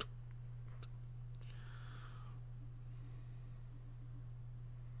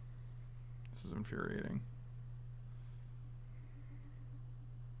 This is infuriating.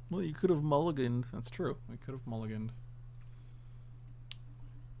 Well, you could have mulliganed. That's true. We could have mulliganed.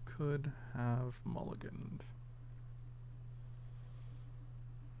 Could have mulliganed.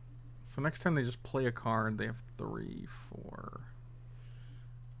 So next time they just play a card, they have 3, 4.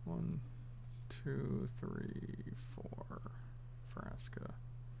 1, 2, 3, 4. Vraska.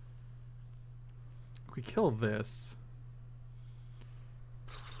 If we kill this.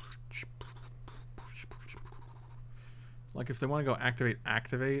 Like if they want to go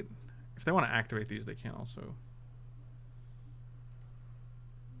activate. If they want to activate these, they can also.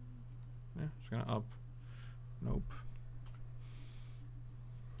 Yeah, just gonna up. Nope.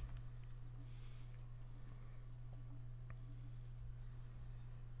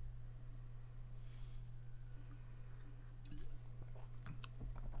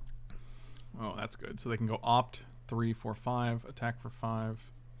 Oh, that's good. So they can go opt 3, 4, 5, attack for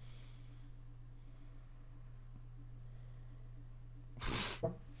 5.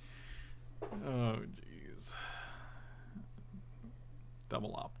 Oh, jeez.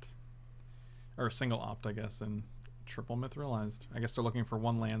 Double opt. Or single opt, I guess, and triple myth realized. I guess they're looking for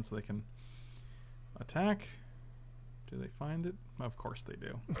 1 land so they can attack. Do they find it? Of course they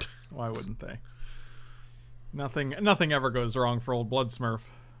do. Why wouldn't they? Nothing ever goes wrong for old Blood Smurf.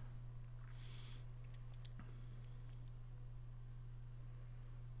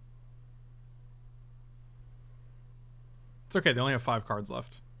 It's okay, they only have 5 cards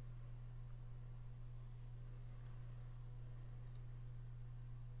left.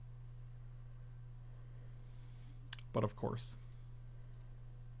 But of course.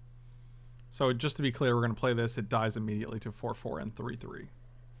 So just to be clear, we're going to play this. It dies immediately to 4/4 and 3/3.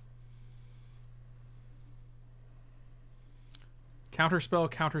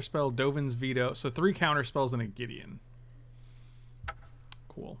 Counterspell, Dovin's Veto. So 3 counterspells and a Gideon.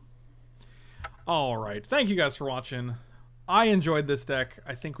 Cool. All right. Thank you guys for watching. I enjoyed this deck.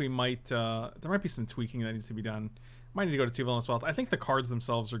 I think we might... there might be some tweaking that needs to be done. Might need to go to 2 Villainous Wealth. I think the cards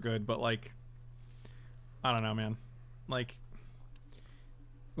themselves are good, but like... I don't know, man. Like...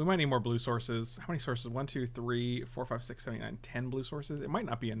 We might need more blue sources. How many sources? 1, 2, 3, 4, 5, 6, 7, 8, 9, 10 blue sources. It might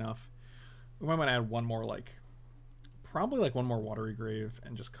not be enough. We might want to add 1 more, like... Probably like 1 more Watery Grave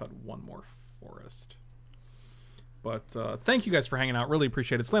and just cut 1 more Forest. But thank you guys for hanging out. Really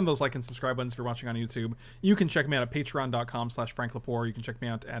appreciate it. Slam those like and subscribe buttons if you're watching on YouTube. You can check me out at patreon.com/FrankLepore. You can check me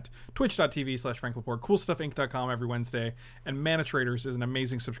out at twitch.tv/FrankLepore. CoolStuffInc.com every Wednesday. And Mana Traders is an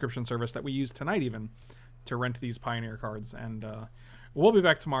amazing subscription service that we use tonight even to rent these Pioneer cards. And we'll be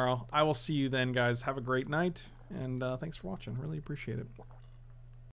back tomorrow. I will see you then, guys. Have a great night. And thanks for watching. Really appreciate it.